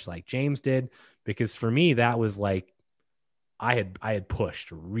sleep, much like James did, because for me, that was like, I had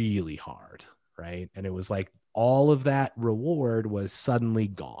pushed really hard. Right. And it was like all of that reward was suddenly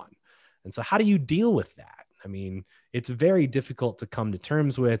gone. And so how do you deal with that? I mean, it's very difficult to come to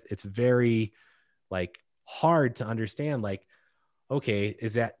terms with. It's very like hard to understand, like, okay,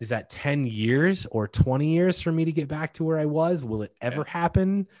 is that 10 years or 20 years for me to get back to where I was? Will it ever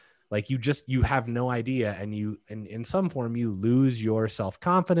happen? Like you have no idea. And in some form, you lose your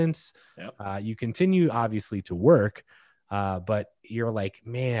self-confidence. Yep. You continue obviously to work, but you're like,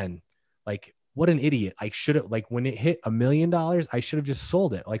 man, like, what an idiot. I should have, like, when it hit $1 million, I should have just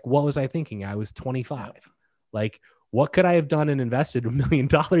sold it. Like, what was I thinking? I was 25. Yep. Like, what could I have done and invested $1 million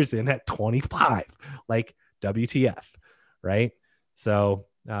in at 25? Like, WTF, right? So,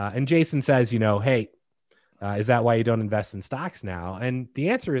 and Jason says, hey, is that why you don't invest in stocks now? And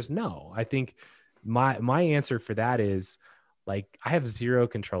the answer is no. I think my answer for that is, like, I have zero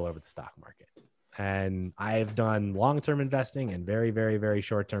control over the stock market. And I've done long-term investing and very, very, very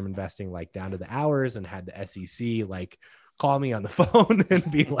short-term investing, like down to the hours, and had the SEC like call me on the phone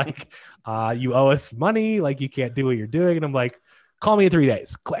and be like, you owe us money. Like, you can't do what you're doing. And I'm like, call me in 3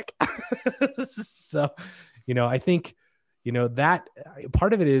 days, click. So, I think, that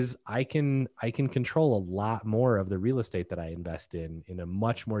part of it is I can control a lot more of the real estate that I invest in a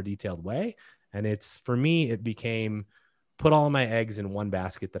much more detailed way. And it's, for me, it became put all my eggs in one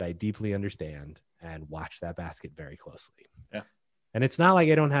basket that I deeply understand and watch that basket very closely. Yeah. And it's not like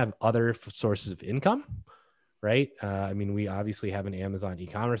I don't have other sources of income, right? I mean, we obviously have an Amazon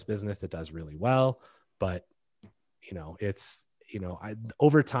e-commerce business that does really well, but it's,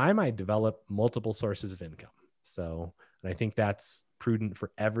 over time I develop multiple sources of income. So, and I think that's prudent for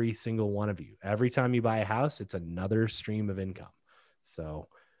every single one of you. Every time you buy a house, it's another stream of income. So,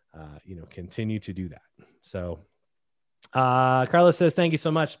 continue to do that. So, Carlos says, thank you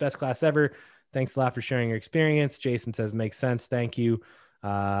so much. Best class ever. Thanks a lot for sharing your experience. Jason says, makes sense. Thank you.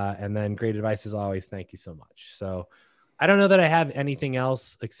 And then great advice as always. Thank you so much. So I don't know that I have anything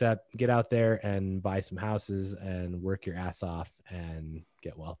else except get out there and buy some houses and work your ass off and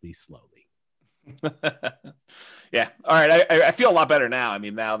get wealthy slowly. Yeah. All right. I feel a lot better now. I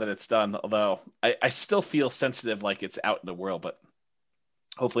mean, now that it's done, although I still feel sensitive, like it's out in the world, but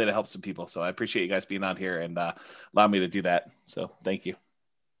hopefully it helps some people. So I appreciate you guys being on here and allow me to do that. So thank you.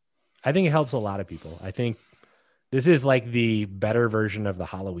 I think it helps a lot of people. I think this is like the better version of the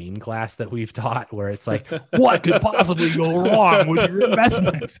Halloween class that we've taught, where it's like, what could possibly go wrong with your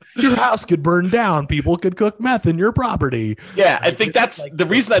investments? Your house could burn down. People could cook meth in your property. Yeah, I think that's like the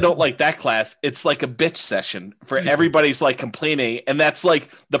reason I don't like that class. It's like a bitch session for everybody's like complaining. And that's like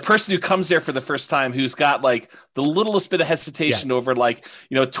the person who comes there for the first time, who's got like the littlest bit of hesitation over like,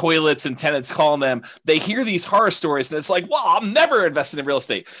 toilets and tenants calling them. They hear these horror stories and it's like, well, I'm never invested in real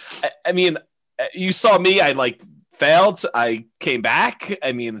estate. I mean, you saw me, I like failed. I came back.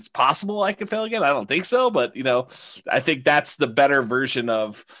 I mean, it's possible I could fail again. I don't think so, but I think that's the better version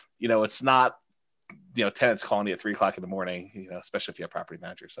of, it's not, tenants calling you at 3:00 in the morning, especially if you have property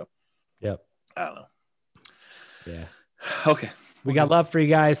manager. So, yep. I don't know. Yeah. Okay. We got love for you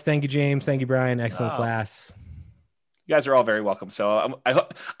guys. Thank you, James. Thank you, Brian. Excellent class. You guys are all very welcome. So I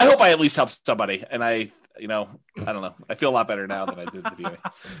hope I at least helped somebody. And I don't know. I feel a lot better now than I did at the beginning.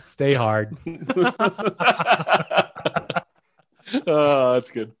 Stay hard. Oh,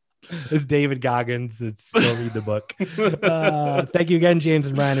 that's good. It's David Goggins. It's go read the book. Thank you again, James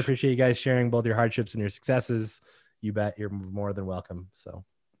and Brian. I appreciate you guys sharing both your hardships and your successes. You bet. You're more than welcome. So,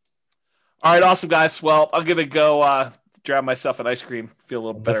 all right, awesome, guys. Well, I'm gonna go grab myself an ice cream. Feel a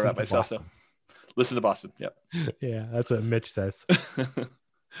little better about myself. Boston. So, listen to Boston. Yep. Yeah, that's what Mitch says.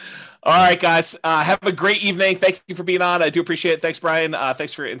 All right, guys. Have a great evening. Thank you for being on. I do appreciate it. Thanks, Brian.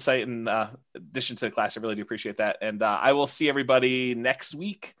 Thanks for your insight and addition to the class. I really do appreciate that. And I will see everybody next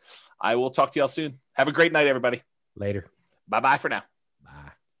week. I will talk to you all soon. Have a great night, everybody. Later. Bye-bye for now.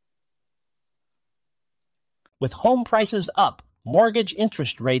 Bye. With home prices up, mortgage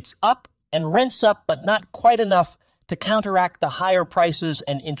interest rates up, and rents up but not quite enough to counteract the higher prices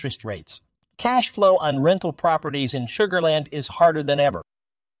and interest rates, cash flow on rental properties in Sugar Land is harder than ever.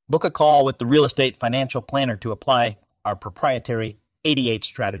 Book a call with the Real Estate Financial Planner to apply our proprietary 88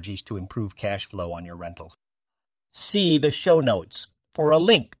 strategies to improve cash flow on your rentals. See the show notes for a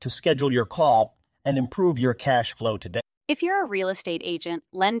link to schedule your call and improve your cash flow today. If you're a real estate agent,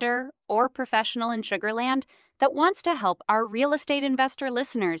 lender, or professional in Sugar Land that wants to help our real estate investor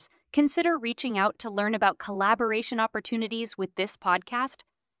listeners, consider reaching out to learn about collaboration opportunities with this podcast.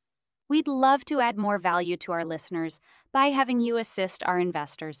 We'd love to add more value to our listeners by having you assist our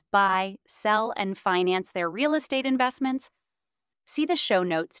investors buy, sell, and finance their real estate investments. See the show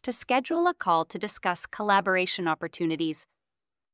notes to schedule a call to discuss collaboration opportunities.